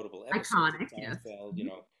notable episodes of Iconic, yes. Seinfeld,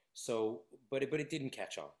 Mhm. So, but it didn't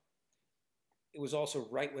catch on. It was also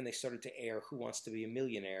right when they started to air Who Wants to Be a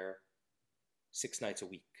Millionaire 6 nights a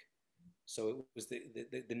week. So it was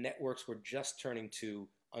the networks were just turning to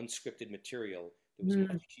unscripted material that was Mhm.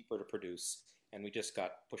 much cheaper to produce, and we just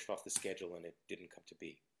got pushed off the schedule, and it didn't come to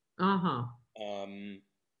be. Uh-huh. Um,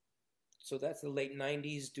 so that's the late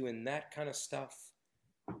 '90s, doing that kind of stuff,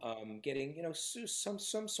 getting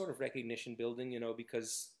some sort of recognition building,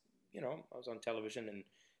 because I was on television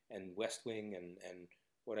and West Wing and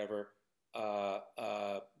whatever. Uh,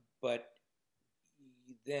 uh, but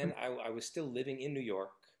then I was still living in New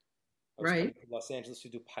York. I was Right. coming to Los Angeles to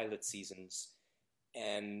do pilot seasons.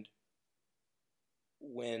 And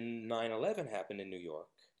when 9/11 happened in New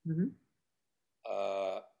York, Mhm.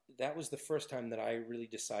 uh, that was the first time that I really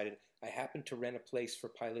decided. I happened to rent a place for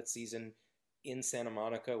pilot season in Santa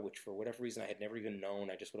Monica, which for whatever reason I had never even known.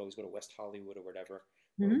 I just would always go to West Hollywood or whatever,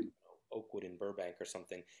 or Mhm. Oakwood in Burbank or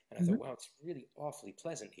something. And I thought, Mhm. wow, it's really awfully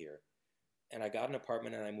pleasant here. And I got an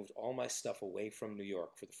apartment and I moved all my stuff away from New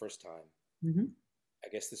York for the first time. Mhm. I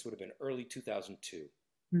guess this would have been early 2002.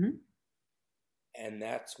 Mhm. And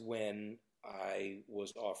that's when I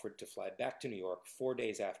was offered to fly back to New York 4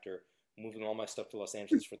 days after moving all my stuff to Los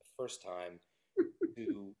Angeles for the first time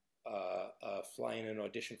to fly in an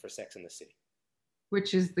audition for Sex and the City.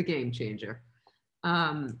 Which is the game changer.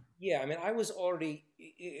 Um, Yeah, I mean, I was already.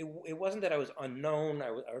 It wasn't that I was unknown. I'd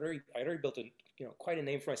already built a quite a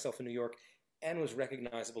name for myself in New York, and was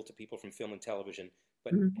recognizable to people from film and television.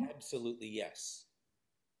 But mhm. absolutely yes,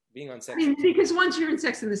 being on I Sex and mean, the City because once you're in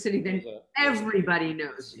Sex and the City, then was a everybody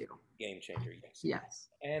knows you. game changer. Yes. Yes.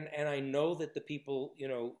 And I know that the people,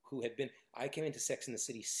 who had been, I came into Sex and the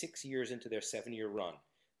City 6 years into their 7 year run.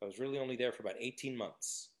 I was really only there for about 18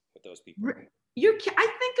 months with those people.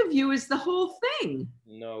 I think of you as the whole thing.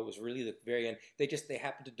 No, it was really the very end. They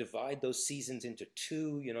happened to divide those seasons into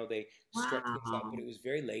two. They stretched things out, but Wow. it was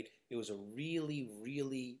very late. It was a really,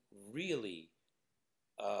 really, really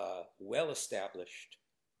well established,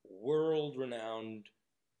 world renowned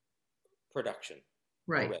production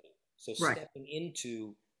Right. already. So Right. stepping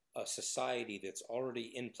into a society that's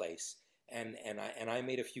already in place, and I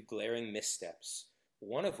made a few glaring missteps.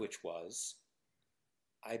 One of which was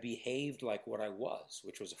I behaved like what I was,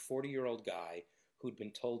 which was a 40-year-old guy who'd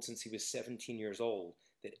been told since he was 17 years old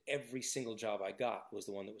that every single job I got was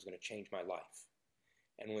the one that was going to change my life.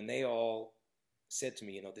 And when they all said to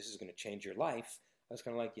me, this is going to change your life, I was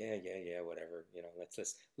kind of like, yeah, yeah, yeah, whatever.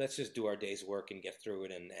 Let's just do our day's work and get through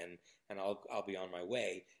it, and I'll be on my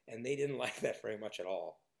way. And they didn't like that very much at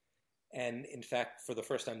all. And in fact, for the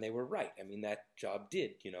first time, they were right. I mean, that job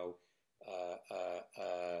did,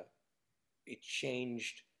 it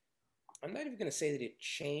changed. I'm not even going to say that it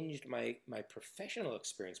changed my professional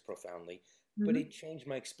experience profoundly, but Mhm. it changed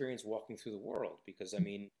my experience walking through the world because I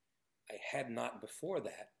mean, I had not before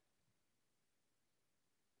that,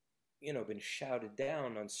 been shouted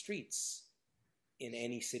down on streets in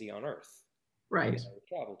any city on earth Right. that I would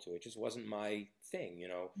travel to. It just wasn't my thing.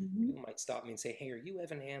 Mhm. People might stop me and say, "Hey, are you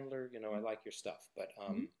Evan Handler? I like your stuff." But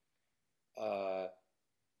Mhm. uh,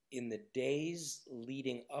 in the days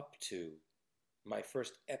leading up to my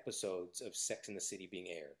first episodes of Sex and the City being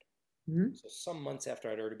aired, Mhm. so some months after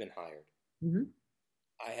I'd already been hired, Mhm.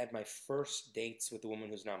 I had my first dates with the woman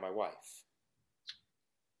who's now my wife.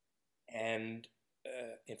 And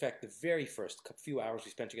in fact, the very first few hours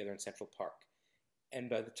we spent together in Central Park. And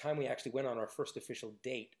by the time we actually went on our first official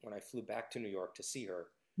date, when I flew back to New York to see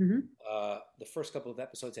her, Mhm. the first couple of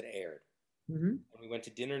episodes had aired. Mhm. And we went to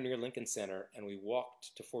dinner near Lincoln Center, and we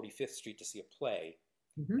walked to 45th Street to see a play.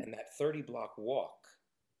 Mhm. And that 30-block walk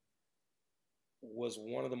was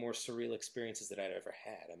one of the more surreal experiences that I'd ever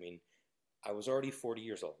had. I mean, I was already 40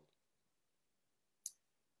 years old.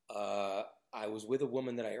 Uh, I was with a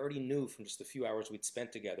woman that I already knew from just the few hours we'd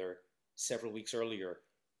spent together several weeks earlier,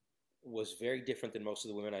 was very different than most of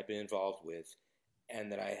the women I'd been involved with,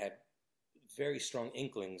 and that I had very strong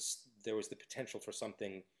inklings there was the potential for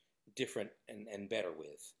something different and better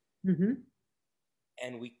with. Mhm.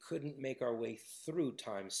 And we couldn't make our way through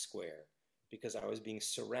Times Square because I was being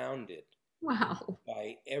surrounded Wow.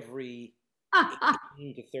 by every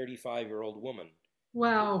 18 to 35-year-old woman who would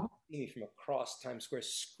Wow. see me from across Times Square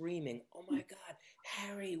screaming, "Oh my God,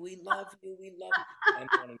 Harry, we love you, we love you," and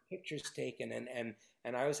wanting pictures taken.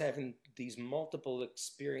 And I was having these multiple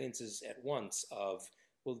experiences at once of,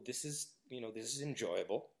 well, this is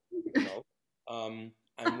enjoyable. You know,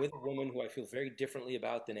 I'm with a woman who I feel very differently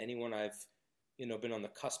about than anyone I've, been on the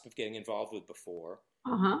cusp of getting involved with before.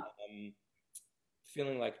 Uh-huh. Um,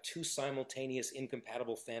 feeling like two simultaneous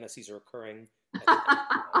incompatible fantasies are occurring at the same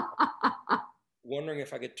time. Wondering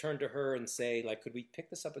if I could turn to her and say, like, could we pick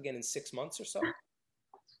this up again in 6 months or so?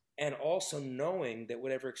 And also knowing that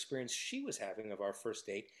whatever experience she was having of our first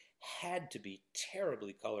date had to be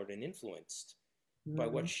terribly colored and influenced by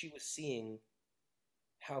what she was seeing,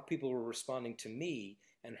 how people were responding to me,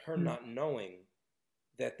 and her not knowing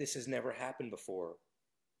that this has never happened before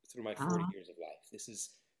through my 40 years of life. This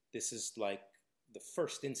is like the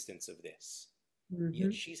first instance of this.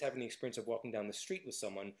 Yet she's having the experience of walking down the street with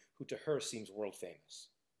someone who to her seems world famous.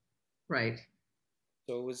 Right.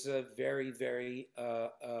 So it was a very, very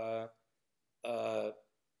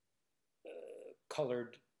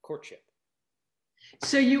colored courtship.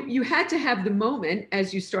 So you had to have the moment,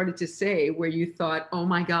 as you started to say, where you thought, "Oh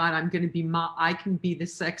my God, I'm going to be I can be the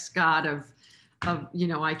sex god of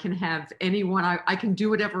I can have anyone, I can do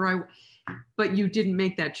whatever but you didn't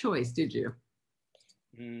make that choice, did you?"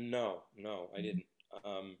 No, I didn't.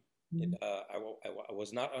 I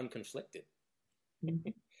was not unconflicted.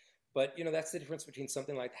 But that's the difference between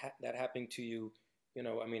something like that happening to you.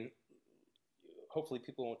 I mean, hopefully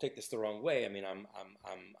people won't take this the wrong way. I mean,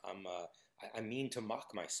 I mean to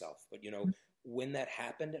mock myself, but when that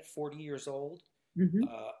happened at 40 years old,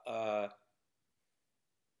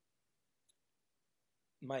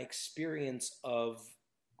 my experience of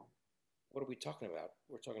what are we talking about?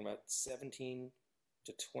 We're talking about 17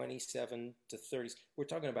 to 27 to 30s. We're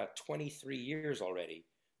talking about 23 years already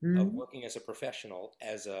of working as a professional,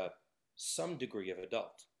 as some degree of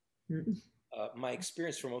adult. My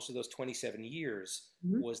experience for most of those 27 years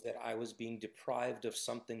was that I was being deprived of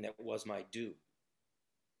something that was my due.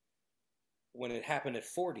 When it happened at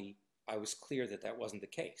 40, I was clear that that wasn't the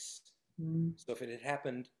case. So if it had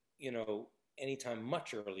happened, anytime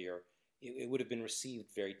much earlier, it would have been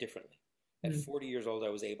received very differently. At 40 years old, I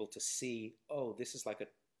was able to see, oh, this is like a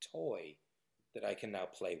toy that I can now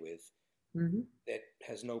play with that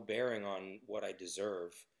has no bearing on what I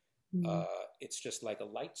deserve. It's just like a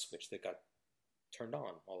light switch that got turned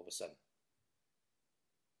on all of a sudden.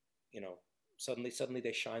 Suddenly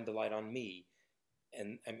they shined the light on me.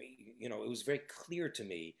 And I mean, it was very clear to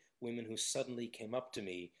me, women who suddenly came up to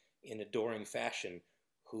me in adoring fashion,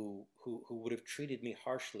 who would have treated me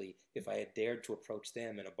harshly if I had dared to approach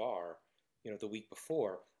them in a bar, the week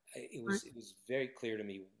before. It was very clear to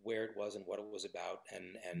me where it was and what it was about,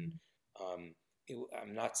 and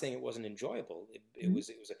I'm not saying it wasn't enjoyable. It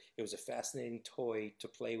was a fascinating toy to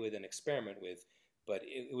play with and experiment with, but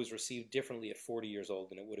it was received differently at 40 years old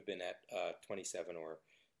than it would have been at 27 or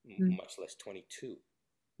much less 22.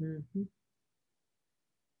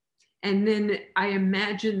 And then I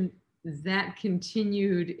imagine that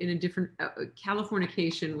continued in a different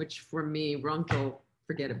Californication, which for me, Runkle,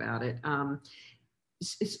 forget about it.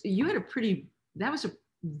 You had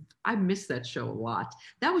I missed that show a lot.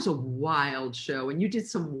 That was a wild show, and you did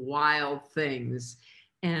some wild things.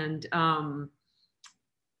 And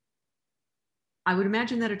I would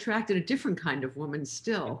imagine that attracted a different kind of woman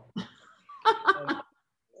still.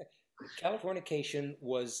 Californication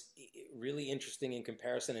was really interesting in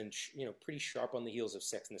comparison, and pretty sharp on the heels of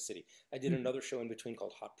Sex and the City. I did another show in between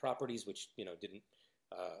called Hot Properties, which didn't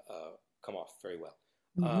come off very well.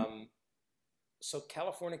 So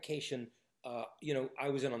Californication, I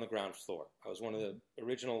was in on the ground floor. I was one of the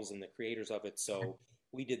originals and the creators of it. So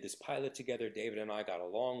we did this pilot together. David and I got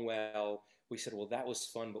along well. We said, well, that was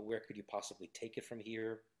fun, but where could you possibly take it from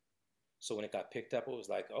here? So when it got picked up, it was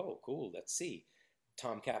like, oh, cool, let's see.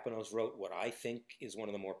 Tom Kapanos wrote what I think is one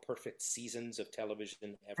of the more perfect seasons of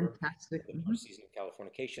television ever. Fantastic. The first season of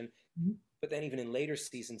Californication. But then even in later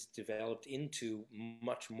seasons developed into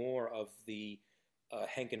much more of the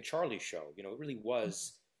Hank and Charlie show. It really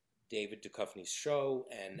was David Duchovny's show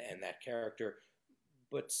and that character.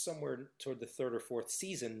 But somewhere toward the third or fourth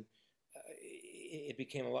season, it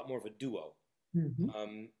became a lot more of a duo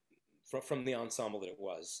from the ensemble that it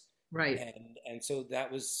was. Right. And so that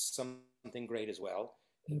was something great as well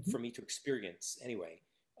for me to experience anyway.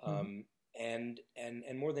 And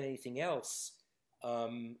more than anything else, I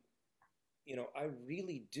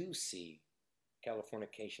really do see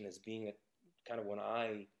Californication as being a kind of when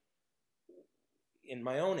I, in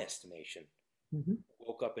my own estimation,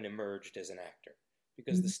 woke up and emerged as an actor,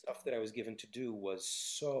 because the stuff that I was given to do was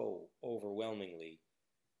so overwhelmingly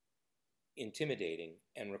intimidating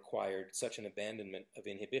and required such an abandonment of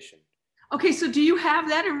inhibition. Okay, so do you have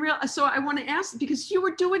that in real? So I want to ask, because you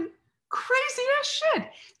were doing crazy ass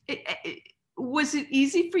shit. Was it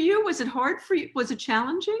easy for you? Was it hard for you? Was it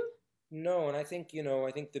challenging? No, and I think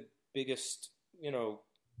the biggest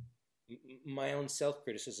my own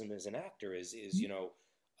self-criticism as an actor is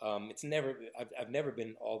it's never I've never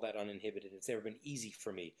been all that uninhibited. It's never been easy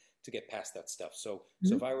for me to get past that stuff. So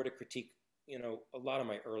if I were to critique, a lot of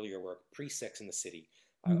my earlier work pre Sex in the City,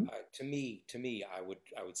 to me, I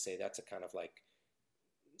would say that's a kind of like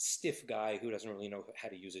stiff guy who doesn't really know how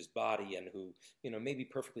to use his body, and who may be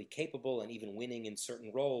perfectly capable and even winning in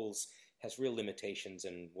certain roles, has real limitations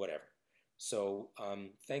and whatever. So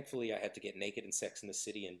thankfully, I had to get naked in Sex in the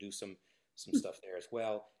City and do some stuff there as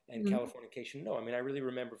well. And Californication, no, I mean, I really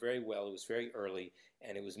remember very well. It was very early,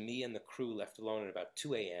 and it was me and the crew left alone at about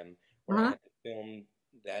 2 a.m. where I had to film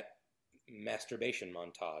that masturbation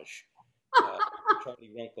montage.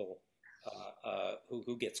 Charlie Runkle,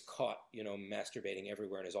 who gets caught, masturbating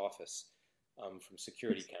everywhere in his office from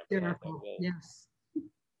security cameras. Well, yes.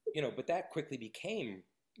 But that quickly became,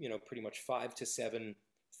 pretty much 5 to 7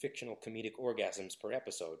 fictional comedic orgasms per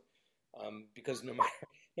episode, because no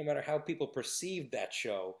matter how people perceived that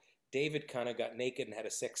show, David kind of got naked and had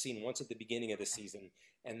a sex scene once at the beginning of the season,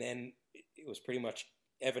 and then it was pretty much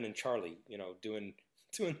Evan and Charlie, doing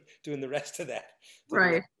the rest of that.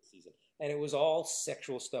 Right. Season. And it was all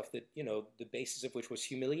sexual stuff that, the basis of which was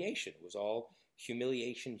humiliation. It was all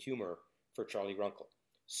humiliation humor for Charlie Runkle.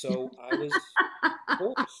 So I was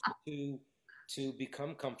forced to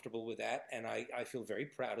become comfortable with that, and I feel very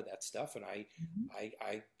proud of that stuff. And I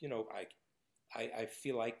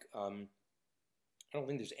feel like I don't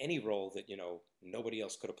think there's any role that nobody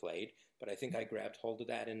else could have played, but I think I grabbed hold of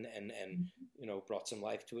that and brought some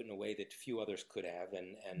life to it in a way that few others could have,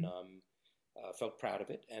 and felt proud of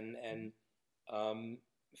it. And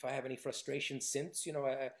if I have any frustration since,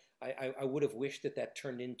 I would have wished that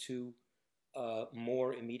turned into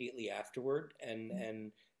more immediately afterward,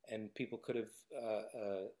 and people could have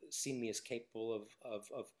seen me as capable of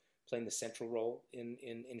playing the central role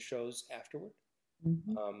in shows afterward.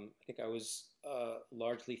 I think I was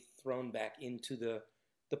largely thrown back into the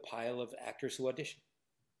pile of actors who audition.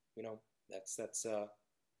 That's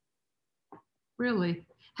really.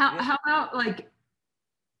 How about, like,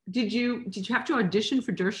 did you have to audition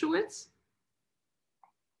for Dershowitz?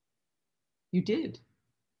 You did.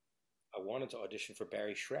 I wanted to audition for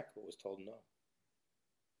Barry Schreck, but was told no.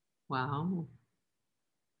 Wow.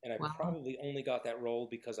 And I probably only got that role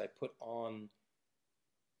because I put on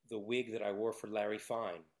the wig that I wore for Larry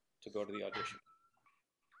Fine to go to the audition.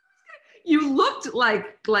 You looked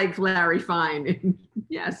like Larry Fine.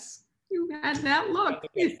 Yes, you had that look.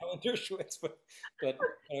 Dershowitz, but I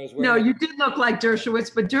was wearing. No, you did look like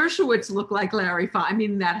Dershowitz, but Dershowitz looked like Larry Fine. I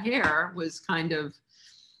mean, that hair was kind of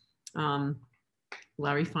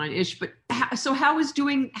Larry Fine-ish. But how was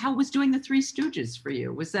doing the Three Stooges for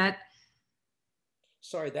you? Was that?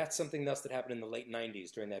 Sorry, that's something else that happened in the late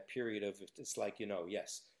 '90s during that period of It's Like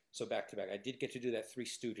yes. So back to back, I did get to do that Three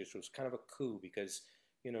Stooges, which was kind of a coup because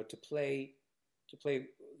to play.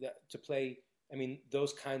 I mean,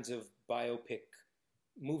 those kinds of biopic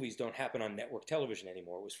movies don't happen on network television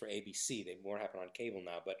anymore. It was for ABC. They more happen on cable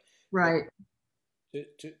now. But right.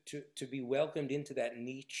 To be welcomed into that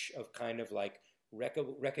niche of kind of like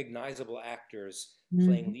recognizable actors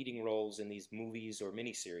playing leading roles in these movies or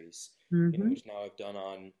miniseries, which now I've done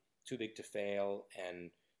on Too Big to Fail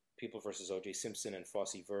and People vs. O.J. Simpson and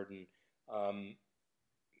Fosse Verdon,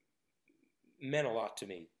 meant a lot to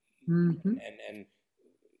me, and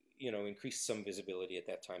increased some visibility at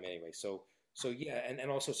that time anyway. So yeah,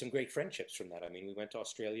 and also some great friendships from that. I mean, we went to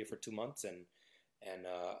Australia for 2 months and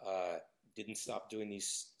didn't stop doing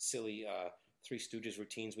these silly Three Stooges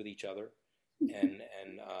routines with each other, and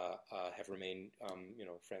have remained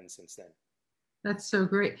friends since then. That's so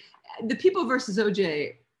great. The People versus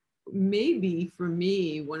OJ may be, for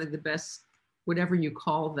me, one of the best, whatever you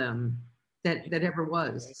call them, that ever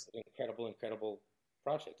was. Incredible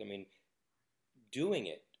project. I mean, doing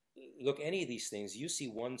it. Look, any of these things, you see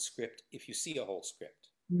one script if you see a whole script.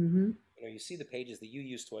 You see the pages that you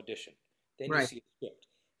use to audition. Then you see a script.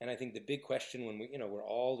 And I think the big question when we're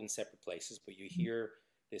all in separate places, but you hear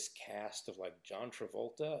this cast of like John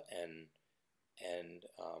Travolta and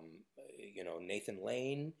Nathan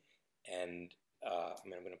Lane and I'm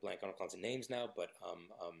going to blank on all kinds of names now, but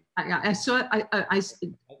I saw I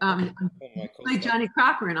played Johnny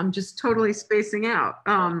Cochran. I'm just totally spacing out.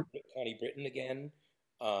 Connie Britton again,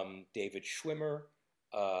 David Schwimmer,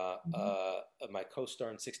 my co-star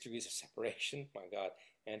in 6 Degrees of Separation. My God,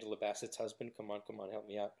 Angela Bassett's husband. Come on, help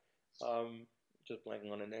me out. Just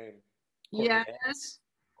blanking on a name.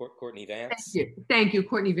 Courtney Vance. Thank you.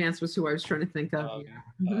 Courtney Vance was who I was trying to think of.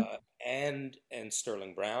 And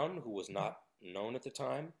Sterling Brown, who was not known at the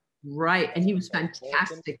time. Right, and he was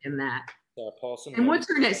fantastic in that. Sarah Paulson. And what's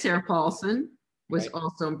her name? Sarah Paulson was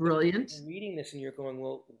also brilliant. You're reading this and you're going,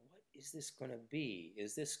 well, what is this going to be?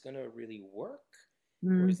 Is this going to really work? Or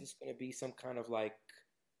Mm. is this going to be some kind of like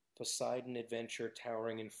Poseidon Adventure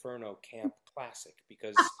Towering Inferno camp classic?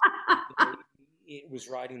 Because you know, it was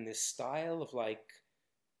riding this style of like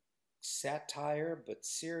satire but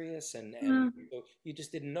serious, and Mm. so you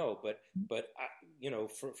just didn't know. But I, you know,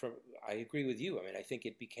 for I agree with you. I mean, I think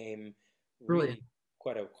it became Brilliant. really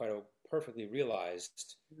quite a perfectly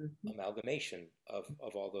realized Mhm. amalgamation of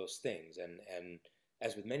all those things. And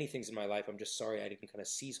as with many things in my life, I'm just sorry I didn't kind of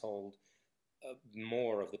seize hold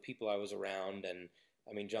more of the people I was around. And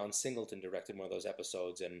I mean, John Singleton directed one of those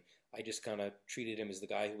episodes, and I just kind of treated him as the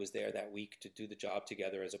guy who was there that week to do the job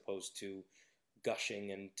together, as opposed to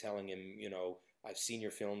gushing and telling him, you know, I've seen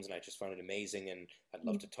your films and I just found it amazing, and I'd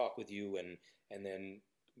love to talk with you. And then,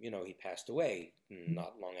 you know, he passed away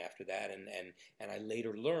not long after that, and I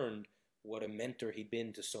later learned what a mentor he'd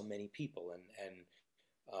been to so many people, and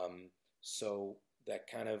so that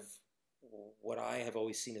kind of what I have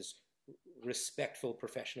always seen as respectful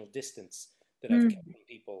professional distance that I've kept Mm. from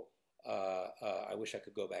people. I wish I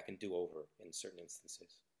could go back and do over in certain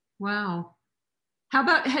instances. Wow. How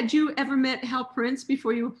about, had you ever met Hal Prince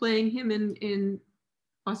before you were playing him in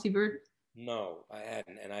Fosse Bird? No, I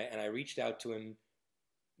hadn't, and I reached out to him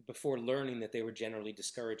before learning that they were generally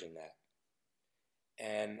discouraging that.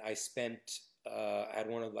 And I had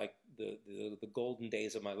one of like the golden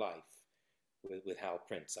days of my life with Hal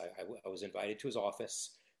Prince. I was invited to his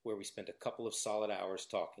office where we spent a couple of solid hours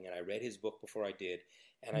talking, and I read his book before I did,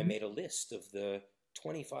 and I Mhm. made a list of the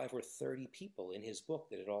 25 or 30 people in his book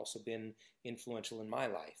that had also been influential in my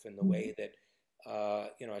life, and the way that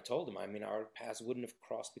you know, I told him, I mean, our paths wouldn't have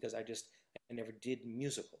crossed because I never did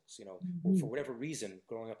musicals, you know, well, for Mhm. whatever reason,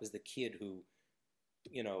 growing up as the kid who,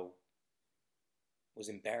 you know, was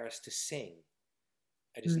embarrassed to sing.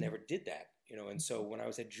 I just Mhm. never did that, you know. And so when I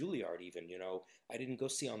was at Juilliard, even, you know, I didn't go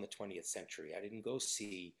see On the 20th Century. I didn't go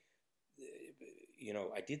see, you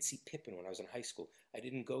know, I did see Pippin when I was in high school. I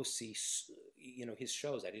didn't go see, you know, his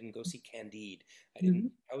shows. I didn't go see Candide. I didn't.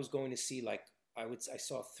 Mhm. I was going to see like I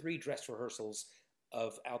saw 3 dress rehearsals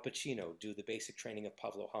of Al Pacino do the basic training of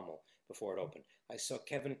Pavlo Hummel before it opened. I saw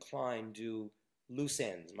Kevin Kline do Loose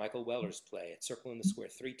Ends, Michael Weller's play at Circle in the Square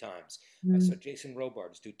 3 times. I saw Mhm. Jason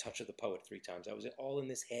Robards do Touch of the Poet 3 times. I was all in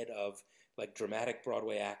this head of like dramatic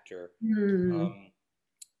Broadway actor, Mhm. um,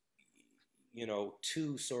 you know,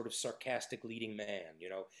 to sort of sarcastic leading man, you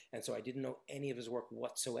know. And so I didn't know any of his work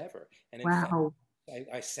whatsoever. And in fact, Wow.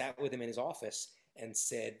 I sat with him in his office and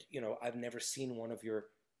said, you know, I've never seen one of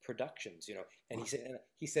your productions, you know. And he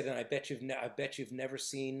said, and I bet you've never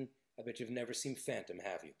seen Phantom,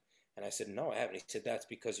 have you? And I said, no, I haven't. He said, that's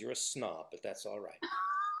because you're a snob, but that's all right.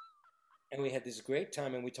 And we had this great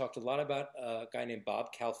time, and we talked a lot about a guy named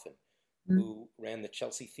Bob Calfin, Mhm. who ran the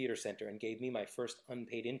Chelsea Theater Center and gave me my first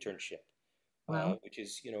unpaid internship, Wow. which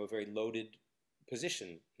is, you know, a very loaded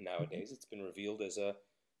position nowadays. It's been revealed as a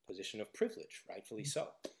position of privilege, rightfully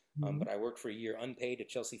so. Mhm. But I worked for a year unpaid at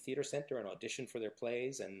Chelsea Theater Center and auditioned for their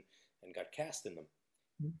plays and got cast in them.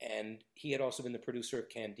 And he had also been the producer of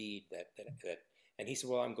Candide. And he said,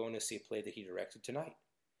 "Well, I'm going to see a play that he directed tonight."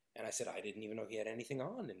 And I said, "I didn't even know he had anything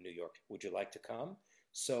on in New York. Would you like to come?"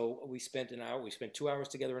 So we spent an hour. We spent 2 hours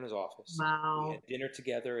together in his office. We Wow. had dinner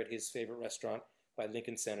together at his favorite restaurant by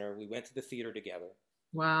Lincoln Center. We went to the theater together.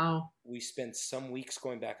 Wow. We spent some weeks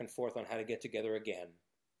going back and forth on how to get together again.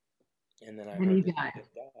 And then I And he heard that he died.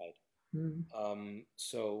 had died. Mhm.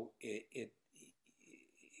 So it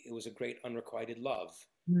was a great unrequited love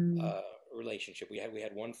Mhm. uh, relationship. We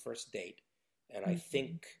had one first date, and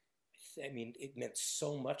Mhm. I mean, it meant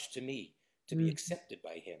so much to me to be Mhm. accepted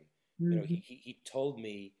by him. You know, Mhm. he told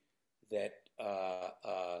me that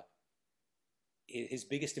his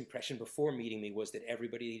biggest impression before meeting me was that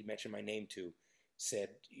everybody he'd mentioned my name to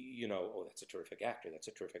said, you know, oh, that's a terrific actor. That's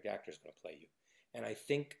a terrific actor is going to play you. And I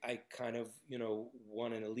think I kind of, you know,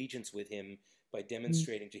 won an allegiance with him by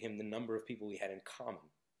demonstrating to him the number of people we had in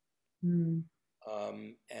common. Mhm.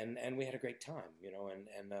 And we had a great time, you know,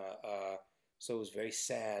 and so it was very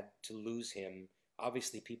sad to lose him.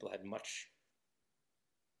 Obviously, people had much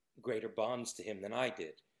greater bonds to him than I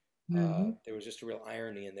did. Mhm. There was just a real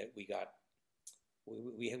irony in that we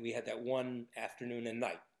had that one afternoon and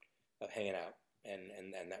night of hanging out,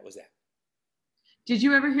 and that was that. Did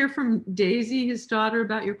you ever hear from Daisy, his daughter,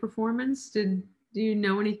 about your performance? Do you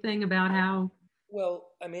know anything about how?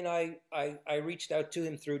 Well, I mean, I reached out to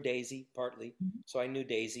him through Daisy partly, so I knew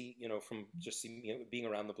Daisy, you know, from just you know, being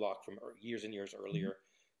around the block from years and years earlier.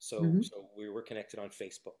 So Mhm. so we were connected on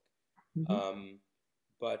Facebook. Mhm. Um,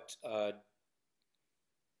 but I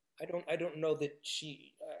don't know that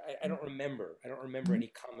I don't remember any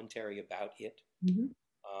commentary about it. Mhm.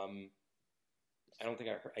 Um, I don't think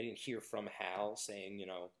I didn't hear from Hal saying,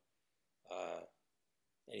 uh,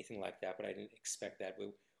 anything like that, but I didn't expect that.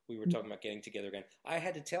 We were talking about getting together again. I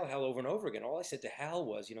had to tell Hal over and over again. All I said to Hal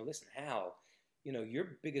was, listen, Hal,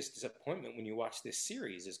 your biggest disappointment when you watch this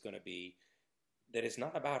series is going to be that it's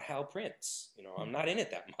not about Hal Prince. I'm not in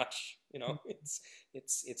it that much.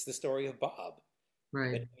 It's the story of Bob. But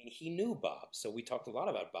Right. I mean, he knew Bob, so we talked a lot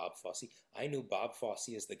about Bob Fosse. I knew Bob Fosse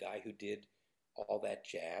as the guy who did all that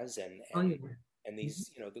jazz and Oh, and yeah. and Mhm. these,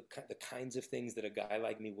 the kinds of things that a guy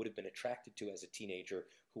like me would have been attracted to as a teenager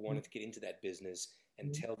who wanted to get into that business and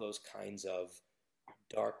Mhm. tell those kinds of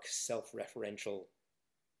dark, self-referential,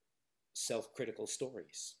 self-critical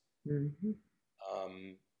stories. Mhm.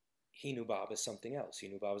 Um, he knew Bob as something else. He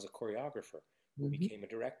knew Bob as a choreographer who Mhm. became a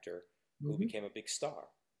director, who Mhm. became a big star.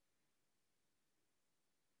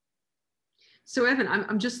 So Evan,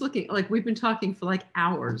 I'm just looking, like we've been talking for like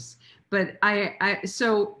hours, but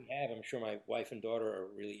so We have, I'm sure my wife and daughter are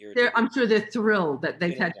really they're, irritated I'm sure they're thrilled that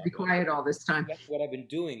they've dinner had to be about that. quiet all this time. That's what I've been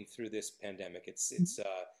doing through this pandemic.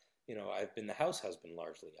 I've been the house husband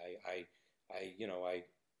largely. I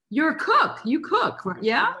You're a cook. You cook, right?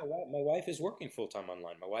 Yeah. my wife is working full time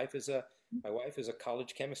online. My wife is a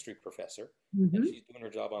college chemistry professor, and Hmm. she's doing her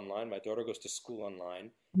job online. My daughter goes to school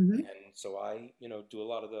online, Hmm. and so I, do a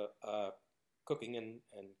lot of the cooking and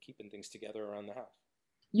keeping things together around the house.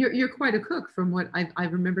 You're quite a cook from what I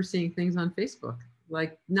remember seeing things on Facebook.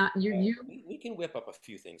 Like not you We can whip up a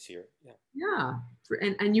few things here. Yeah. yeah.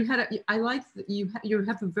 And you had I like that you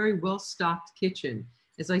have a very well stocked kitchen,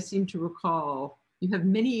 as I seem to recall. You have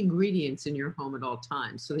many ingredients in your home at all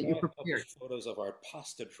times, so I that know you're I've prepared. published photos of our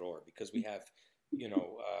pasta drawer because we have,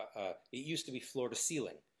 it used to be floor to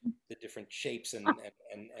ceiling, the different shapes and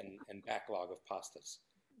backlog of pastas.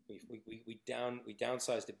 We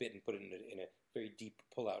downsized a bit and put it in a very deep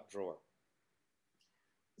pull-out drawer.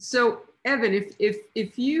 So Evan,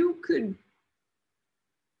 if you could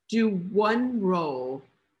do one role,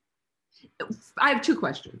 I have two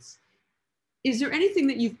questions. Is there anything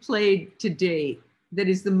that you've played to date that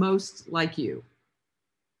is the most like you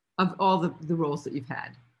of all the roles that you've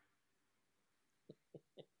had?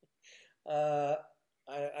 Uh,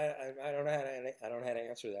 I don't know how to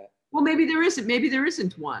answer that. Well, maybe there isn't. Maybe there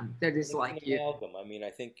isn't one that I is think it's an like you. amalgam. I mean, I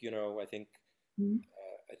think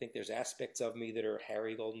there's aspects of me that are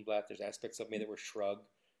Harry Goldenblatt. There's aspects of me that were Shrug.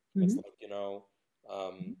 It's Mm-hmm.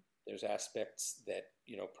 like, there's aspects that,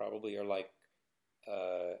 probably are like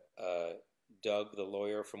Doug, the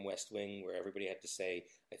lawyer from West Wing, where everybody had to say,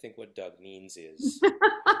 I think what Doug means is, he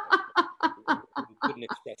couldn't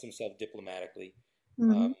express himself diplomatically.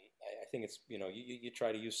 Mm-hmm. I think it's, you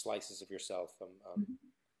try to use slices of yourself. I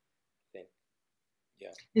think, yeah.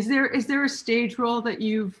 Is there a stage role that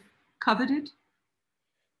you've coveted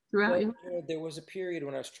throughout Well, your life? there was a period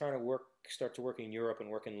when I was trying to start to work in Europe and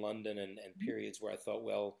work in London, and periods where I thought,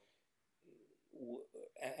 well,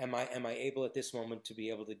 am I able at this moment to be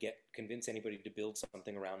able to convince anybody to build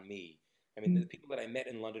something around me? I mean, the people that I met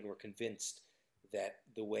in London were convinced that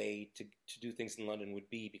the way to do things in London would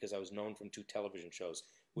be, because I was known from 2 television shows,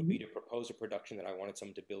 would be to propose a production that I wanted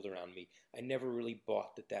someone to build around me. I never really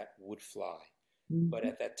bought that would fly. But Mm-hmm.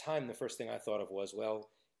 at that time, the first thing I thought of was, well,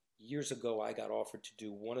 years ago, I got offered to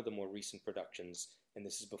do one of the more recent productions, and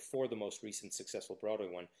this is before the most recent successful Broadway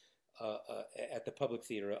one, at the Public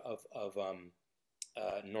Theater of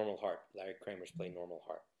Normal Heart. Larry Kramer's play Normal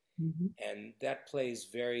Heart. Mm-hmm. And that play is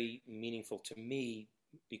very meaningful to me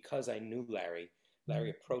because I knew Larry.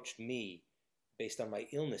 Larry approached me based on my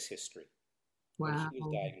illness history when he was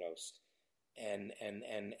Wow. diagnosed,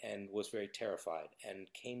 and was very terrified, and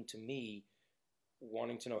came to me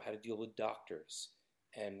wanting to know how to deal with doctors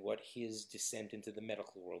and what his descent into the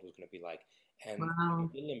medical world was going to be like. And I'm Wow.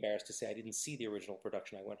 a little embarrassed to say I didn't see the original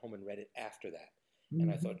production. I went home and read it after that. And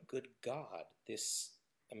I Mm-hmm. thought, good God,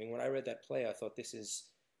 I mean, when I read that play, I thought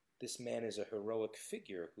this man is a heroic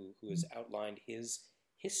figure who has outlined his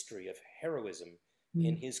history of heroism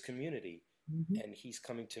in his community. Mm-hmm. And he's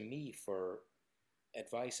coming to me for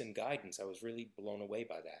advice and guidance. I was really blown away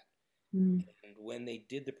by that. Mm-hmm. And when they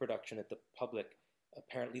did the production at the public,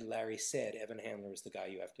 apparently Larry said, Evan Handler is the guy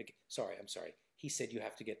you have to get. Sorry, I'm sorry. He said, you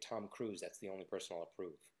have to get Tom Cruise. That's the only person I'll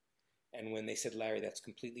approve. And when they said, Larry, that's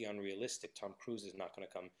completely unrealistic. Tom Cruise is not going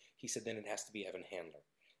to come. He said, then it has to be Evan Handler.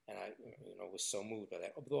 And I, was so moved by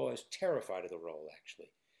that. Although I was terrified of the role,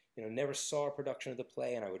 actually. Never saw a production of the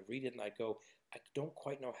play, and I would read it and I'd go, I don't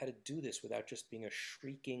quite know how to do this without just being a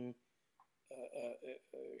shrieking,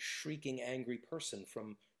 angry person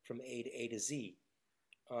from A to Z.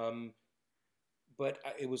 But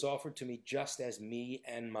it was offered to me just as me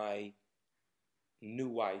and my new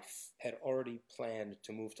wife had already planned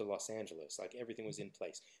to move to Los Angeles. Like everything was in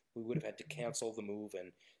place. We would have had to cancel the move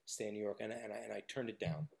and stay in New York, and I turned it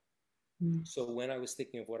down. Mm. So when I was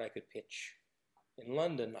thinking of what I could pitch in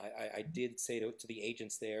London, I did say to the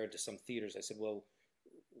agents there, to some theaters, I said, well,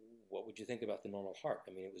 what would you think about The Normal Heart?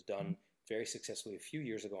 I mean, it was done very successfully a few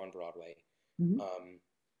years ago on Broadway. Mm-hmm.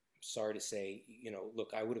 Sorry to say,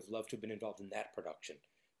 look, I would have loved to have been involved in that production.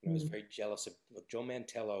 I was very jealous of Joe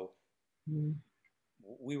Mantello. Mm.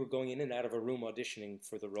 We were going in and out of a room auditioning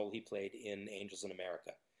for the role he played in Angels in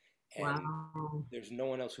America. And Wow. there's no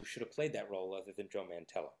one else who should have played that role other than Joe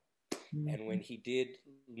Mantello. Mm-hmm. And when he did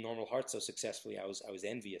Normal Heart so successfully, I was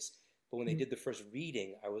envious. But when they did the first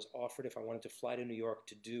reading, I was offered if I wanted to fly to New York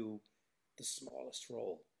to do the smallest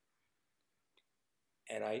role,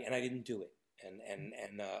 and I didn't do it.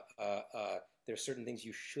 And there are certain things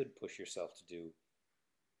you should push yourself to do,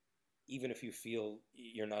 even if you feel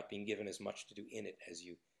you're not being given as much to do in it as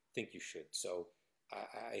you think you should. So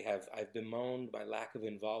I've bemoaned my lack of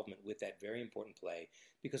involvement with that very important play,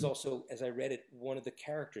 because also, as I read it, one of the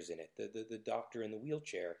characters in it, the doctor in the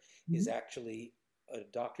wheelchair, is actually a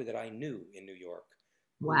doctor that I knew in New York.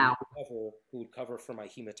 Wow. Who would cover for my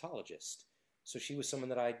hematologist. So she was someone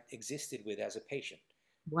that I existed with as a patient.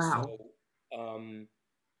 Wow. So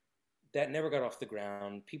that never got off the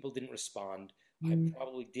ground. People didn't respond. I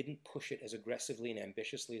probably didn't push it as aggressively and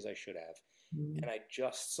ambitiously as I should have. And I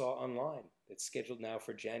just saw online, it's scheduled now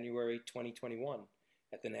for January 2021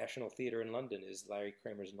 at the National Theatre in London, is Larry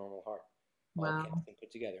Kramer's Normal Heart. All cast and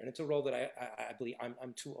put together. And it's a role that I believe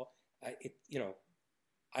I'm too,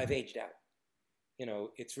 I've aged out.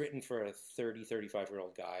 It's written for a 30,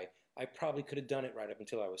 35-year-old guy. I probably could have done it right up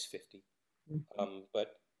until I was 50.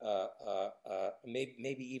 But maybe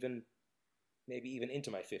even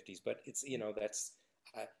into my 50s. But it's, that's,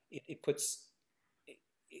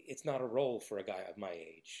 it's not a role for a guy of my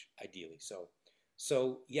age, ideally.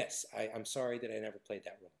 So yes, I'm sorry that I never played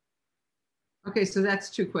that role. Okay, so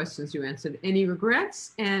that's two questions you answered. Any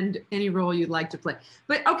regrets and any role you'd like to play.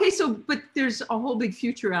 But okay, but there's a whole big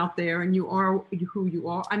future out there, and you are who you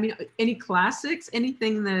are. I mean, any classics,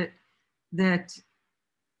 anything that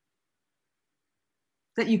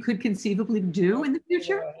you could conceivably do in the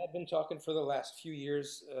future? I have been talking for the last few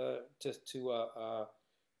years to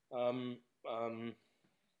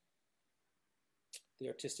the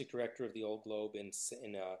artistic director of the Old Globe in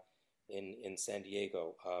San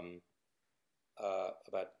Diego.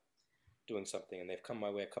 About doing something, and they've come my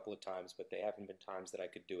way a couple of times, but they haven't been times that I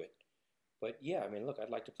could do it. But yeah, I mean, look, I'd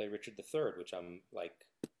like to play Richard III, which I'm like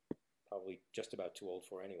probably just about too old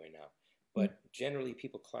for anyway now. But generally,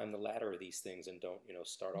 people climb the ladder of these things and don't,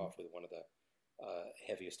 start off with one of the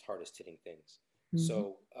heaviest, hardest hitting things.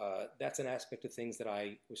 So that's an aspect of things that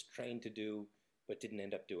I was trained to do, but didn't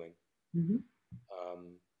end up doing.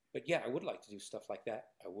 But yeah, I would like to do stuff like that.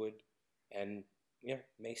 I would, and yeah,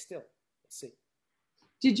 may still. Let's see.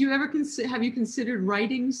 Did you ever have you considered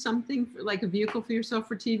writing something like a vehicle for yourself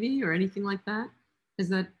for TV or anything like that? Is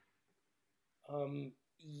that?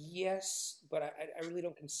 Yes, but I really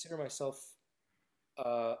don't consider myself.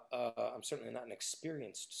 I'm certainly not an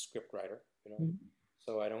experienced scriptwriter,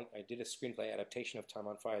 So I did a screenplay adaptation of Time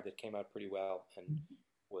on Fire that came out pretty well and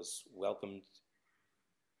was welcomed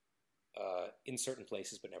in certain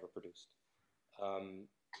places, but never produced.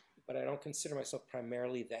 But I don't consider myself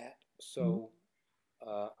primarily that, so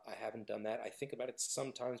I haven't done that. I think about it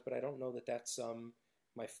sometimes, but I don't know that that's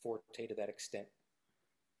my forte to that extent.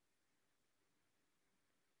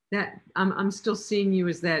 That I'm still seeing you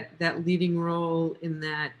as that leading role in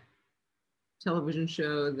that television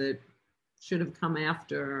show that should have come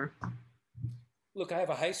after. Look, I have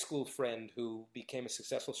a high school friend who became a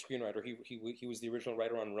successful screenwriter. He was the original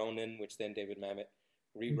writer on Ronin, which then David Mamet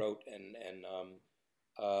rewrote,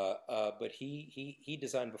 but he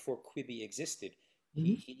designed before Quibi existed.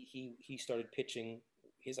 He started pitching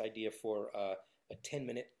his idea for a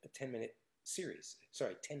 10-minute series.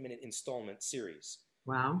 Sorry, 10-minute installment series.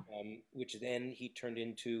 Wow. Which then he turned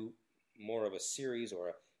into more of a series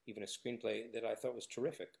or even a screenplay that I thought was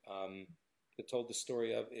terrific. That told the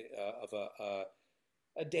story of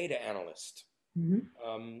a data analyst, who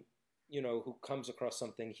comes across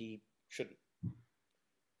something he shouldn't,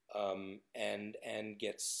 and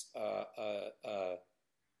gets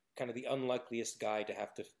kind of the unlikeliest guy to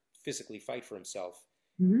have to physically fight for himself.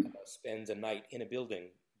 Spends a night in a building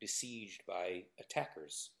besieged by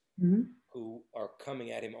attackers who are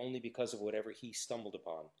coming at him only because of whatever he stumbled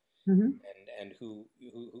upon, and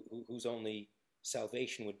whose only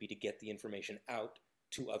salvation would be to get the information out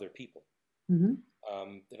to other people.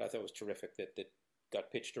 That I thought was terrific. That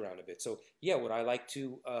got pitched around a bit. So yeah, would I like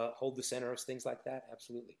to hold the center of things like that?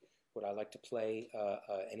 Absolutely. Would I like to play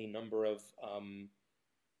any number of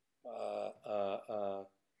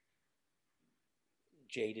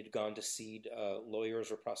jaded, gone to seed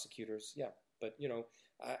lawyers or prosecutors? Yeah, but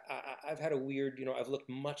I've had a weird. I've looked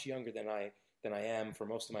much younger than I am for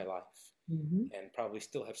most of my life, and probably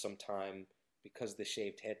still have some time because of the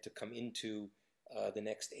shaved head to come into the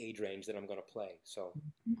next age range that I'm going to play. So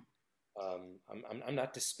I'm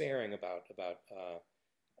not despairing about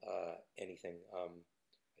anything.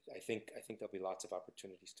 I think there'll be lots of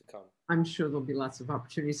opportunities to come. I'm sure there'll be lots of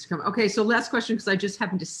opportunities to come. Okay, so last question, because I just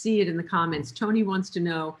happened to see it in the comments. Tony wants to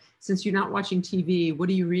know, since you're not watching TV, what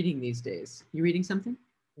are you reading these days? You reading something?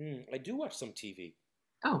 I do watch some TV.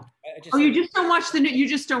 Oh, you just don't watch the news. You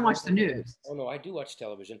just don't watch the news. Oh no, I do watch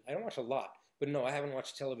television. I don't watch a lot, but no, I haven't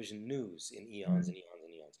watched television news in eons and eons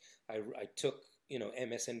and eons. I took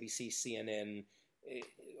MSNBC, CNN,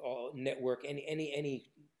 all network,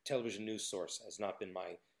 any television news source has not been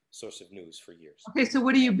my source of news for years. Okay, so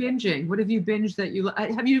what are you binging? What have you binged that you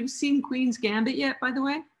have you seen Queen's Gambit yet, by the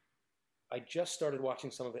way? I just started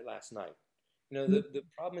watching some of it last night. The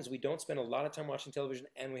problem is we don't spend a lot of time watching television,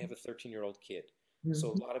 and we have a 13-year-old kid.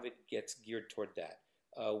 So a lot of it gets geared toward that.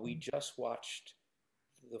 We just watched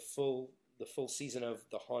the full season of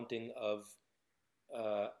The Haunting of,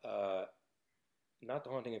 not The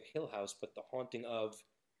Haunting of Hill House, but The Haunting of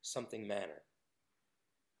Something Manor.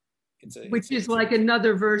 Which is like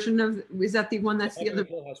another version of, is that the one that's the other?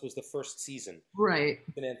 Hill House was the first season. Right.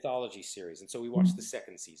 An anthology series. And so we watched the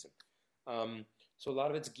second season. So a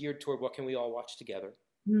lot of it's geared toward what can we all watch together.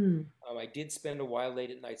 I did spend a while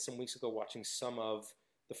late at night some weeks ago watching some of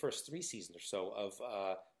the first 3 seasons or so of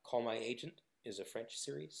Call My Agent, is a French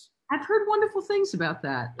series. I've heard wonderful things about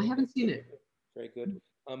that. I haven't seen it. Very good.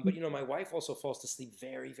 But my wife also falls to sleep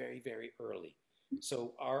very, very, very early.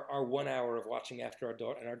 So our 1 hour of watching after our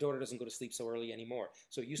daughter, and our daughter doesn't go to sleep so early anymore.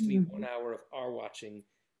 So it used to be 1 hour of our watching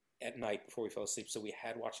at night before we fell asleep. So we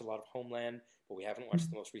had watched a lot of Homeland, but we haven't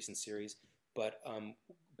watched the most recent series. But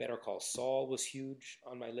Better Call Saul was huge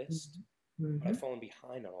on my list. But I've fallen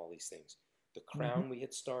behind on all these things. The Crown we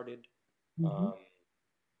had started.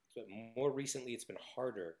 But more recently, it's been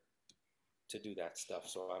harder to do that stuff.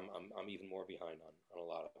 So I'm even more behind on a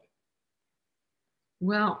lot of it.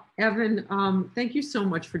 Well, Evan, thank you so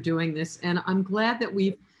much for doing this. And I'm glad that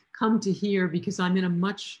we've come to here, because I'm in a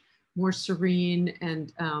much more serene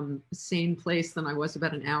and sane place than I was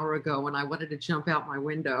about an hour ago when I wanted to jump out my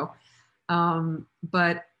window.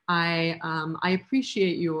 But I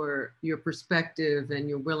appreciate your perspective and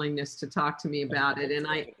your willingness to talk to me about it. And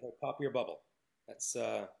pop your bubble. That's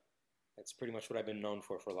pretty much what I've been known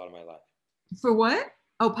for a lot of my life. For what?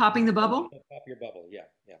 Oh, popping the bubble? Pop your bubble. Yeah.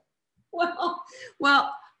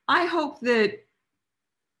 Well, I hope that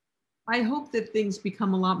things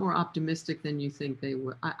become a lot more optimistic than you think they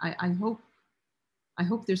would. I hope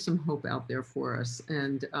there's some hope out there for us.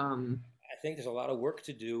 And I think there's a lot of work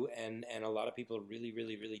to do, and a lot of people really,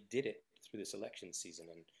 really, really did it through this election season,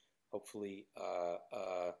 and hopefully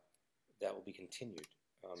that will be continued.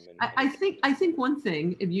 I think one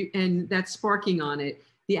thing, and that's sparking on it,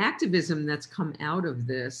 the activism that's come out of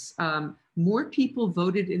this. More people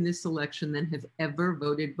voted in this election than have ever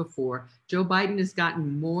voted before. Joe Biden has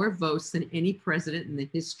gotten more votes than any president in the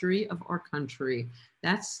history of our country.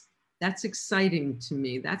 That's exciting to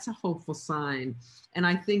me. That's a hopeful sign. And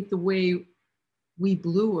I think the way we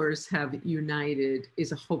Bluers have united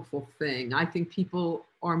is a hopeful thing. I think people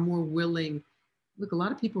are more willing. Look, a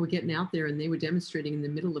lot of people were getting out there and they were demonstrating in the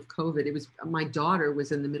middle of COVID. My daughter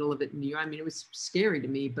was in the middle of it in New York. I mean, it was scary to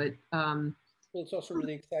me, but. Well, it's also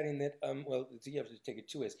really exciting that, you have to take it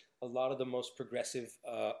 2 ways. A lot of the most progressive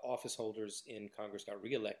office holders in Congress got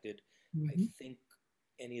reelected. I think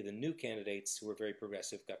any of the new candidates who were very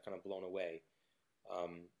progressive got kind of blown away.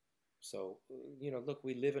 So, look,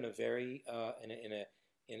 we live in a very,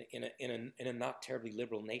 in a not terribly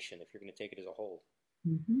liberal nation, if you're going to take it as a whole.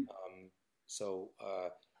 So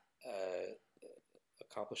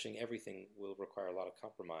accomplishing everything will require a lot of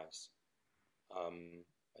compromise.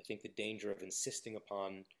 I think the danger of insisting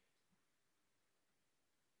upon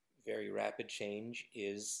very rapid change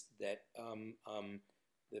is that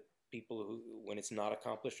the people who, when it's not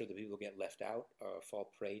accomplished, or the people who get left out, fall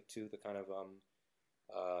prey to the kind of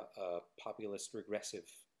populist regressive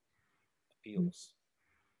appeals.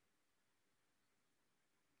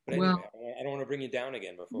 But anyway, I don't want to bring you down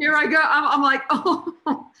again. Here I go. I'm like,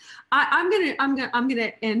 I'm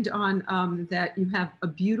gonna end on that. You have a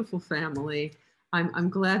beautiful family. I'm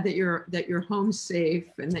glad that you're home safe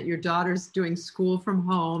and that your daughter's doing school from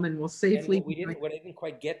home and will And safely. what I didn't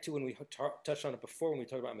quite get to when we touched on it before, when we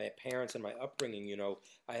talked about my parents and my upbringing, you know,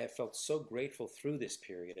 I have felt so grateful through this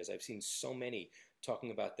period as I've seen so many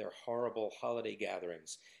talking about their horrible holiday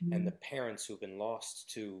gatherings and the parents who've been lost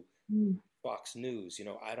to Mm, Fox News. You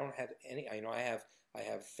know, I don't have any. You know, I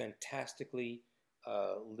have fantastically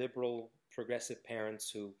liberal, progressive parents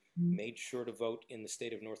who mm, made sure to vote in the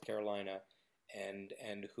state of North Carolina, and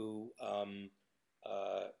who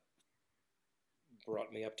uh,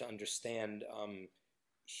 brought me up to understand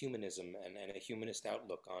humanism and a humanist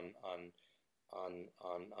outlook on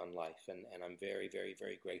life. And I'm very, very,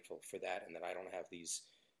 very grateful for that, and that I don't have these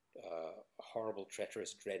horrible,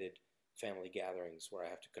 treacherous, dreaded family gatherings where I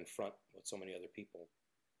have to confront what so many other people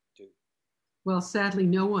do. well, sadly,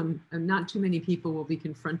 no one, not too many people will be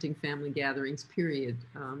confronting family gatherings, period.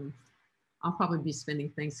 I'll probably be spending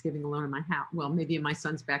Thanksgiving alone in my house. Well, maybe in my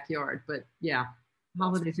son's backyard, but yeah,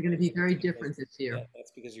 holidays are going to be very different this year.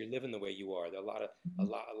 That's because you're living the way you are. There are Mhm. a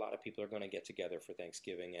lot of people are going to get together for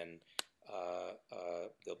Thanksgiving, and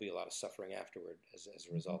there'll be a lot of suffering afterward as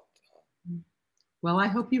a result. Well, I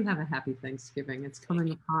hope you have a happy Thanksgiving. It's Thank coming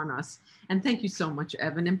you. upon us. And thank you so much,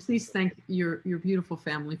 Evan. And please thank your beautiful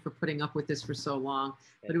family for putting up with this for so long.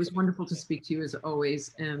 But it Thank was you. wonderful to speak to you as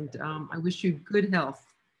always. And I wish you good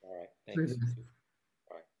health All right. through Thanks. this.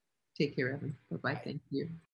 All right. Take care, Evan. Bye-bye. Bye. Thank you.